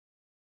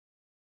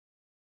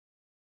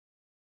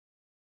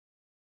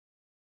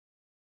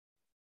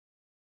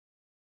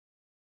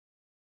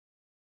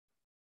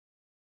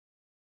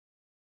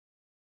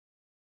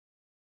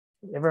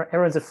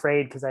 Everyone's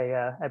afraid because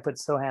I put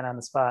Sohan on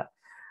the spot.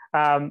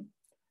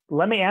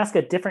 Let me ask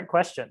a different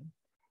question.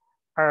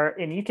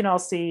 And you can all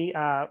see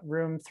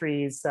room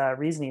 3's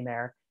reasoning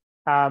there.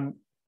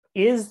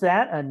 Is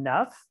that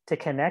enough to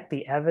connect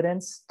the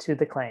evidence to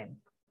the claim?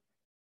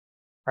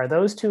 Are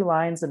those 2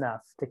 lines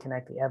enough to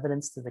connect the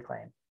evidence to the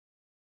claim?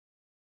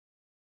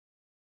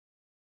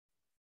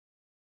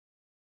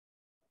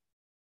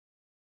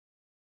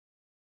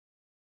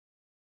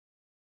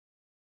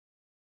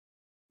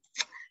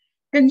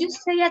 Can you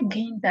say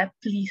again that,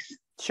 please?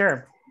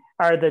 Sure.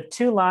 Are the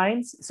 2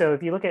 lines, so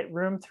if you look at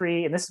room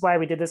 3, and this is why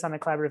we did this on a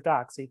collaborative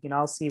doc, so you can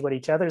all see what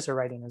each others are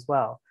writing as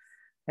well.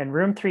 And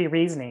room 3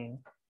 reasoning,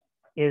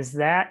 is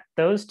that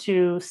those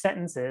 2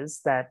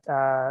 sentences that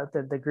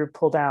the group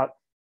pulled out,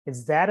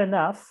 is that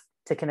enough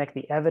to connect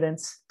the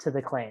evidence to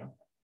the claim?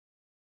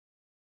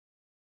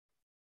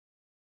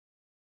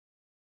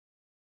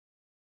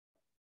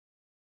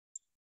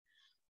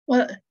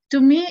 Well,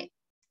 to me,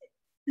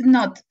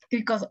 not,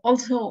 because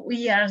also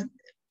we are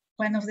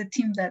one of the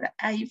teams that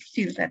I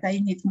feel that I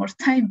need more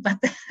time, but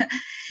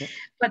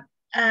but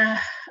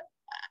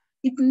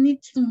it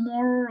needs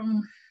more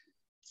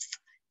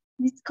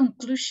needs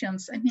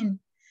conclusions. I mean,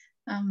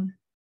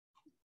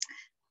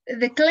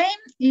 the claim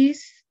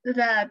is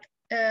that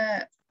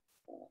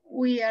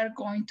we are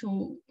going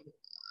to,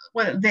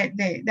 well,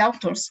 the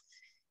authors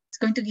is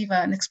going to give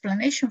an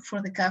explanation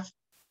for the gap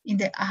in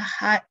the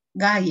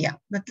Gaia.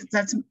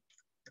 That's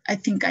I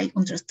think I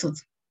understood.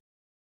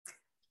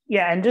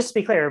 Yeah, and just to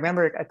be clear,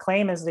 remember, a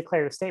claim is a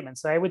declarative statement.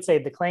 So I would say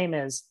the claim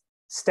is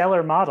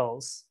stellar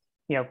models,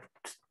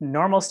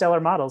 normal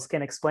stellar models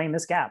can explain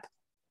this gap.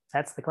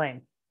 That's the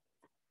claim.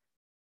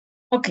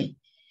 Okay.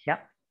 Yeah.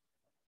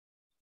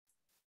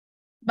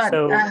 But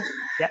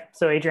yeah.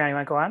 So Adriana, you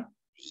want to go on?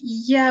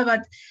 Yeah,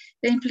 but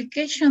the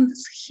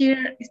implications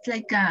here is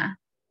like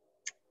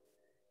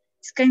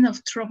it's kind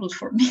of trouble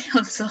for me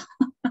also.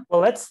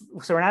 Well,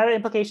 so we're not at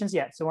implications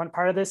yet. So one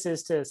part of this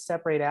is to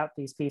separate out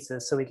these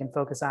pieces so we can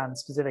focus on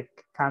specific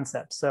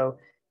concepts. So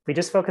if we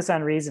just focus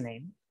on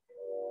reasoning,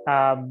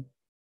 and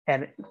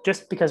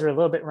just because we're a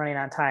little bit running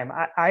on time,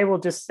 I will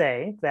just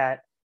say that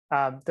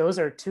those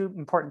are 2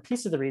 important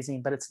pieces of the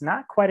reasoning, but it's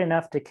not quite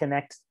enough to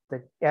connect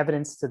the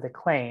evidence to the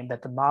claim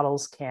that the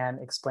models can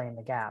explain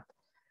the gap.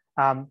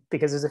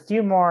 Because there's a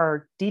few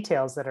more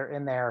details that are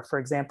in there. For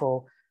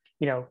example,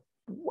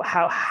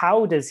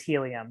 how does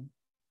helium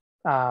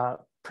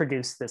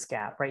produce this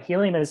gap, right?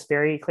 Helium is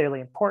very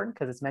clearly important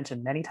because it's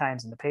mentioned many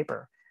times in the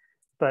paper.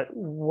 But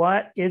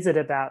what is it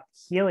about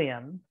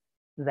helium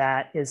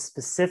that is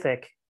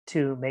specific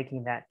to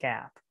making that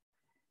gap?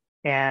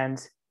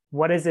 And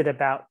what is it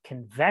about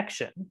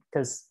convection?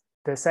 Because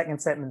the second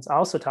sentence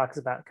also talks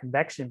about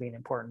convection being an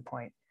important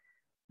point.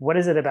 What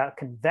is it about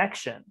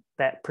convection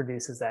that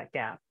produces that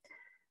gap?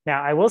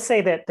 Now, I will say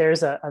that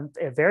there's a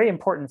very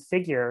important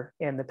figure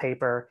in the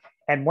paper.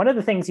 And one of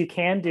the things you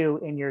can do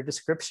in your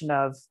description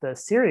of the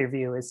CERI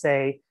review is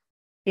say,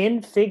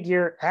 in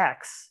figure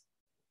X,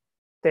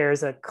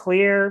 there's a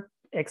clear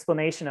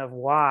explanation of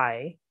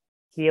why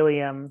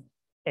helium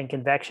and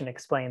convection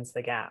explains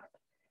the gap.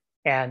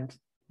 And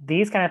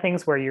these kind of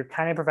things where you're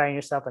kind of providing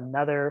yourself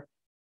another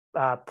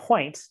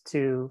point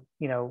to,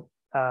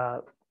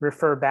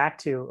 refer back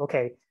to,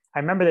 okay, I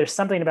remember there's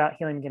something about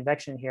helium and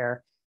convection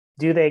here.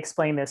 Do they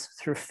explain this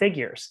through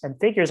figures? And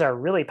figures are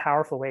really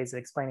powerful ways of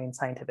explaining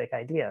scientific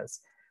ideas.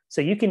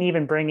 So you can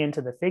even bring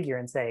into the figure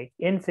and say,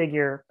 in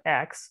figure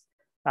X,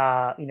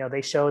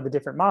 they show the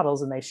different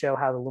models and they show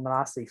how the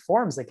luminosity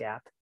forms a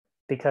gap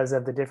because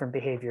of the different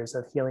behaviors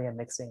of helium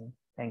mixing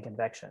and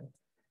convection.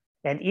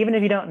 And even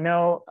if you don't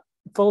know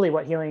fully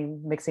what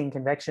helium mixing and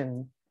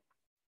convection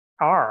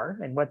are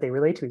and what they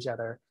relate to each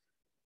other,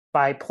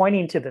 by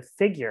pointing to the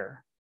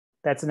figure,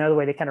 that's another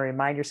way to kind of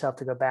remind yourself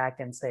to go back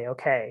and say,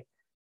 okay,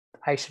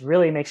 I should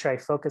really make sure I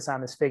focus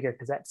on this figure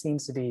because that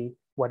seems to be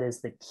what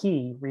is the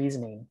key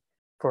reasoning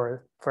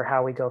for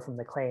how we go from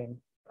the claim,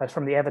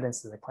 from the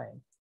evidence to the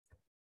claim.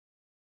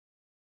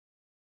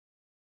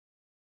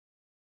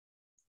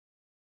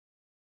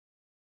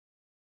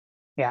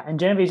 Yeah, and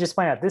Genevieve just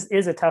pointed out, this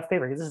is a tough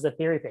paper because this is a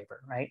theory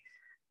paper, right?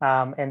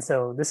 And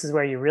so this is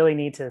where you really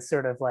need to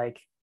sort of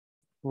like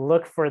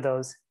look for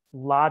those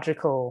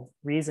logical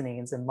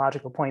reasonings and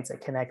logical points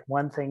that connect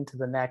one thing to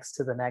the next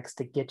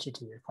to get you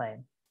to your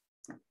claim.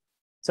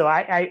 So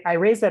I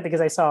raised that because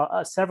I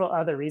saw several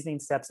other reasoning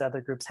steps that other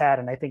groups had,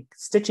 and I think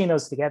stitching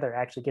those together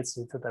actually gets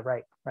you to the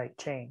right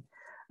chain.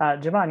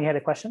 Jaman, you had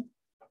a question?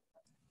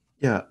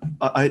 Yeah,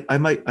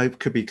 I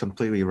could be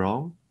completely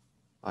wrong.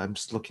 I'm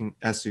just looking,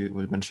 as you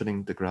were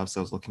mentioning the graphs,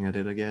 I was looking at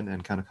it again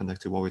and kind of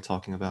connect to what we were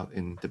talking about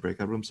in the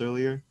breakout rooms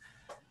earlier.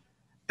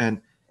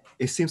 And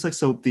it seems like,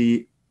 so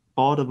the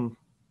bottom,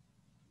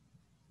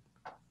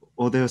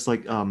 well, there's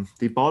like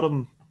the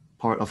bottom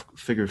part of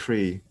figure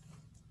 3,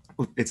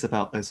 it's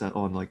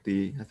on like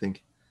the, I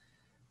think,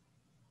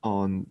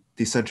 on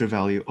the center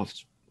value of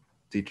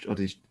the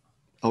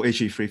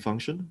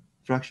HE3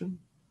 fraction.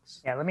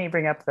 Yeah, let me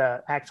bring up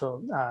the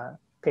actual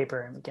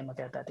paper and we can look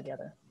at that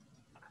together.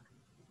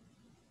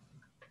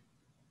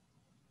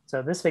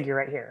 So this figure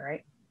right here,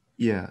 right?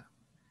 Yeah.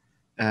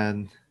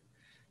 And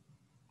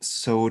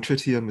so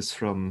tritium is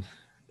from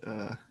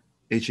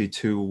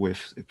He2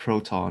 with a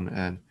proton,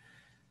 and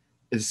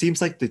it seems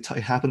like it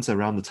happens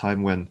around the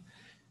time when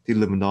the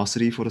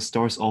luminosity for the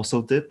stars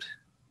also dipped.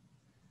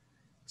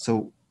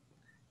 So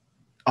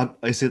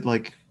is it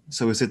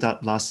that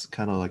last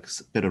kind of like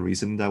bit of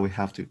reason that we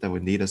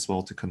need as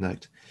well to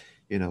connect,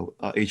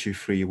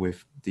 He3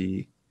 with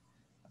the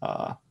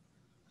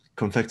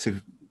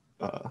convective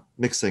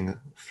mixing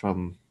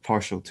from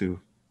partial to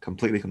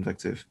completely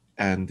convective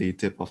and the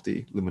dip of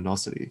the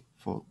luminosity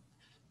for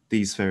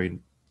these very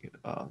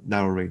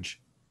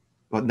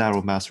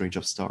narrow mass range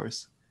of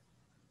stars?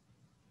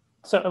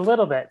 So a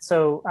little bit.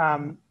 So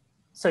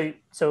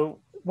so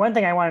one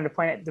thing I wanted to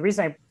point out, the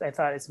reason I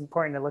thought it's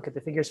important to look at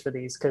the figures for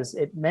these, because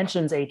it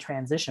mentions a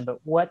transition, but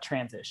what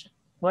transition?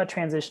 What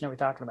transition are we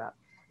talking about?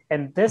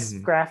 And this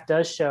graph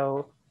does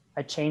show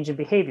a change in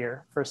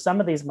behavior. For some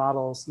of these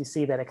models, you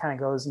see that it kind of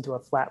goes into a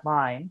flat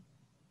line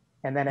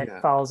and then it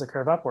follows a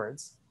curve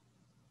upwards.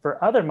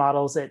 For other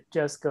models, it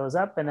just goes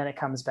up and then it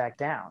comes back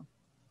down.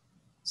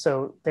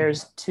 So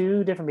there's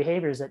two different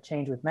behaviors that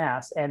change with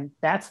mass, and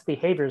that's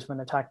behaviors when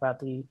they talk about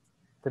the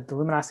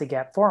luminosity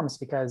gap forms,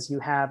 because you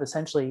have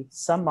essentially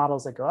some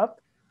models that go up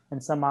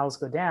and some models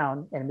go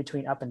down, and in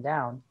between up and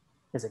down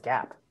is a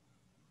gap,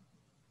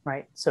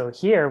 right? So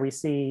here we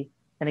see,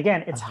 and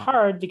again, it's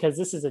hard because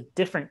this is a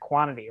different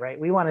quantity, right?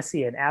 We want to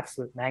see an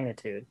absolute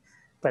magnitude,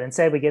 but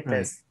instead we get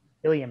this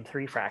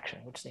helium-3 fraction,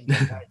 which seems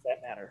like, why does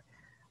that matter?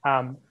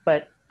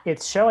 But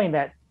it's showing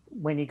that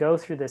when you go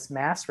through this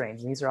mass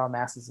range, and these are all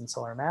masses and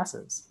solar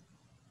masses,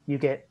 you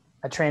get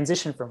a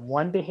transition from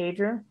one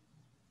behavior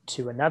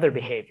to another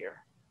behavior.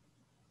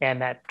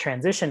 And that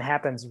transition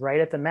happens right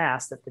at the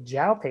mass that the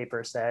Zhao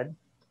paper said,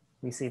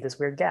 we see this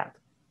weird gap.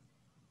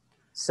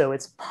 So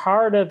it's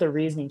part of the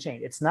reasoning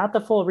chain. It's not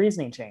the full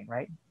reasoning chain,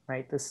 right?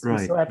 We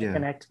still have to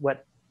connect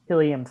what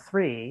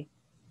helium-3,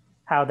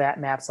 how that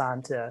maps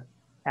onto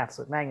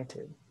absolute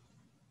magnitude.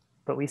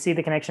 But we see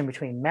the connection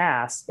between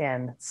mass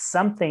and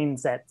something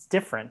that's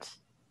different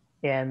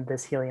in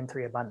this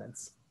helium-3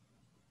 abundance.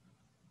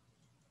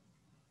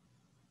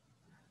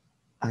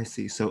 I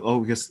see. So,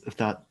 because of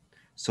that,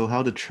 so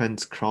how the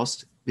trends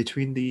crossed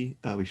between the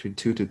between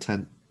 2 to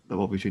 10,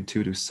 well, between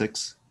 2 to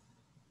 6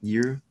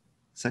 year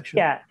section?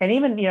 Yeah, and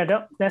even,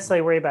 don't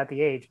necessarily worry about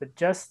the age, but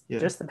just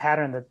the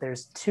pattern that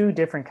there's two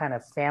different kind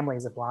of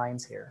families of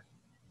lines here.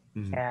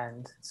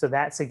 And so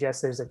that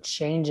suggests there's a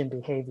change in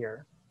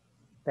behavior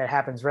that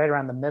happens right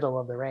around the middle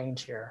of the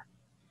range here.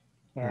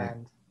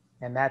 And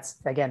that's,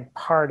 again,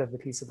 part of the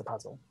piece of the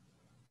puzzle.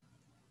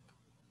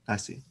 I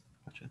see.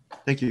 Gotcha.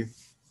 Thank you.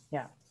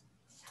 Yeah.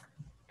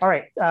 All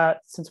right.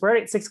 Since we're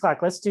at 6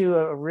 o'clock, let's do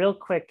a real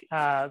quick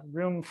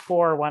room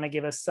 4. Want to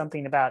give us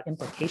something about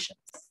implications?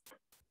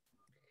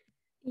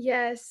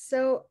 Yes.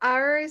 So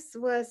ours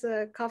was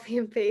a copy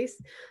and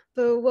paste,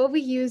 but what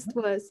we used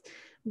was,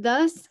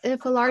 thus,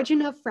 if a large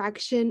enough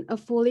fraction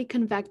of fully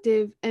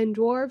convective N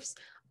dwarfs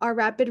are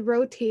rapid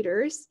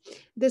rotators,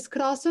 this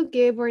could also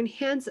give or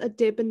enhance a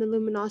dip in the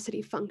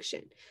luminosity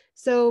function.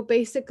 So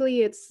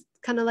basically, it's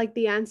kind of like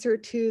the answer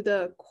to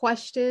the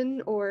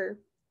question, or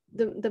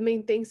the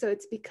main thing. So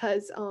it's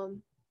because of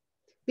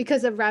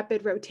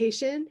rapid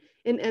rotation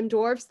in M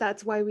dwarfs,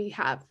 that's why we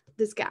have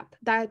this gap.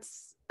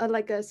 That's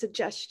like a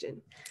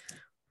suggestion.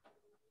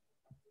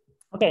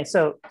 Okay,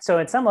 so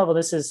at some level,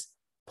 this is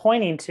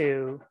pointing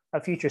to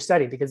a future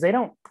study, because they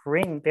don't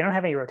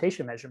have any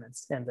rotation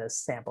measurements in this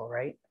sample,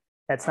 right?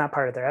 That's not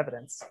part of their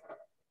evidence.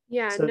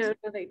 Yeah, so, no,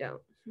 they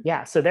don't.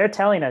 Yeah, so they're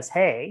telling us,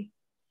 hey,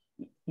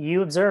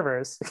 you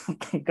observers,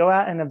 go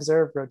out and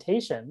observe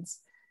rotations,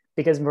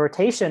 because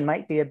rotation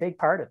might be a big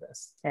part of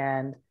this.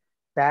 And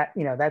that,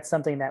 that's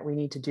something that we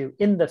need to do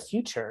in the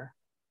future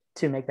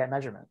to make that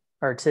measurement.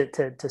 or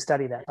to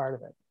study that part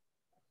of it.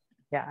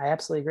 Yeah, I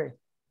absolutely agree.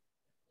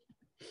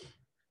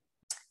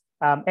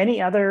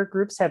 Any other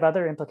groups have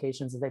other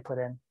implications that they put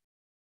in?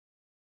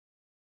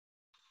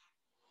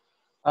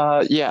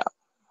 Yeah.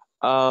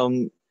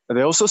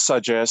 They also say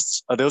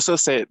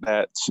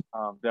that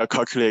their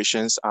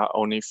calculations are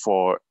only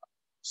for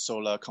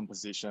solar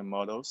composition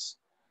models.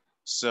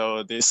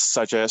 So this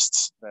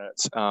suggests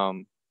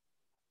that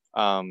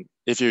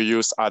if you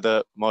use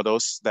other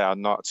models that are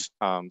not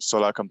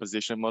solar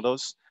composition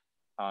models,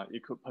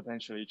 it could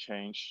potentially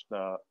change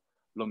the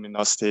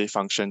luminosity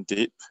function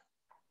deep.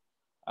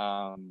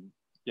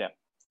 Yeah,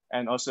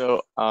 and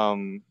also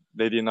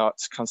they did not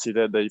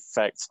consider the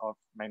effects of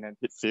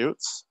magnetic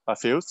fields.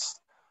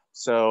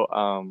 So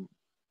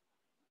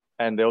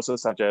and they also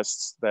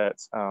suggest that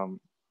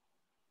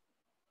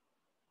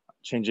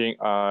changing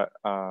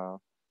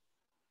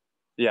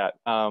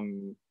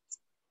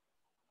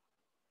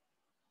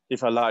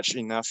if a large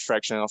enough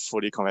fraction of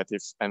fully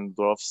convective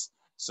envelopes,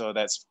 so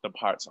that's the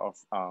part of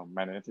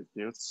magnetic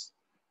fields.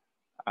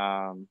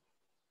 Yeah,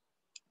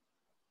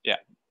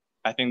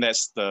 I think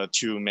that's the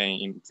two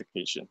main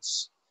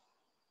implications.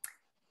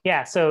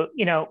 Yeah, so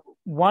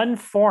one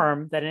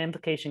form that an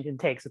implication can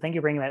take, so thank you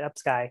for bringing that up,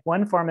 Sky.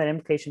 One form that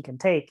implication can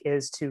take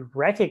is to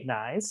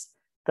recognize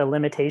the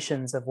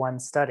limitations of one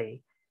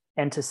study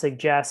and to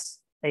suggest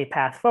a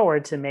path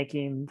forward to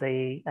making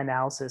the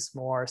analysis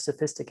more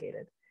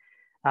sophisticated.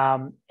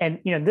 And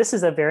this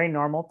is a very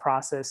normal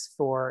process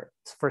for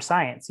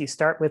science. You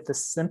start with the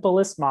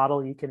simplest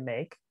model you can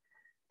make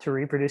to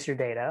reproduce your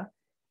data,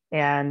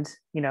 and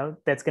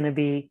that's going to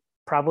be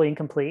probably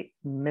incomplete,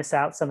 miss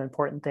out some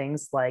important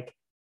things like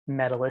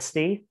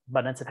metallicity,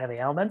 abundance of heavy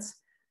elements,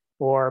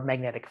 or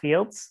magnetic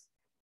fields.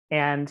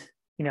 And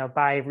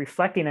by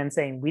reflecting and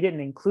saying we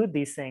didn't include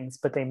these things,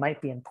 but they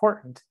might be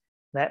important,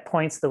 that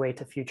points the way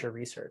to future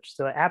research.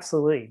 So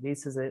absolutely,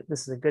 this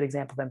is a good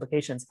example of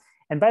implications.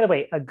 And by the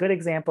way, a good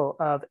example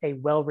of a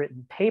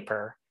well-written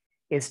paper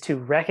is to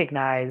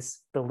recognize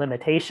the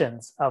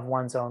limitations of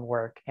one's own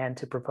work and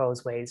to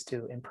propose ways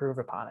to improve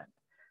upon it.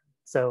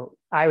 So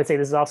I would say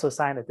this is also a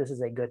sign that this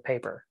is a good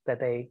paper, that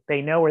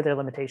they know where their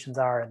limitations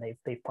are and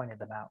they've pointed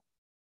them out.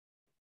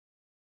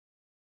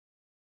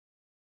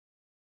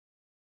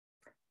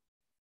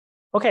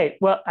 Okay,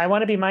 well, I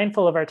want to be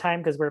mindful of our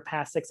time because we're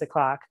past 6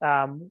 o'clock.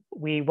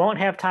 We won't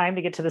have time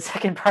to get to the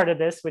second part of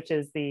this, which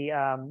is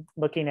the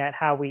looking at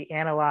how we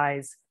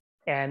analyze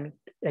and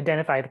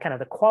identify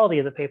the quality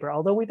of the paper.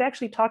 Although we've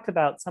actually talked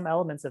about some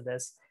elements of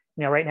this.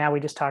 Right now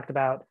we just talked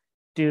about,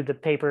 do the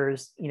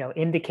papers,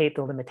 indicate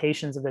the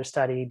limitations of their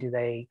study? Do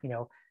they,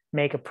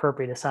 make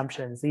appropriate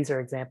assumptions? These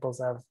are examples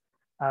of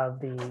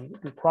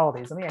the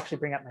qualities. Let me actually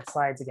bring up my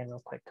slides again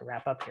real quick to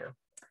wrap up here.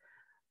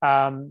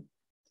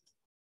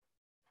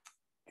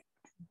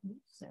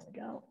 There we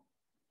go.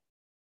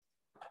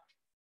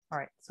 All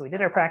right, so we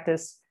did our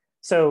practice.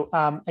 So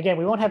again,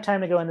 we won't have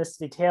time to go in this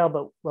detail,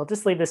 but we'll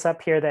just leave this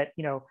up here that,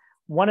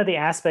 one of the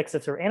aspects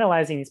of sort of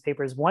analyzing these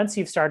papers, once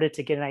you've started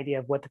to get an idea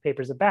of what the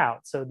paper's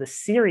about, so the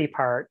CERI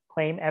part,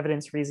 claim,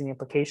 evidence, reasoning,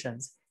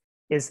 implications,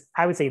 is,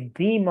 I would say,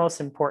 the most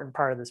important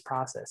part of this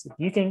process. If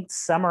you can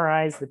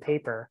summarize the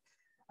paper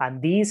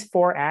on these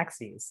 4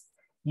 axes,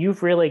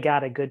 you've really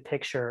got a good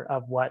picture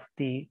of what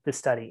the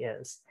study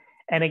is.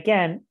 And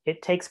again,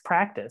 it takes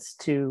practice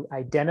to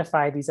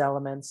identify these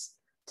elements,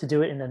 to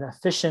do it in an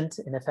efficient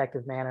and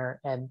effective manner.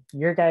 And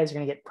your guys are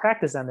going to get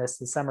practice on this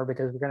summer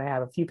because we're going to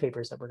have a few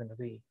papers that we're going to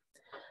read.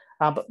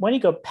 But when you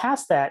go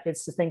past that,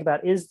 it's to think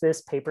about, is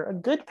this paper a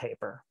good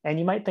paper? And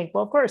you might think,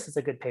 well, of course it's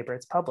a good paper,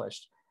 it's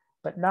published.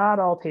 But not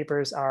all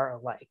papers are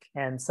alike.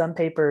 And some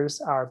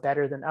papers are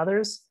better than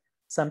others.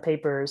 Some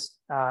papers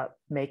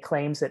make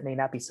claims that may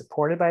not be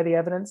supported by the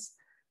evidence.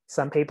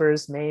 Some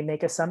papers may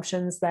make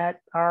assumptions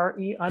that are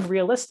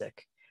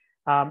unrealistic.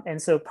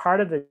 And so part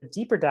of the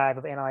deeper dive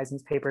of analyzing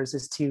these papers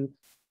is to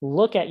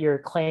look at your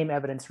claim,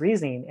 evidence,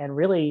 reasoning, and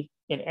really,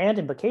 and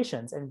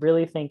implications, and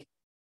really think,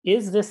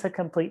 is this a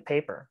complete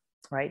paper,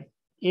 right?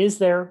 Is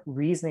their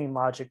reasoning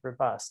logic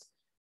robust?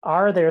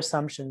 Are their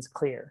assumptions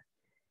clear?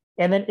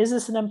 And then, is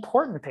this an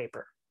important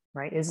paper,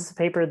 right? Is this a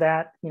paper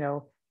that,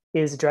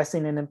 is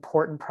addressing an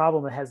important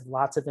problem that has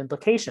lots of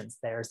implications?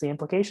 There's the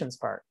implications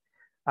part.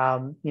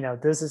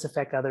 Does this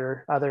affect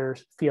other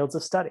fields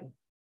of study?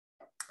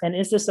 And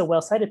is this a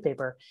well-cited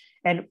paper?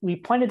 And we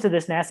pointed to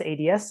this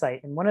NASA ADS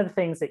site. And one of the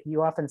things that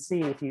you often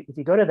see if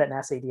you go to that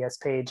NASA ADS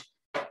page,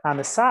 on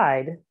the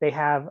side, they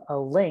have a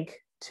link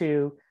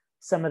to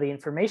some of the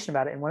information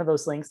about it. And one of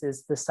those links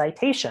is the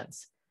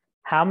citations.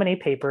 How many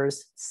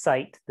papers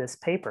cite this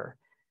paper?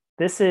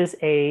 This is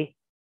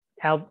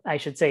I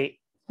should say,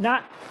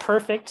 not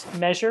perfect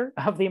measure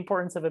of the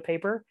importance of a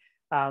paper.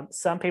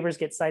 Some papers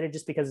get cited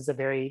just because it's a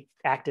very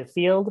active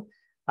field.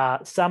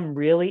 Some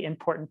really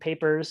important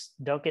papers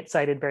don't get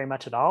cited very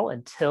much at all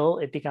until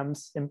it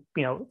becomes,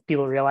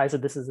 people realize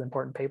that this is an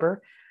important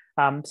paper.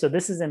 So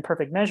this is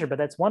imperfect measure, but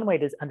that's one way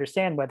to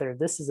understand whether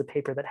this is a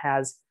paper that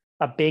has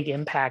a big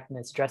impact and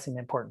it's addressing an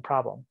important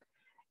problem.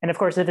 And of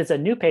course, if it's a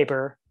new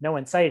paper, no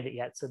one cited it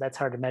yet. So that's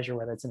hard to measure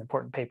whether it's an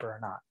important paper or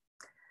not.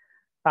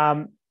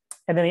 And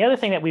then the other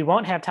thing that we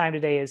won't have time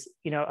today is,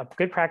 a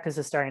good practice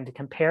is starting to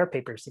compare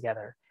papers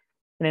together.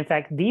 And in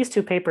fact, these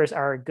two papers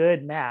are a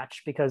good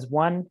match because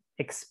one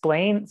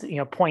explains,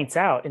 points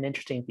out an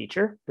interesting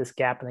feature, this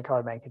gap in the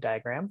color magnitude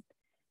diagram.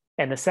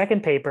 And the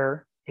second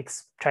paper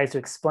tries to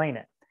explain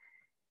it.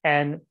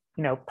 And,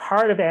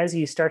 part of as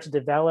you start to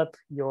develop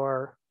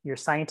your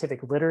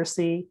scientific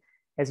literacy,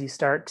 as you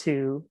start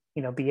to,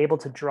 be able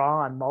to draw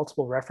on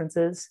multiple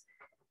references,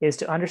 is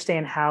to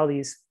understand how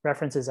these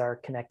references are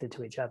connected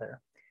to each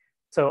other.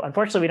 So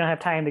unfortunately, we don't have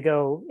time to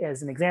go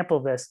as an example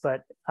of this,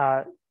 but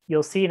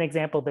you'll see an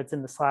example that's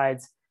in the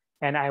slides.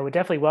 And I would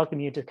definitely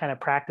welcome you to kind of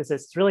practice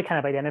this. It's really kind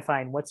of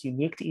identifying what's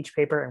unique to each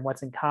paper and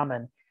what's in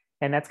common.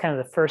 And that's kind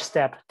of the first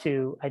step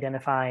to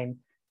identifying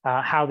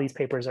how these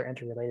papers are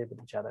interrelated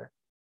with each other.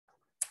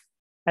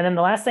 And then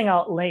the last thing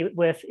I'll lay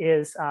with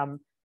is,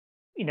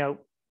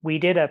 we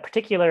did a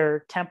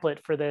particular template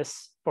for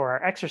this for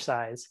our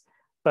exercise,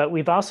 but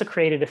we've also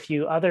created a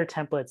few other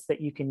templates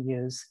that you can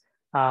use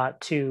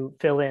to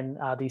fill in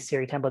these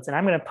CERI templates. And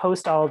I'm going to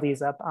post all of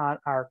these up on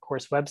our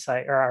course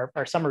website or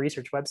our summer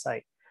research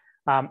website.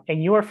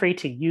 And you are free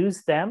to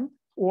use them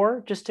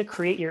or just to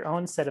create your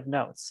own set of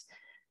notes.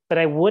 But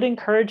I would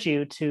encourage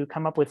you to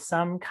come up with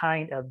some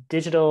kind of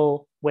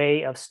digital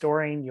way of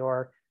storing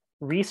your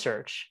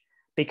research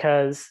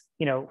because,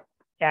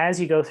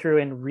 as you go through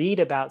and read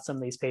about some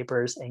of these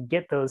papers and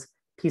get those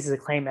pieces of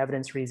claim,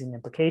 evidence, reason,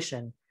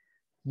 implication,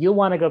 you'll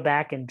want to go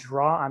back and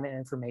draw on the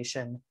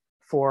information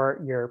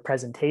for your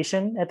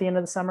presentation at the end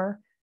of the summer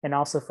and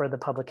also for the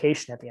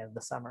publication at the end of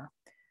the summer.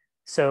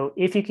 So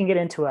if you can get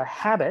into a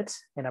habit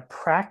and a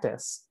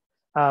practice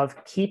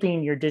of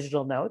keeping your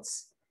digital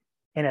notes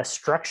in a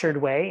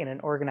structured way, in an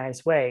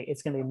organized way,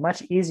 it's going to be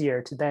much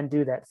easier to then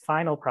do that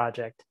final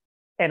project.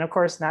 And of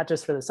course, not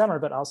just for the summer,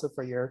 but also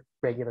for your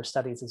regular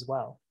studies as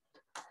well.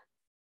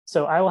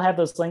 So I will have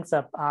those links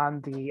up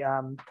on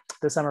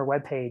the summer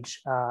webpage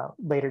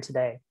later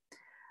today.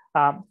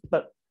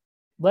 But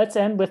let's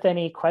end with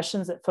any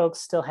questions that folks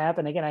still have.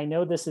 And again, I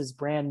know this is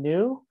brand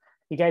new.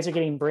 You guys are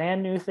getting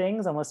brand new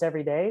things almost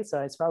every day,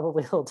 so it's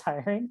probably a little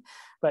tiring,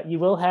 but you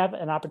will have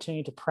an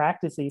opportunity to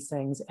practice these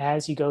things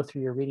as you go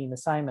through your reading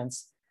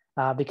assignments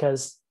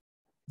because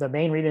the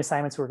main reading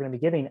assignments we're going to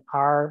be giving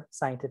are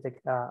scientific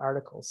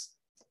articles.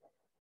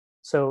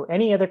 So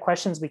any other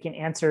questions we can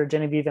answer,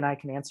 Genevieve and I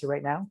can answer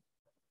right now?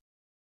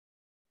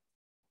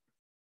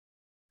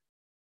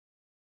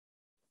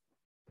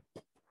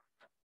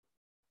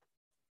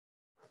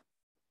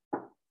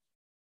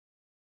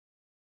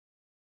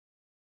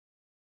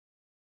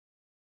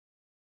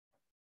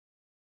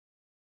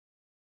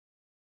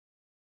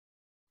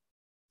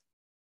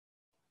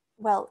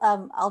 Well,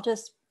 I'll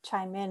just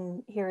chime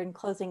in here in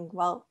closing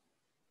while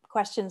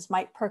questions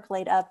might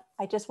percolate up.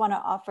 I just want to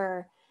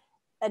offer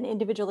an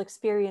individual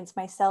experience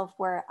myself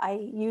where I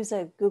use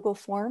a Google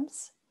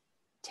Forms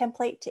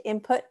template to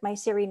input my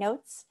CERI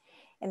notes.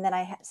 And then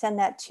I send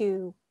that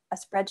to a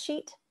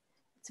spreadsheet.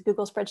 It's a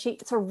Google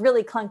spreadsheet. It's a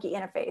really clunky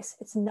interface.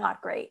 It's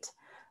not great,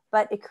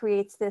 but it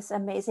creates this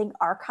amazing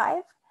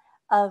archive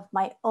of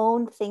my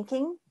own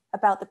thinking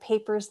about the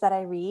papers that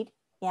I read.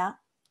 Yeah.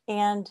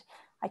 And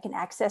I can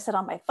access it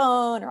on my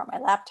phone or on my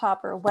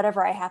laptop or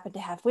whatever I happen to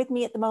have with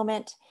me at the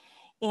moment.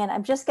 And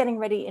I'm just getting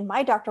ready in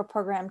my doctoral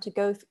program to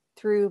go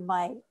through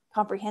my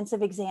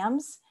comprehensive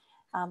exams.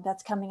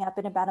 That's coming up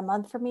in about a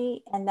month for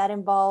me. And that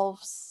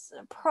involves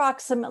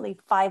approximately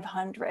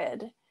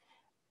 500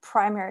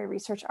 primary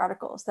research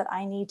articles that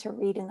I need to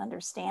read and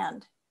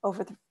understand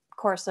over the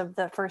course of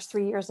the first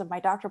 3 years of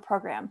my doctoral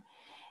program.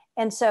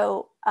 And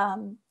so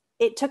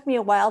it took me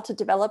a while to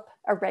develop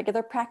a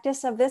regular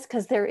practice of this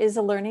because there is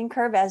a learning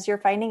curve as you're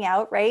finding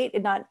out, right?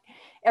 And not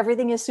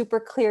everything is super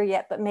clear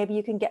yet, but maybe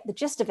you can get the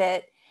gist of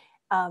it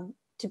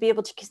to be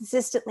able to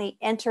consistently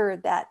enter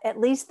that, at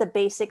least the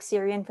basic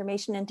CERI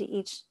information into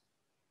each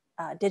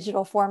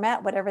digital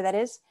format, whatever that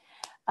is.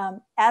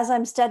 As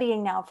I'm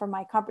studying now for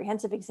my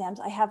comprehensive exams,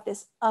 I have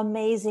this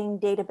amazing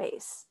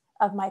database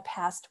of my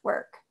past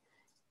work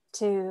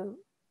to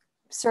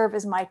serve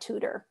as my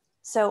tutor.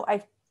 So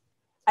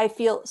I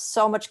feel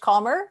so much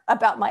calmer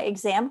about my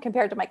exam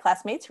compared to my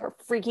classmates who are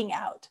freaking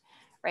out,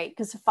 right?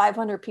 Because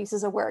 500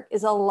 pieces of work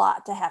is a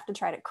lot to have to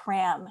try to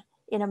cram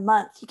in a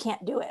month. You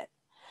can't do it.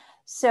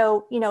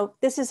 So,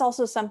 this is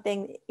also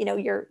something,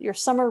 your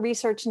summer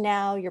research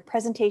now, your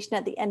presentation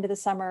at the end of the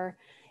summer,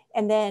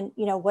 and then,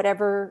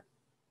 whatever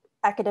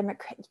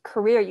academic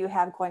career you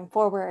have going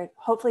forward,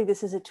 hopefully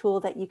this is a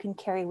tool that you can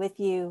carry with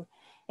you.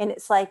 And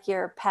it's like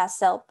your past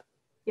self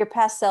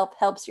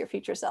helps your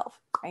future self,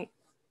 right?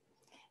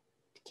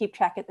 To keep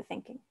track of the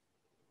thinking.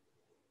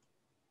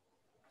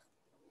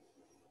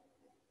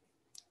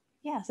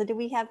 Yeah, so do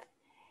we have,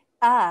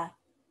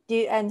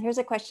 and here's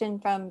a question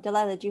from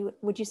Delilah.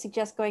 Would you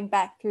suggest going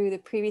back through the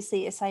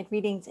previously assigned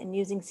readings and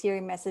using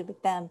CERI method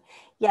with them?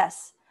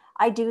 Yes,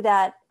 I do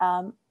that.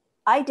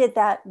 I did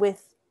that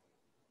with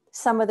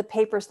some of the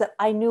papers that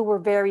I knew were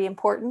very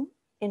important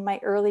in my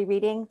early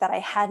reading that I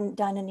hadn't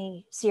done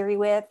any CERI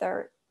with,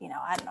 or,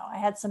 I don't know, I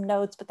had some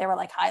notes, but they were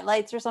like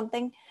highlights or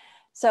something.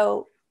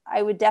 So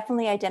I would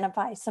definitely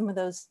identify some of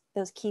those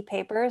key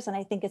papers, and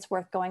I think it's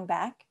worth going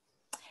back.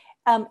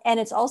 And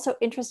it's also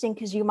interesting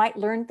because you might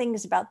learn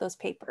things about those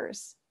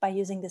papers by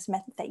using this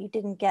method that you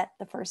didn't get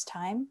the first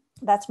time.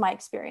 That's my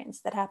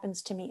experience. That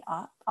happens to me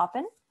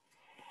often.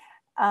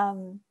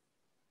 And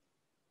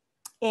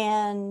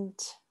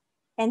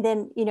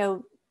then, you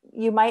know,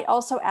 you might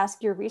also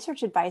ask your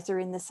research advisor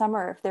in the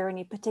summer if there are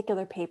any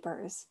particular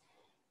papers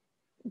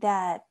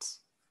that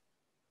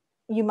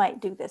you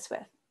might do this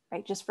with,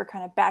 right? Just for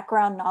kind of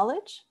background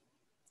knowledge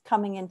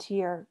coming into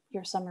your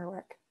summer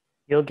work.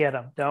 You'll get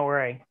them. Don't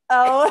worry.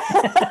 Oh,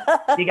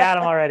 you got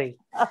them already.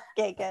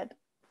 Okay, good.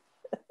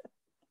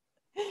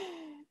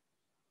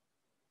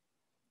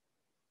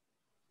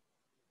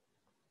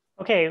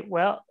 Okay,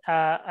 well,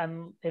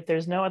 if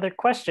there's no other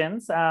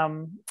questions,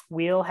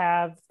 we'll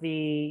have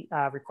the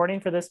recording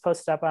for this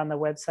posted up on the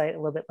website a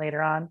little bit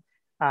later on.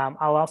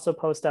 I'll also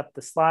post up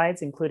the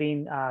slides,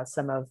 including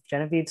some of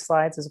Genevieve's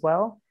slides as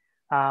well,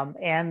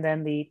 and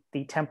then the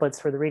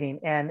templates for the reading.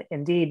 And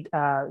indeed,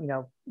 you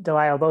know,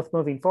 Delisle, both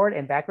moving forward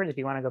and backwards, if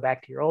you want to go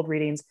back to your old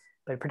readings,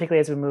 but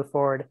particularly as we move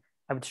forward,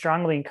 I would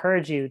strongly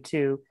encourage you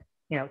to,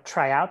 you know,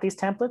 try out these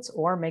templates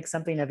or make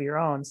something of your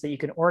own so that you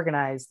can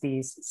organize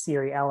these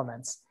CERI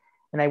elements.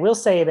 And I will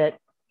say that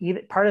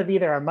part of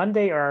either our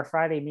Monday or our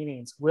Friday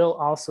meetings will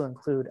also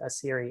include a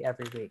CERI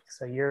every week.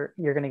 So you're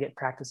going to get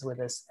practice with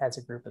this as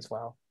a group as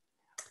well.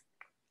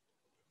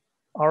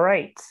 All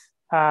right,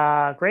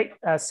 great.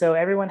 So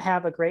everyone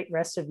have a great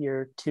rest of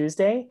your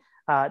Tuesday.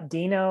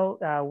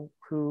 Dino,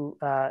 who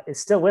is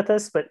still with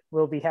us, but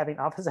will be having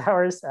office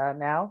hours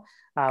now,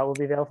 will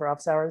be available for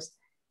office hours.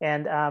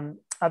 And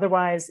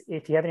otherwise,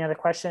 if you have any other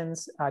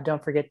questions,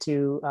 don't forget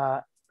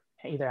to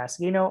either ask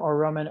Dino or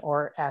Roman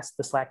or ask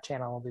the Slack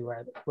channel.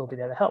 We'll be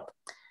there to help.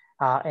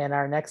 And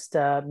our next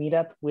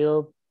meetup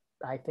will,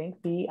 I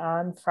think, be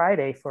on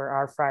Friday for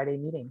our Friday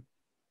meeting.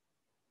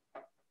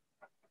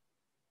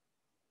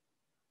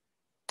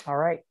 All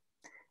right.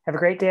 Have a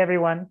great day,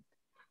 everyone,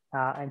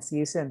 and see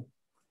you soon.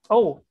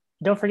 Oh,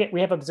 don't forget,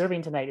 we have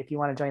observing tonight if you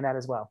want to join that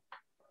as well.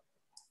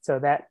 So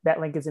that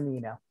link is in the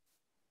email.